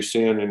difference are you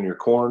seeing in your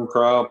corn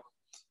crop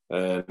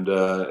and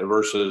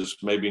versus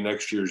maybe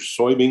next year's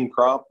soybean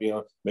crop?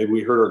 Maybe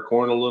we hurt our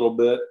corn a little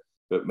bit,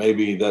 but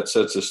maybe that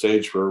sets the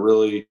stage for a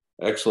really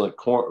excellent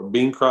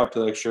bean crop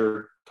next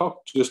year.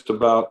 Talk just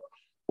about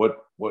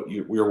what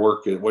you're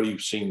working, what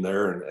you've seen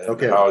there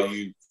and how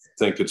you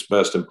think it's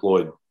best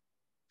employed.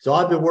 So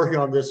I've been working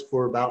on this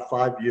for about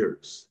 5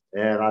 years,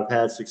 and I've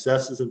had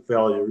successes and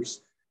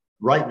failures.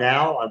 Right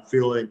now, I'm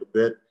feeling a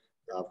bit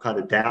kind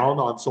of down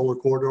on solar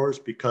corridors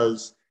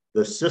because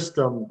the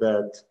system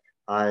that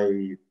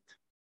I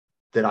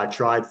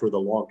tried for the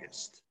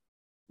longest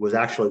was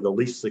actually the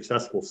least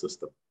successful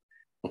system.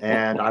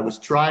 And I was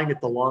trying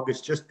it the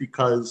longest just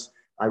because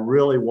I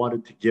really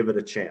wanted to give it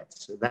a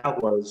chance. And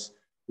that was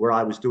where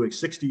I was doing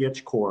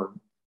 60-inch corn,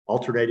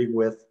 alternating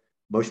with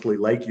mostly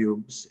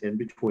legumes in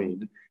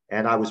between.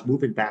 And I was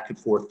moving back and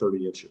forth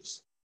 30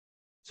 inches.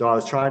 So I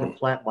was trying to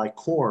plant my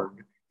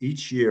corn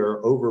each year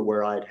over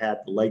where I'd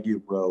had the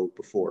legume row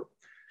before.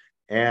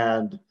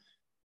 And,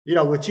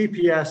 with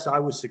GPS, I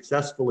was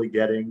successfully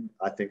getting,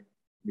 I think,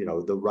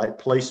 the right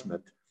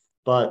placement.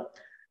 But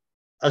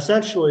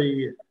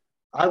essentially,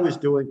 I was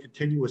doing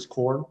continuous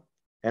corn,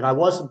 and I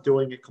wasn't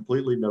doing it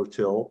completely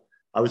no-till.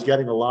 I was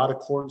getting a lot of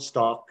corn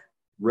stalk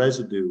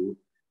residue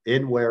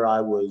in where I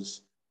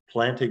was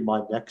planting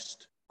my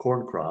next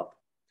corn crop.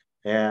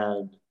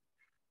 And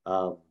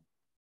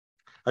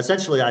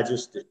essentially, I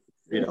just,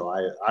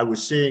 I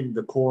was seeing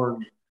the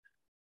corn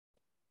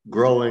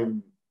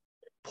growing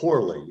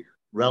poorly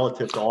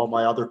relative to all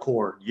my other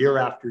corn year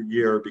after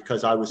year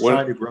because I was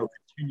trying to grow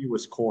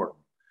continuous corn.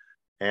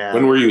 And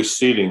when were you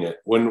seeding it?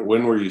 When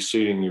were you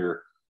seeding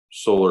your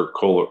solar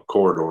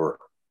corridor?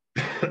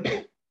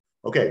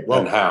 Okay, well,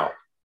 and how?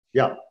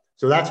 Yeah,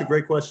 so that's a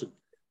great question.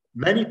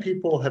 Many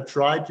people have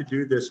tried to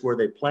do this where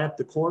they plant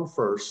the corn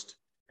first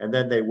and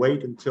then they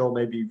wait until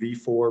maybe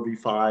V4,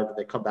 V5, and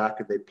they come back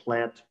and they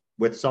plant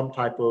with some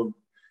type of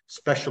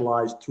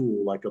specialized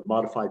tool like a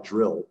modified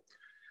drill.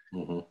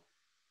 Mm-hmm.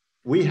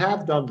 We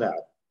have done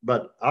that,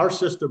 but our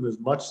system is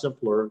much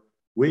simpler.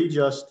 We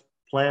just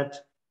plant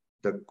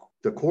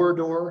the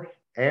corridor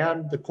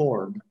and the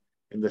corn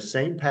in the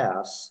same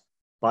pass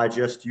by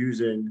just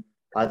using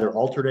either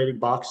alternating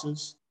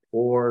boxes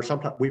or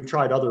sometimes we've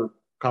tried other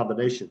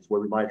combinations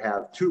where we might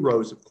have 2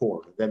 rows of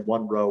corn and then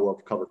 1 row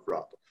of cover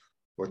crop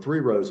or 3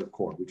 rows of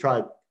corn. We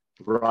tried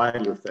a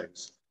variety of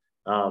things.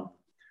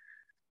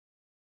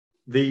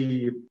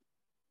 The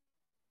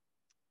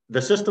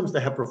systems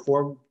that have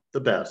performed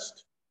the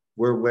best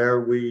were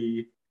where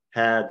we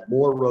had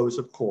more rows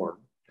of corn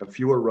and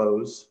fewer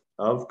rows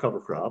of cover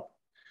crop,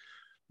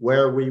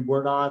 where we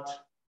were not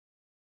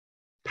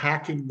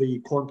packing the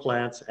corn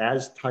plants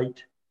as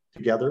tight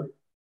together.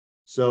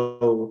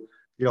 So,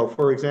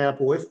 for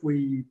example, if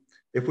we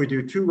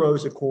do 2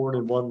 rows of corn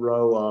and 1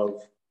 row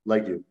of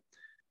legume,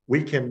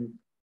 we can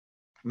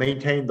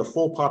maintain the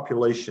full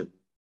population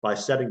by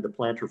setting the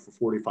planter for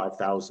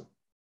 45,000.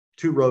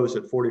 2 rows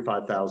at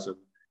 45,000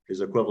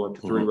 is equivalent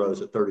to 3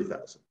 rows at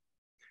 30,000.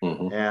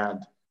 Mm-hmm.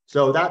 And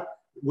so that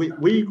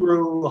we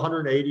grew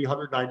 180,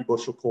 190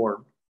 bushel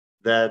corn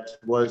that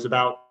was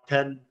about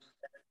 10%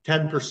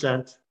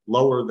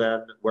 lower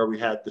than where we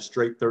had the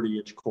straight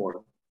 30-inch corn.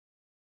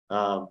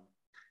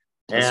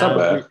 That's not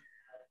bad.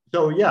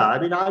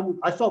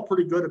 I felt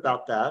pretty good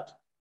about that.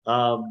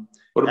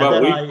 What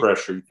about weed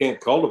pressure? You can't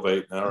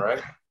cultivate now,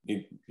 right?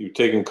 You've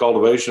taken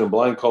cultivation and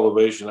blind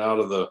cultivation out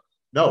of the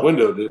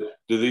window. Do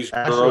these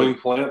growing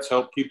plants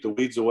help keep the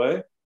weeds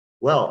away?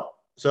 Well,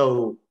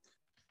 so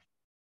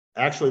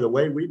actually the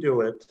way we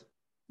do it,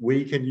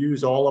 we can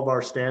use all of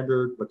our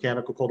standard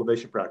mechanical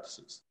cultivation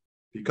practices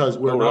because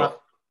we're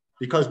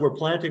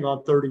planting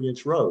on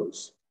 30-inch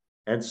rows.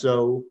 And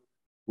so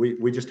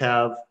we just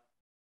have,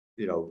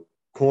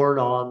 corn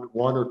on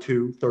 1 or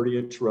 2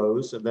 30-inch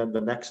rows, and then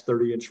the next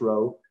 30-inch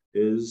row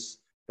is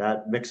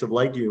that mix of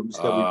legumes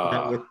that we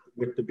plant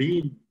with the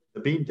bean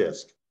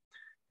disc.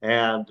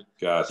 And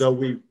so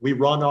we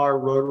run our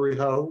rotary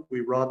hoe, we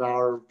run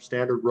our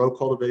standard row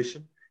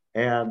cultivation,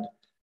 and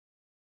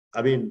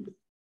I mean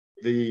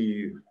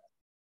the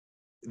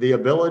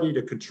ability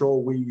to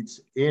control weeds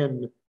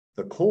in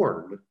the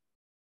corn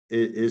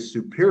is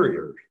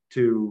superior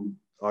to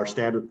our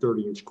standard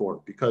 30-inch corn,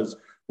 because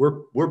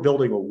we're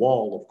building a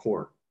wall of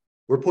corn.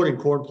 We're putting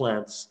corn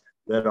plants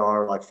that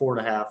are like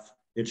 4.5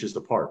 inches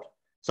apart.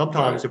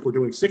 Sometimes if we're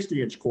doing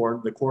 60-inch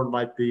corn, the corn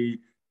might be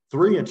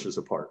 3 inches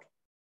apart.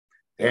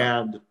 Yeah.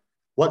 And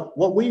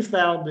what we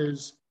found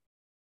is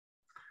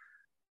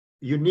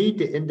you need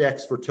to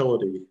index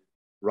fertility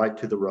right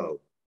to the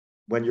row.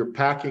 When you're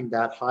packing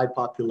that high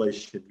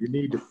population, you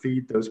need to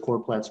feed those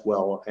corn plants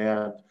well.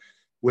 And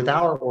with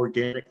our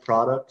organic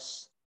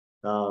products,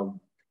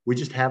 we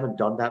just haven't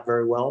done that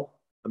very well.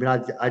 I mean,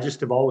 I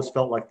just have always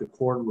felt like the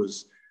corn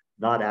was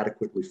not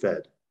adequately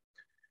fed.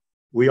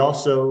 We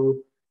also,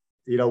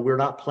 we're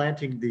not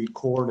planting the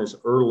corn as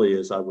early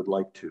as I would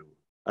like to.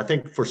 I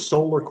think for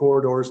solar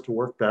corridors to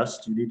work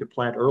best, you need to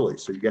plant early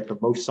so you get the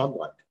most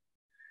sunlight.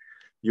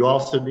 You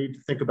also need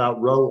to think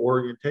about row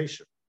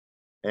orientation.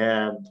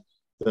 And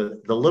the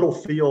little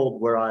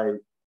field where I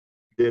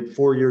did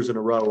 4 years in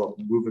a row of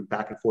moving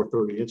back and forth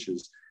 30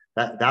 inches,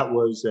 that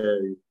was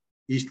a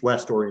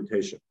east-west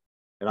orientation.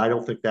 And I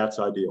don't think that's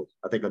ideal.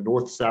 I think a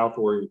north-south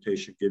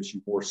orientation gives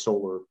you more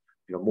solar,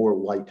 more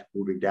light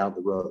moving down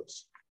the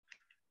rows.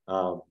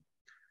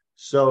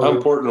 So how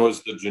important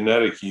was the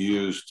genetic you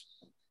used?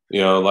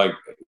 I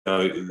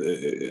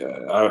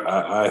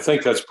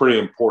think that's pretty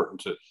important.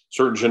 To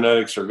certain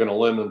genetics are going to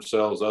lend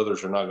themselves,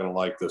 others are not going to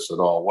like this at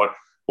all.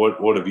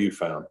 What have you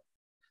found?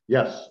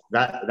 Yes,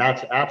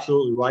 that's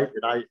absolutely right.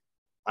 And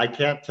I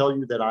can't tell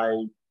you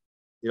that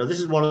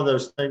this is one of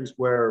those things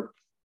where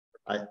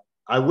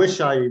I wish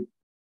I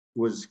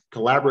was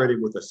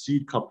collaborating with a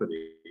seed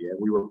company and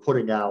we were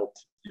putting out,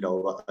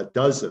 a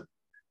dozen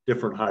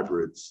different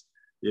hybrids.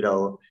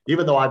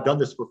 Even though I've done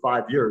this for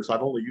 5 years,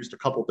 I've only used a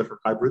couple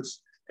different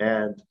hybrids.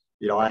 And,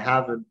 I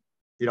haven't,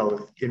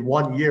 in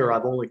 1 year,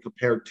 I've only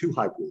compared 2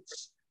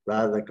 hybrids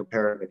rather than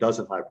comparing a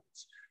dozen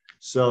hybrids.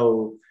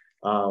 So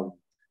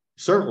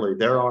certainly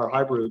there are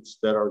hybrids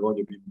that are going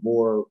to be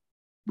more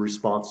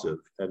responsive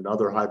and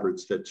other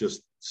hybrids that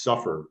just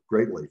suffer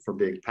greatly from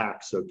being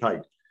packed so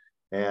tight.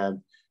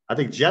 And I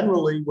think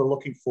generally we're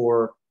looking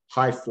for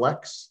high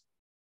flex,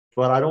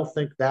 but I don't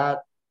think that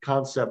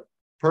concept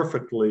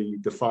perfectly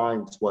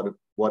defines what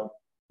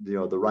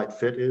the right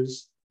fit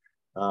is.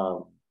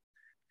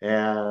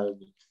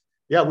 And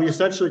yeah, we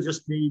essentially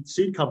just need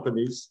seed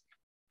companies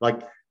like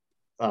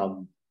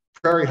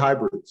Prairie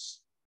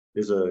Hybrids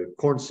is a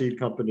corn seed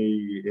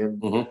company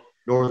in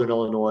Northern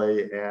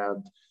Illinois,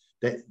 and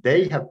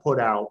they have put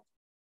out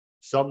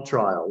some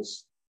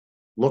trials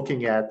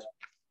looking at,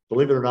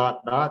 believe it or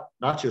not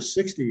just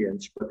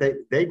 60-inch, but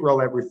they grow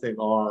everything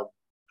on,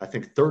 I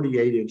think,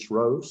 38-inch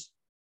rows.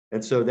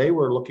 And so they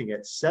were looking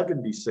at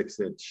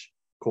 76-inch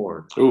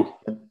corn. Ooh,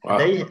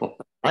 wow.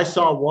 I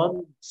saw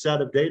one set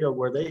of data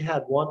where they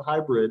had one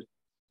hybrid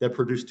that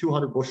produced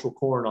 200 bushel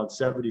corn on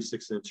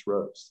 76-inch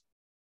rows.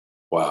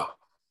 Wow.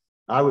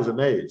 I was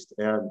amazed.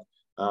 And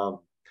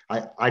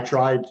I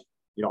tried,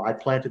 I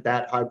planted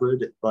that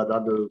hybrid, but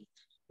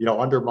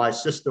under my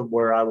system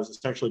where I was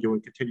essentially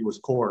doing continuous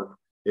corn,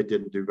 it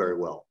didn't do very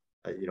well.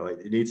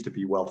 It needs to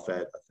be well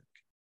fed, I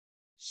think.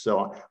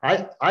 So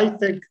I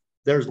think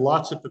there's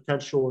lots of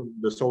potential in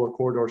the solar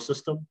corridor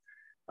system.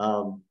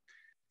 I'm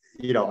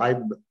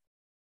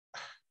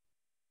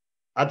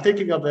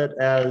thinking of it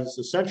as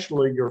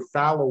essentially you're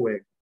fallowing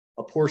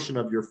a portion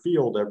of your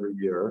field every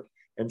year.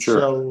 And sure.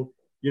 So,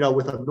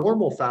 with a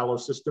normal fallow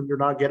system, you're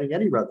not getting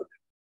any revenue,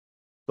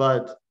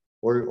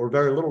 or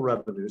very little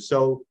revenue.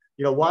 So,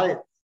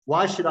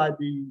 why should I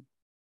be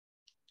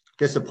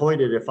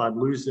disappointed if I'm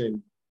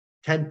losing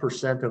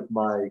 10% of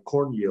my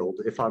corn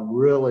yield if I'm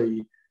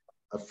really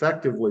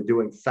effectively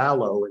doing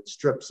fallow in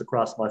strips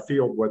across my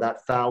field where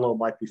that fallow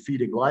might be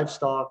feeding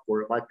livestock,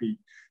 or it might be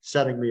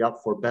setting me up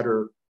for a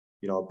better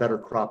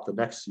crop the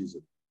next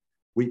season.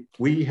 We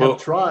have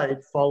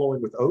tried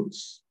following with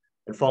oats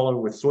and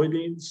following with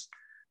soybeans.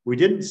 We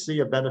didn't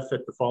see a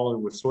benefit to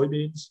following with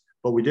soybeans,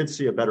 but we did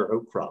see a better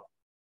oat crop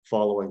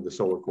following the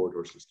solar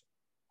corridor system.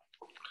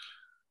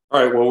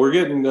 All right, well, we're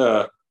getting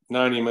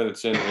 90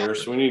 minutes in here,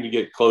 so we need to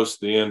get close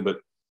to the end, but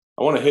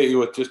I want to hit you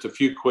with just a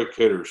few quick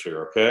hitters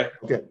here, okay?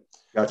 Okay,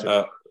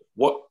 gotcha.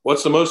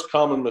 What's the most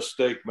common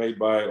mistake made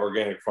by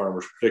organic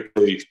farmers,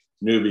 particularly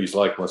newbies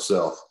like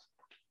myself?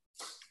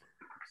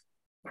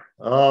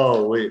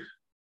 Oh,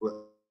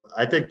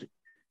 I think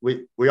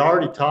we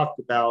already talked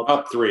about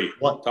top three.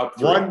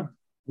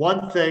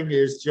 One thing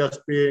is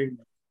just being,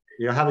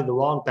 having the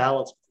wrong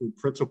balance between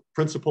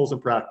principles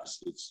and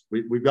practices.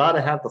 We've got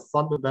to have the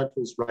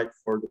fundamentals right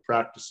for the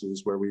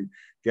practices where we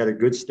get a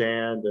good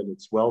stand and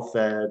it's well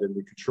fed and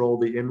we control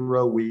the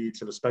in-row weeds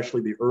and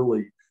especially the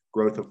early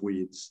growth of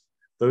weeds.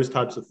 Those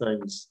types of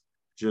things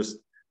Just,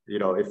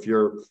 if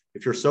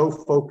you're so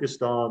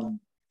focused on,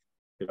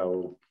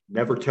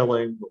 never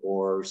tilling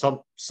or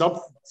some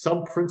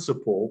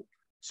principle,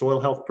 soil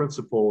health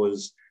principle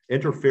is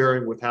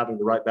interfering with having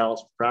the right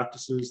balance of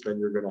practices, then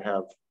you're going to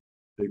have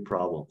big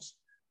problems.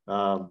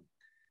 I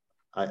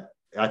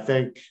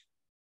think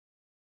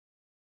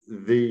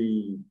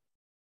the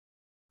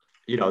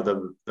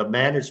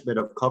management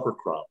of cover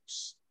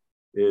crops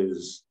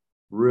is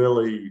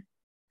really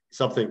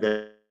something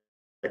that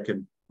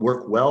can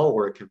work well,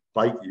 or it can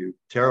bite you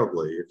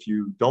terribly. If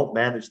you don't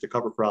manage the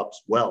cover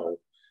crops well,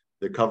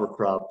 the cover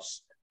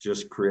crops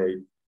just create,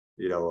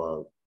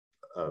 a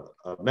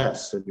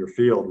mess in your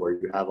field where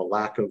you have a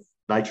lack of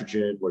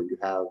nitrogen, where you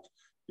have,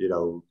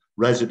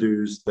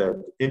 residues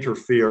that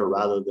interfere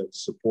rather than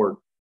support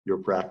your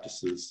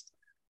practices.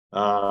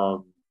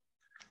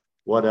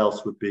 What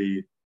else would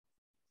be,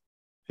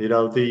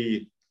 I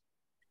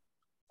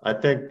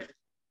think,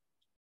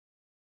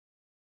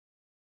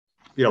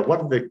 one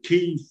of the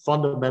key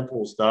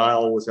fundamentals that I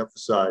always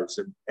emphasize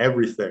in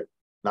everything,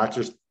 not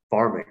just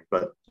farming,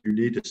 but you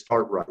need to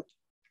start right.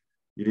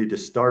 You need to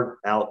start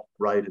out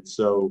right. And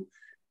so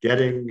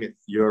getting a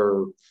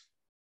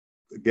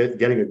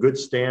good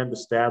stand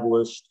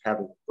established,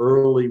 having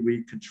early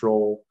weed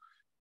control,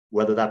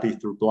 whether that be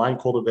through blind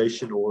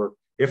cultivation, or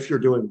if you're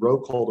doing row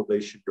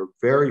cultivation, your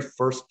very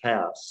first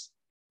pass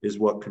is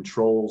what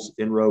controls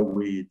in-row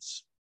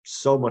weeds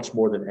so much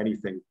more than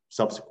anything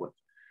subsequent.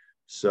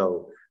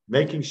 So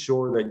making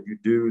sure that you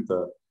do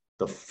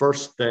the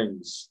first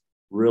things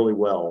really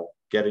well,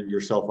 getting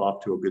yourself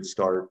off to a good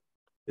start,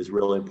 is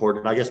really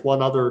important. And I guess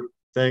one other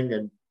thing,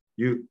 and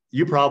you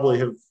probably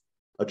have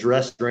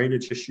addressed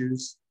drainage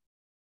issues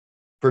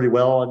pretty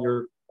well on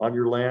your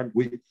land.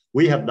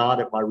 We have not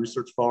at my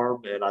research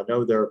farm, and I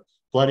know there are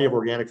plenty of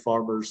organic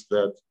farmers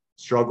that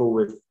struggle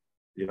with,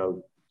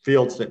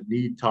 fields that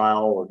need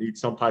tile or need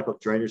some type of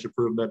drainage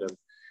improvement. And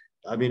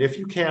I mean, if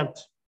you can't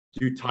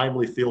do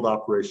timely field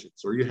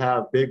operations, or you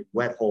have big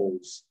wet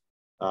holes,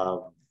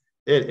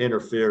 it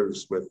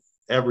interferes with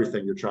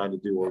everything you're trying to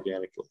do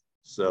organically.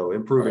 So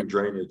improving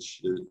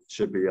drainage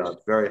should be a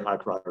very high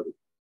priority.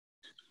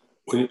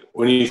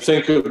 When you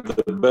think of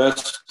the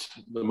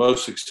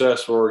most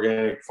successful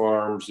organic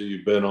farms that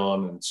you've been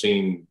on and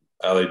seen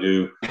how they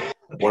do,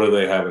 what do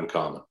they have in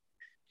common?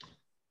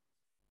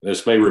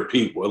 This may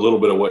repeat a little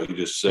bit of what you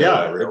just said.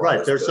 Yeah,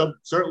 right. There's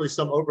certainly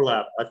some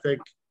overlap. I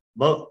think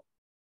most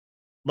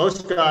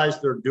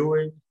guys, they're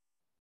doing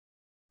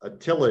a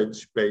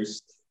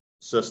tillage-based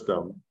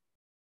system.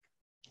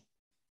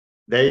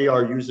 They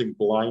are using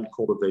blind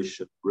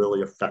cultivation really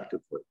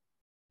effectively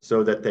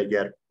so that they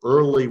get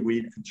early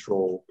weed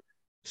control,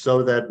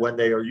 so that when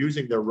they are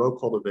using their row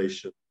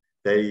cultivation,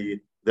 they're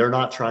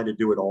not trying to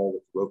do it all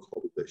with row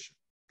cultivation.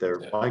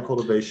 Their blind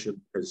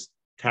cultivation has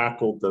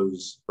tackled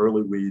those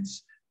early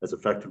weeds as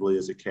effectively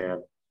as it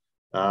can.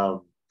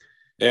 I'm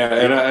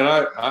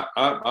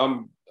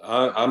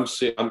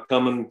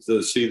coming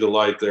to see the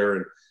light there,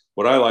 and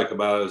what I like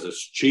about it is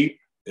it's cheap,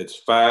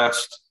 it's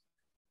fast,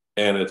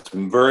 and it's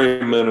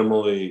very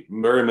minimal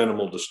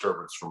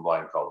disturbance from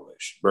blind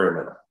cultivation. Very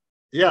minimal.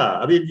 Yeah,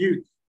 I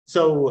mean,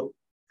 so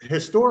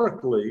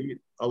historically,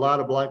 a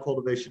lot of blind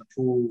cultivation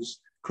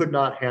tools could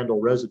not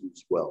handle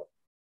residues well.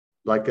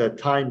 Like a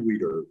tine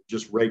weeder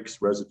just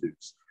rakes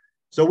residues.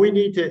 So we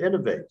need to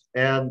innovate.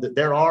 And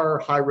there are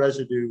high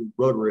residue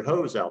rotary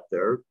hoes out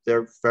there.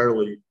 They're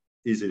fairly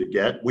easy to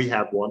get. We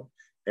have one.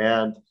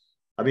 And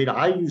I mean,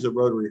 I use a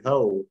rotary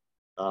hoe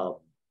to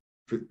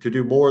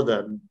do more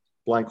than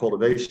blind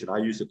cultivation. I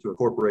use it to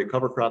incorporate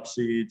cover crop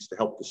seeds, to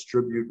help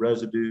distribute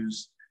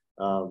residues.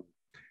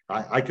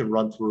 I can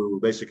run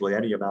through basically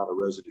any amount of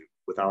residue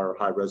with our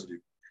high residue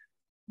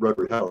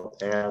rotary hoe.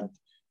 And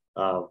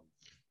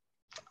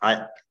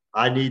I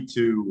need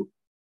to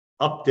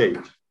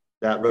update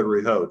that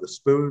rotary hoe. The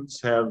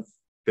spoons have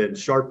been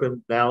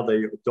sharpened. Now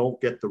they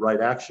don't get the right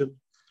action.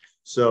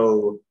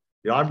 So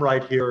I'm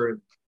right here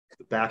in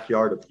the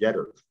backyard of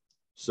Yetter.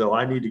 So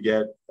I need to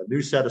get a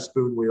new set of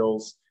spoon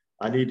wheels.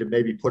 I need to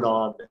maybe put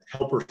on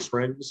helper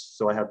springs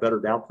so I have better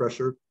down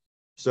pressure,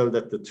 so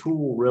that the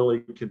tool really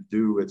can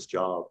do its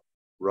job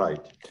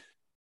right.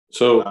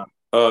 So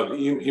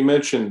you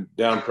mentioned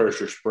down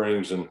pressure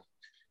springs, and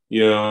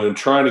and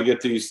trying to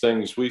get these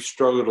things, we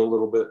struggled a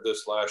little bit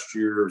this last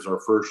year. It was our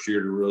first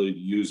year to really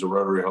use a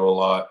rotary hoe a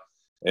lot,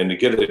 and to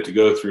get it to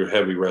go through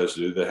heavy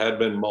residue that had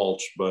been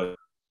mulched, but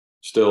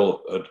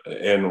still.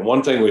 And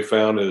one thing we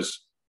found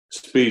is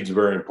speed's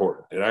very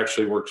important. It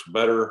actually works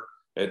better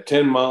at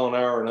 10 mile an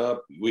hour and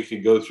up. We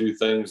could go through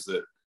things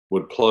that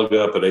would plug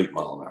up at 8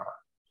 mile an hour.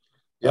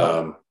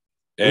 Yeah.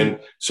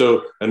 And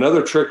so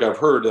another trick I've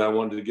heard that I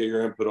wanted to get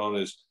your input on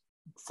is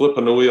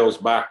flipping the wheels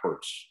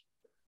backwards.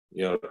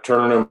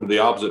 Turning them the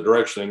opposite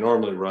direction they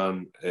normally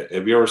run.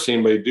 Have you ever seen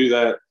anybody do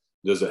that?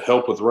 Does it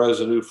help with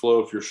residue flow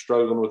if you're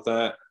struggling with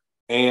that?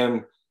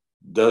 And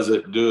does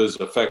it do as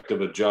effective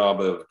a job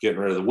of getting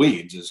rid of the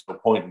weeds? Is the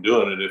point in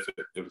doing it if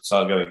it's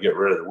not going to get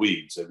rid of the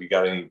weeds? Have you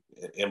got any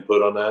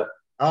input on that?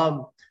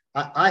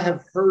 I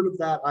have heard of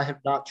that. I have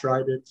not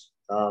tried it.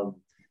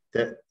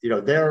 that,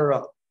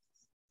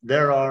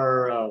 there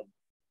are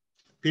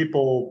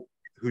people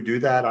who do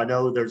that. I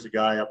know there's a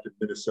guy up in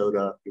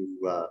Minnesota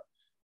who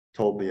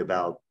told me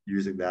about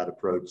using that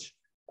approach.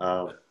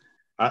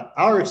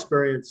 Our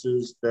experience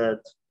is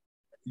that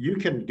you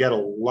can get a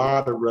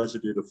lot of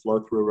residue to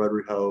flow through a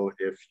rotary hoe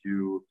if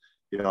you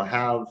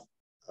have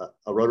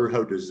a rotary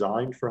hoe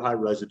designed for high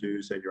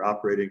residues and you're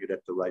operating it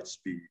at the right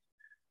speed.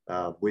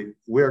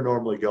 We're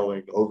normally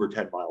going over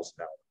 10 miles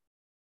an hour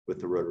with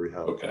the rotary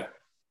hoe.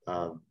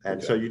 Okay.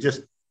 So you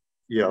just,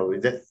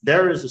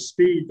 there is a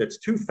speed that's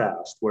too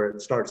fast where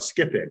it starts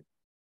skipping,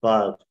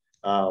 but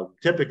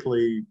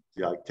typically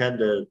 10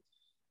 to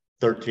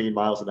 13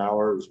 miles an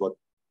hour is what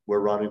we're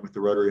running with the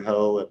rotary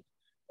hoe.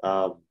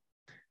 And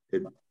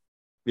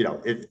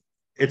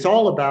it's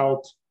all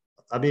about,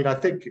 I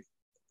think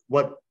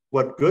what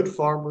good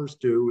farmers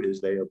do is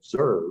they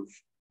observe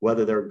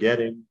whether they're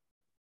getting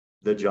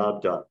the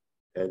job done.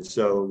 And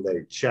so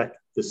they check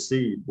the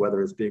seed,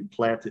 whether it's being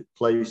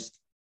placed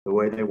the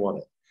way they want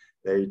it.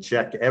 They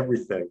check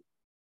everything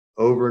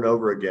over and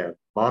over again,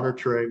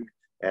 monitoring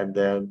and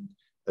then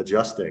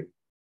adjusting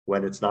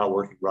when it's not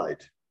working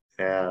right.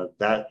 And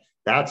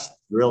that's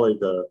really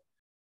the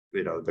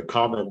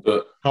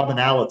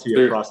commonality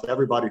across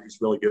everybody who's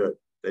really good.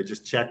 They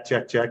just check,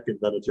 and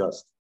then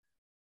adjust.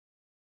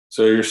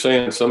 So you're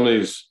saying some of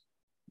these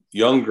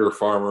younger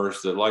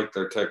farmers that like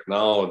their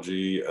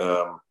technology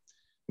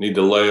need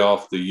to lay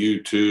off the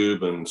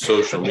YouTube and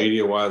social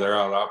media while they're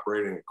out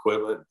operating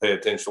equipment and pay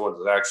attention to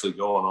what's actually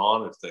going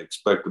on if they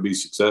expect to be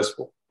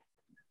successful?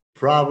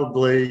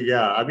 Probably,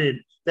 yeah.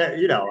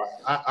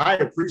 I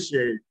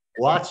appreciate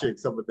watching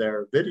some of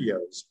their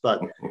videos,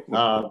 but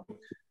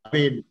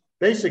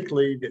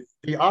basically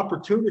the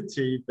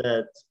opportunity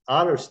that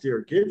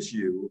AutoSteer gives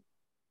you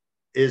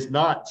is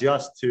not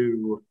just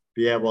to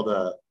be able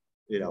to,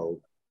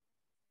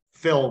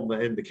 film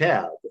in the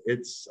cab.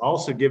 It's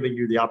also giving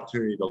you the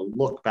opportunity to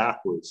look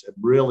backwards and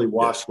really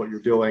watch what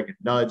you're doing and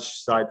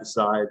nudge side to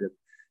side.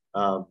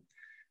 And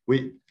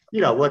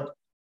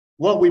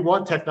what we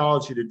want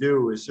technology to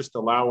do is just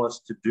allow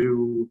us to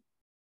do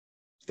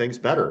things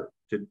better,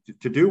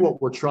 to do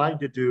what we're trying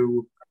to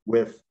do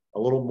with a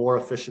little more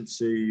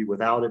efficiency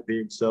without it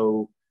being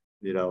so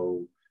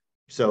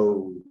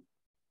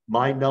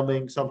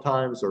mind-numbing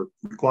sometimes or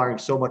requiring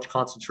so much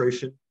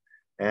concentration.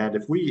 And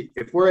if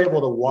we're able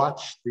to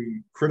watch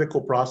the critical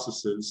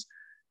processes,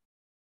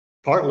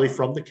 partly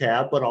from the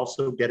cab, but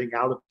also getting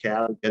out of the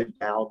cab and getting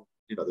down,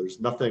 there's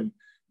nothing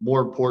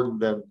more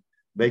important than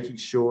making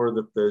sure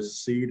that the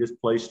seed is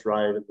placed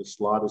right and the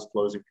slot is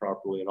closing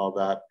properly and all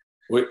that.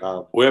 We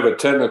have a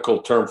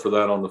technical term for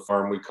that on the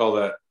farm. We call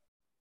that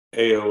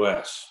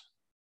AOS,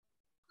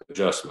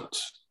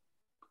 adjustments.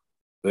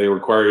 They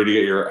require you to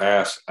get your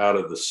ass out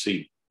of the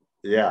seat.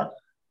 Yeah.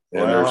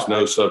 And there's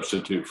no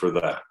substitute for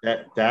that.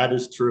 That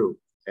is true.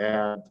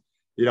 And,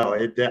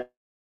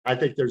 I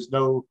think there's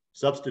no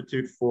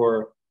substitute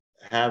for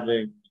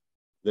having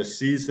the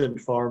seasoned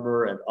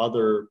farmer and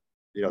other,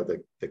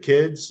 the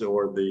kids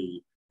or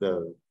the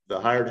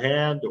hired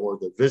hand or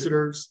the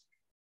visitors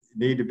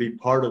need to be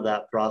part of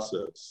that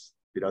process.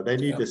 They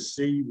need to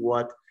see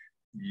what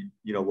the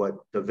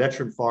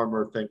veteran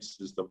farmer thinks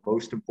is the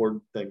most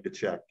important thing to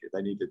check.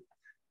 They need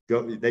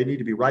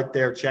to be right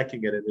there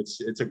checking it. And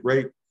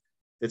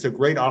it's a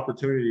great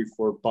opportunity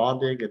for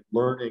bonding and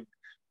learning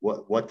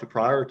what to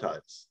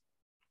prioritize.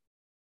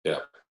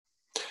 Yeah.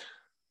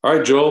 All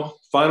right, Joel,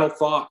 final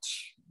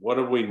thoughts. What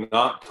have we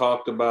not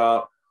talked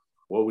about?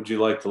 What would you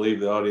like to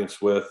leave the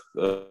audience with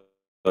that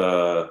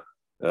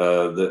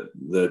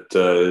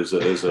is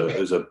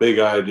a big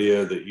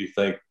idea that you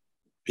think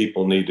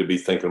people need to be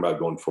thinking about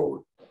going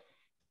forward?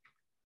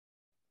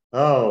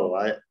 Oh,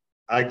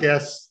 I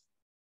guess,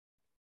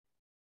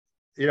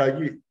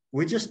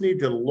 we just need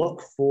to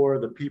look for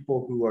the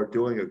people who are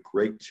doing a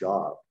great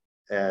job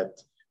at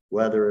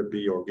whether it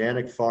be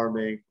organic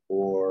farming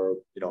or,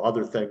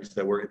 other things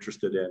that we're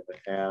interested in,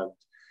 and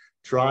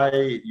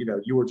try,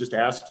 you were just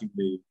asking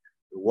me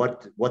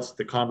what's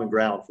the common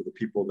ground for the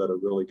people that are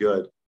really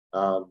good.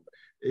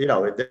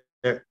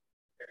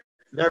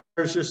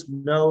 There's just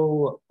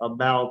no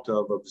amount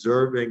of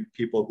observing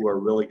people who are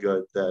really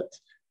good that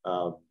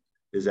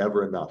is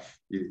ever enough.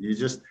 You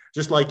just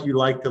like you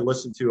like to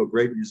listen to a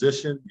great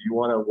musician, you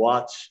want to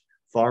watch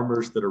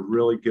farmers that are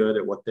really good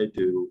at what they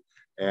do.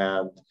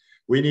 And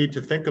we need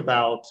to think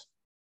about,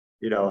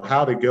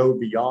 how to go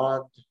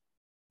beyond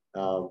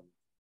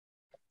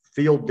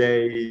field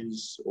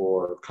days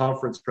or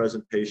conference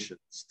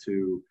presentations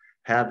to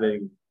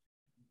having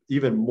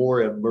even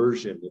more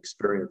immersion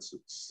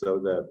experiences, so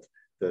that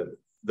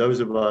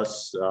those of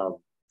us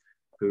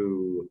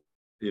who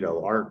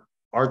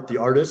aren't the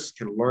artists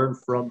can learn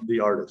from the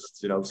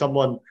artists.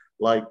 Someone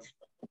like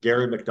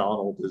Gary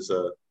McDonald is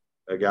a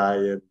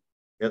guy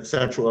in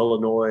Central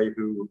Illinois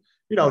who,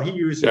 he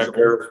uses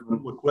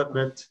old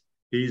equipment.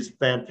 He's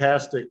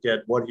fantastic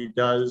at what he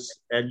does,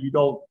 and you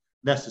don't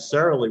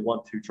necessarily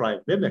want to try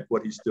and mimic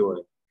what he's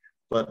doing,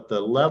 but the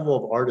level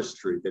of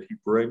artistry that he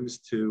brings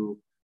to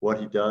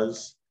what he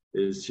does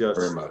is just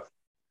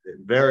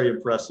very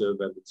impressive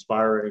and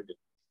inspiring.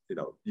 You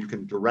know, you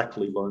can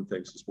directly learn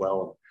things as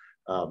well.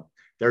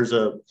 There's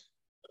a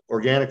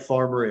organic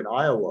farmer in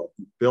Iowa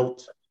who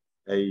built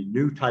a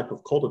new type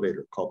of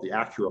cultivator called the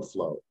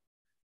AcuraFlow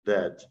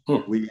that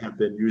we have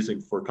been using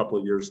for a couple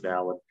of years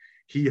now. And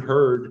he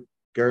heard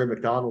Gary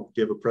McDonald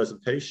give a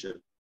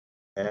presentation,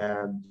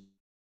 and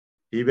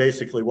he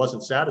basically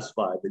wasn't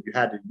satisfied that you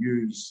had to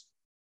use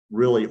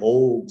really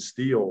old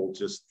steel,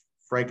 just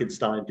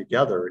Frankenstein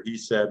together. He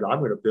said, I'm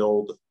going to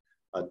build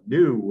a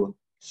new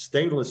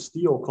stainless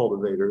steel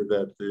cultivator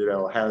that, you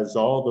know, has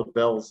all the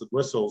bells and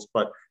whistles,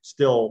 but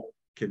still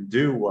can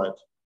do what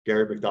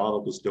Gary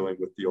McDonald was doing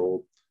with the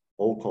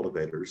old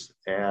cultivators.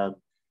 And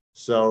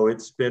so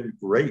it's been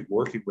great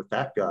working with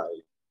that guy.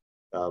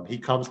 He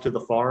comes to the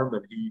farm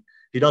and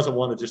he doesn't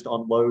want to just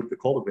unload the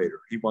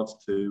cultivator. He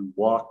wants to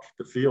walk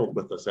the field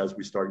with us as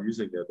we start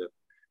using it.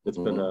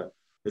 And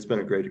it's been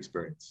a great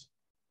experience.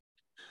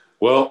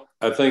 Well,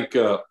 I think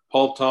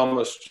Paul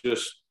Thomas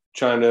just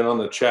chimed in on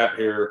the chat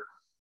here,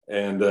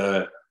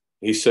 and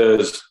he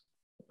says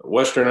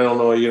Western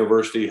Illinois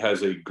University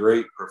has a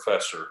great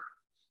professor,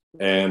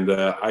 and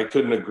I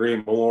couldn't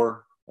agree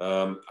more.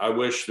 I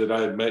wish that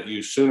I had met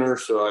you sooner,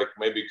 so I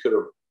maybe could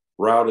have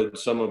routed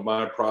some of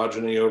my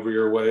progeny over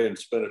your way and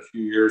spent a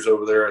few years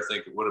over there. I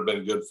think it would have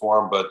been good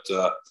for them.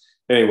 But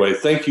anyway,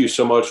 thank you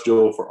so much,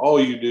 Joel, for all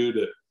you do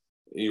to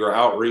your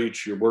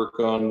outreach, your work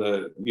on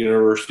the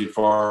university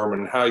farm,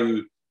 and how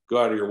you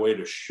go out of your way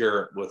to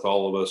share it with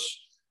all of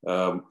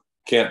us.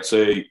 Can't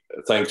say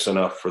thanks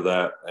enough for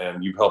that.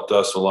 And you've helped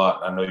us a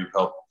lot. I know you've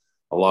helped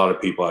a lot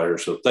of people out here.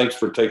 So thanks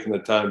for taking the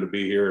time to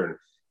be here, and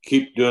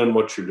keep doing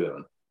what you're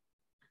doing.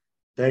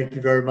 Thank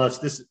you very much.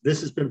 This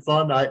has been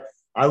fun.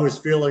 I was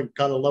feeling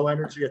kind of low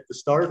energy at the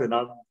start, and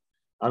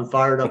I'm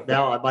fired up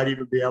now. I might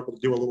even be able to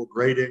do a little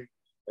grading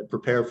and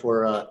prepare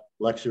for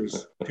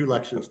two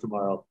lectures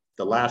tomorrow,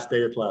 the last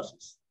day of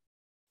classes.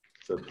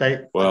 So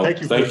thank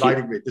you for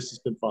inviting me. This has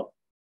been fun.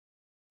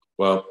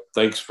 Well,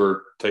 thanks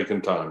for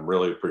taking time.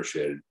 Really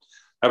appreciate it.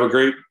 Have a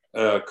great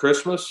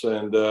Christmas,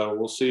 and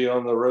we'll see you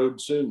on the road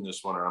soon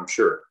this winter, I'm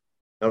sure.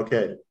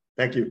 Okay.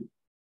 Thank you.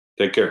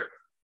 Take care.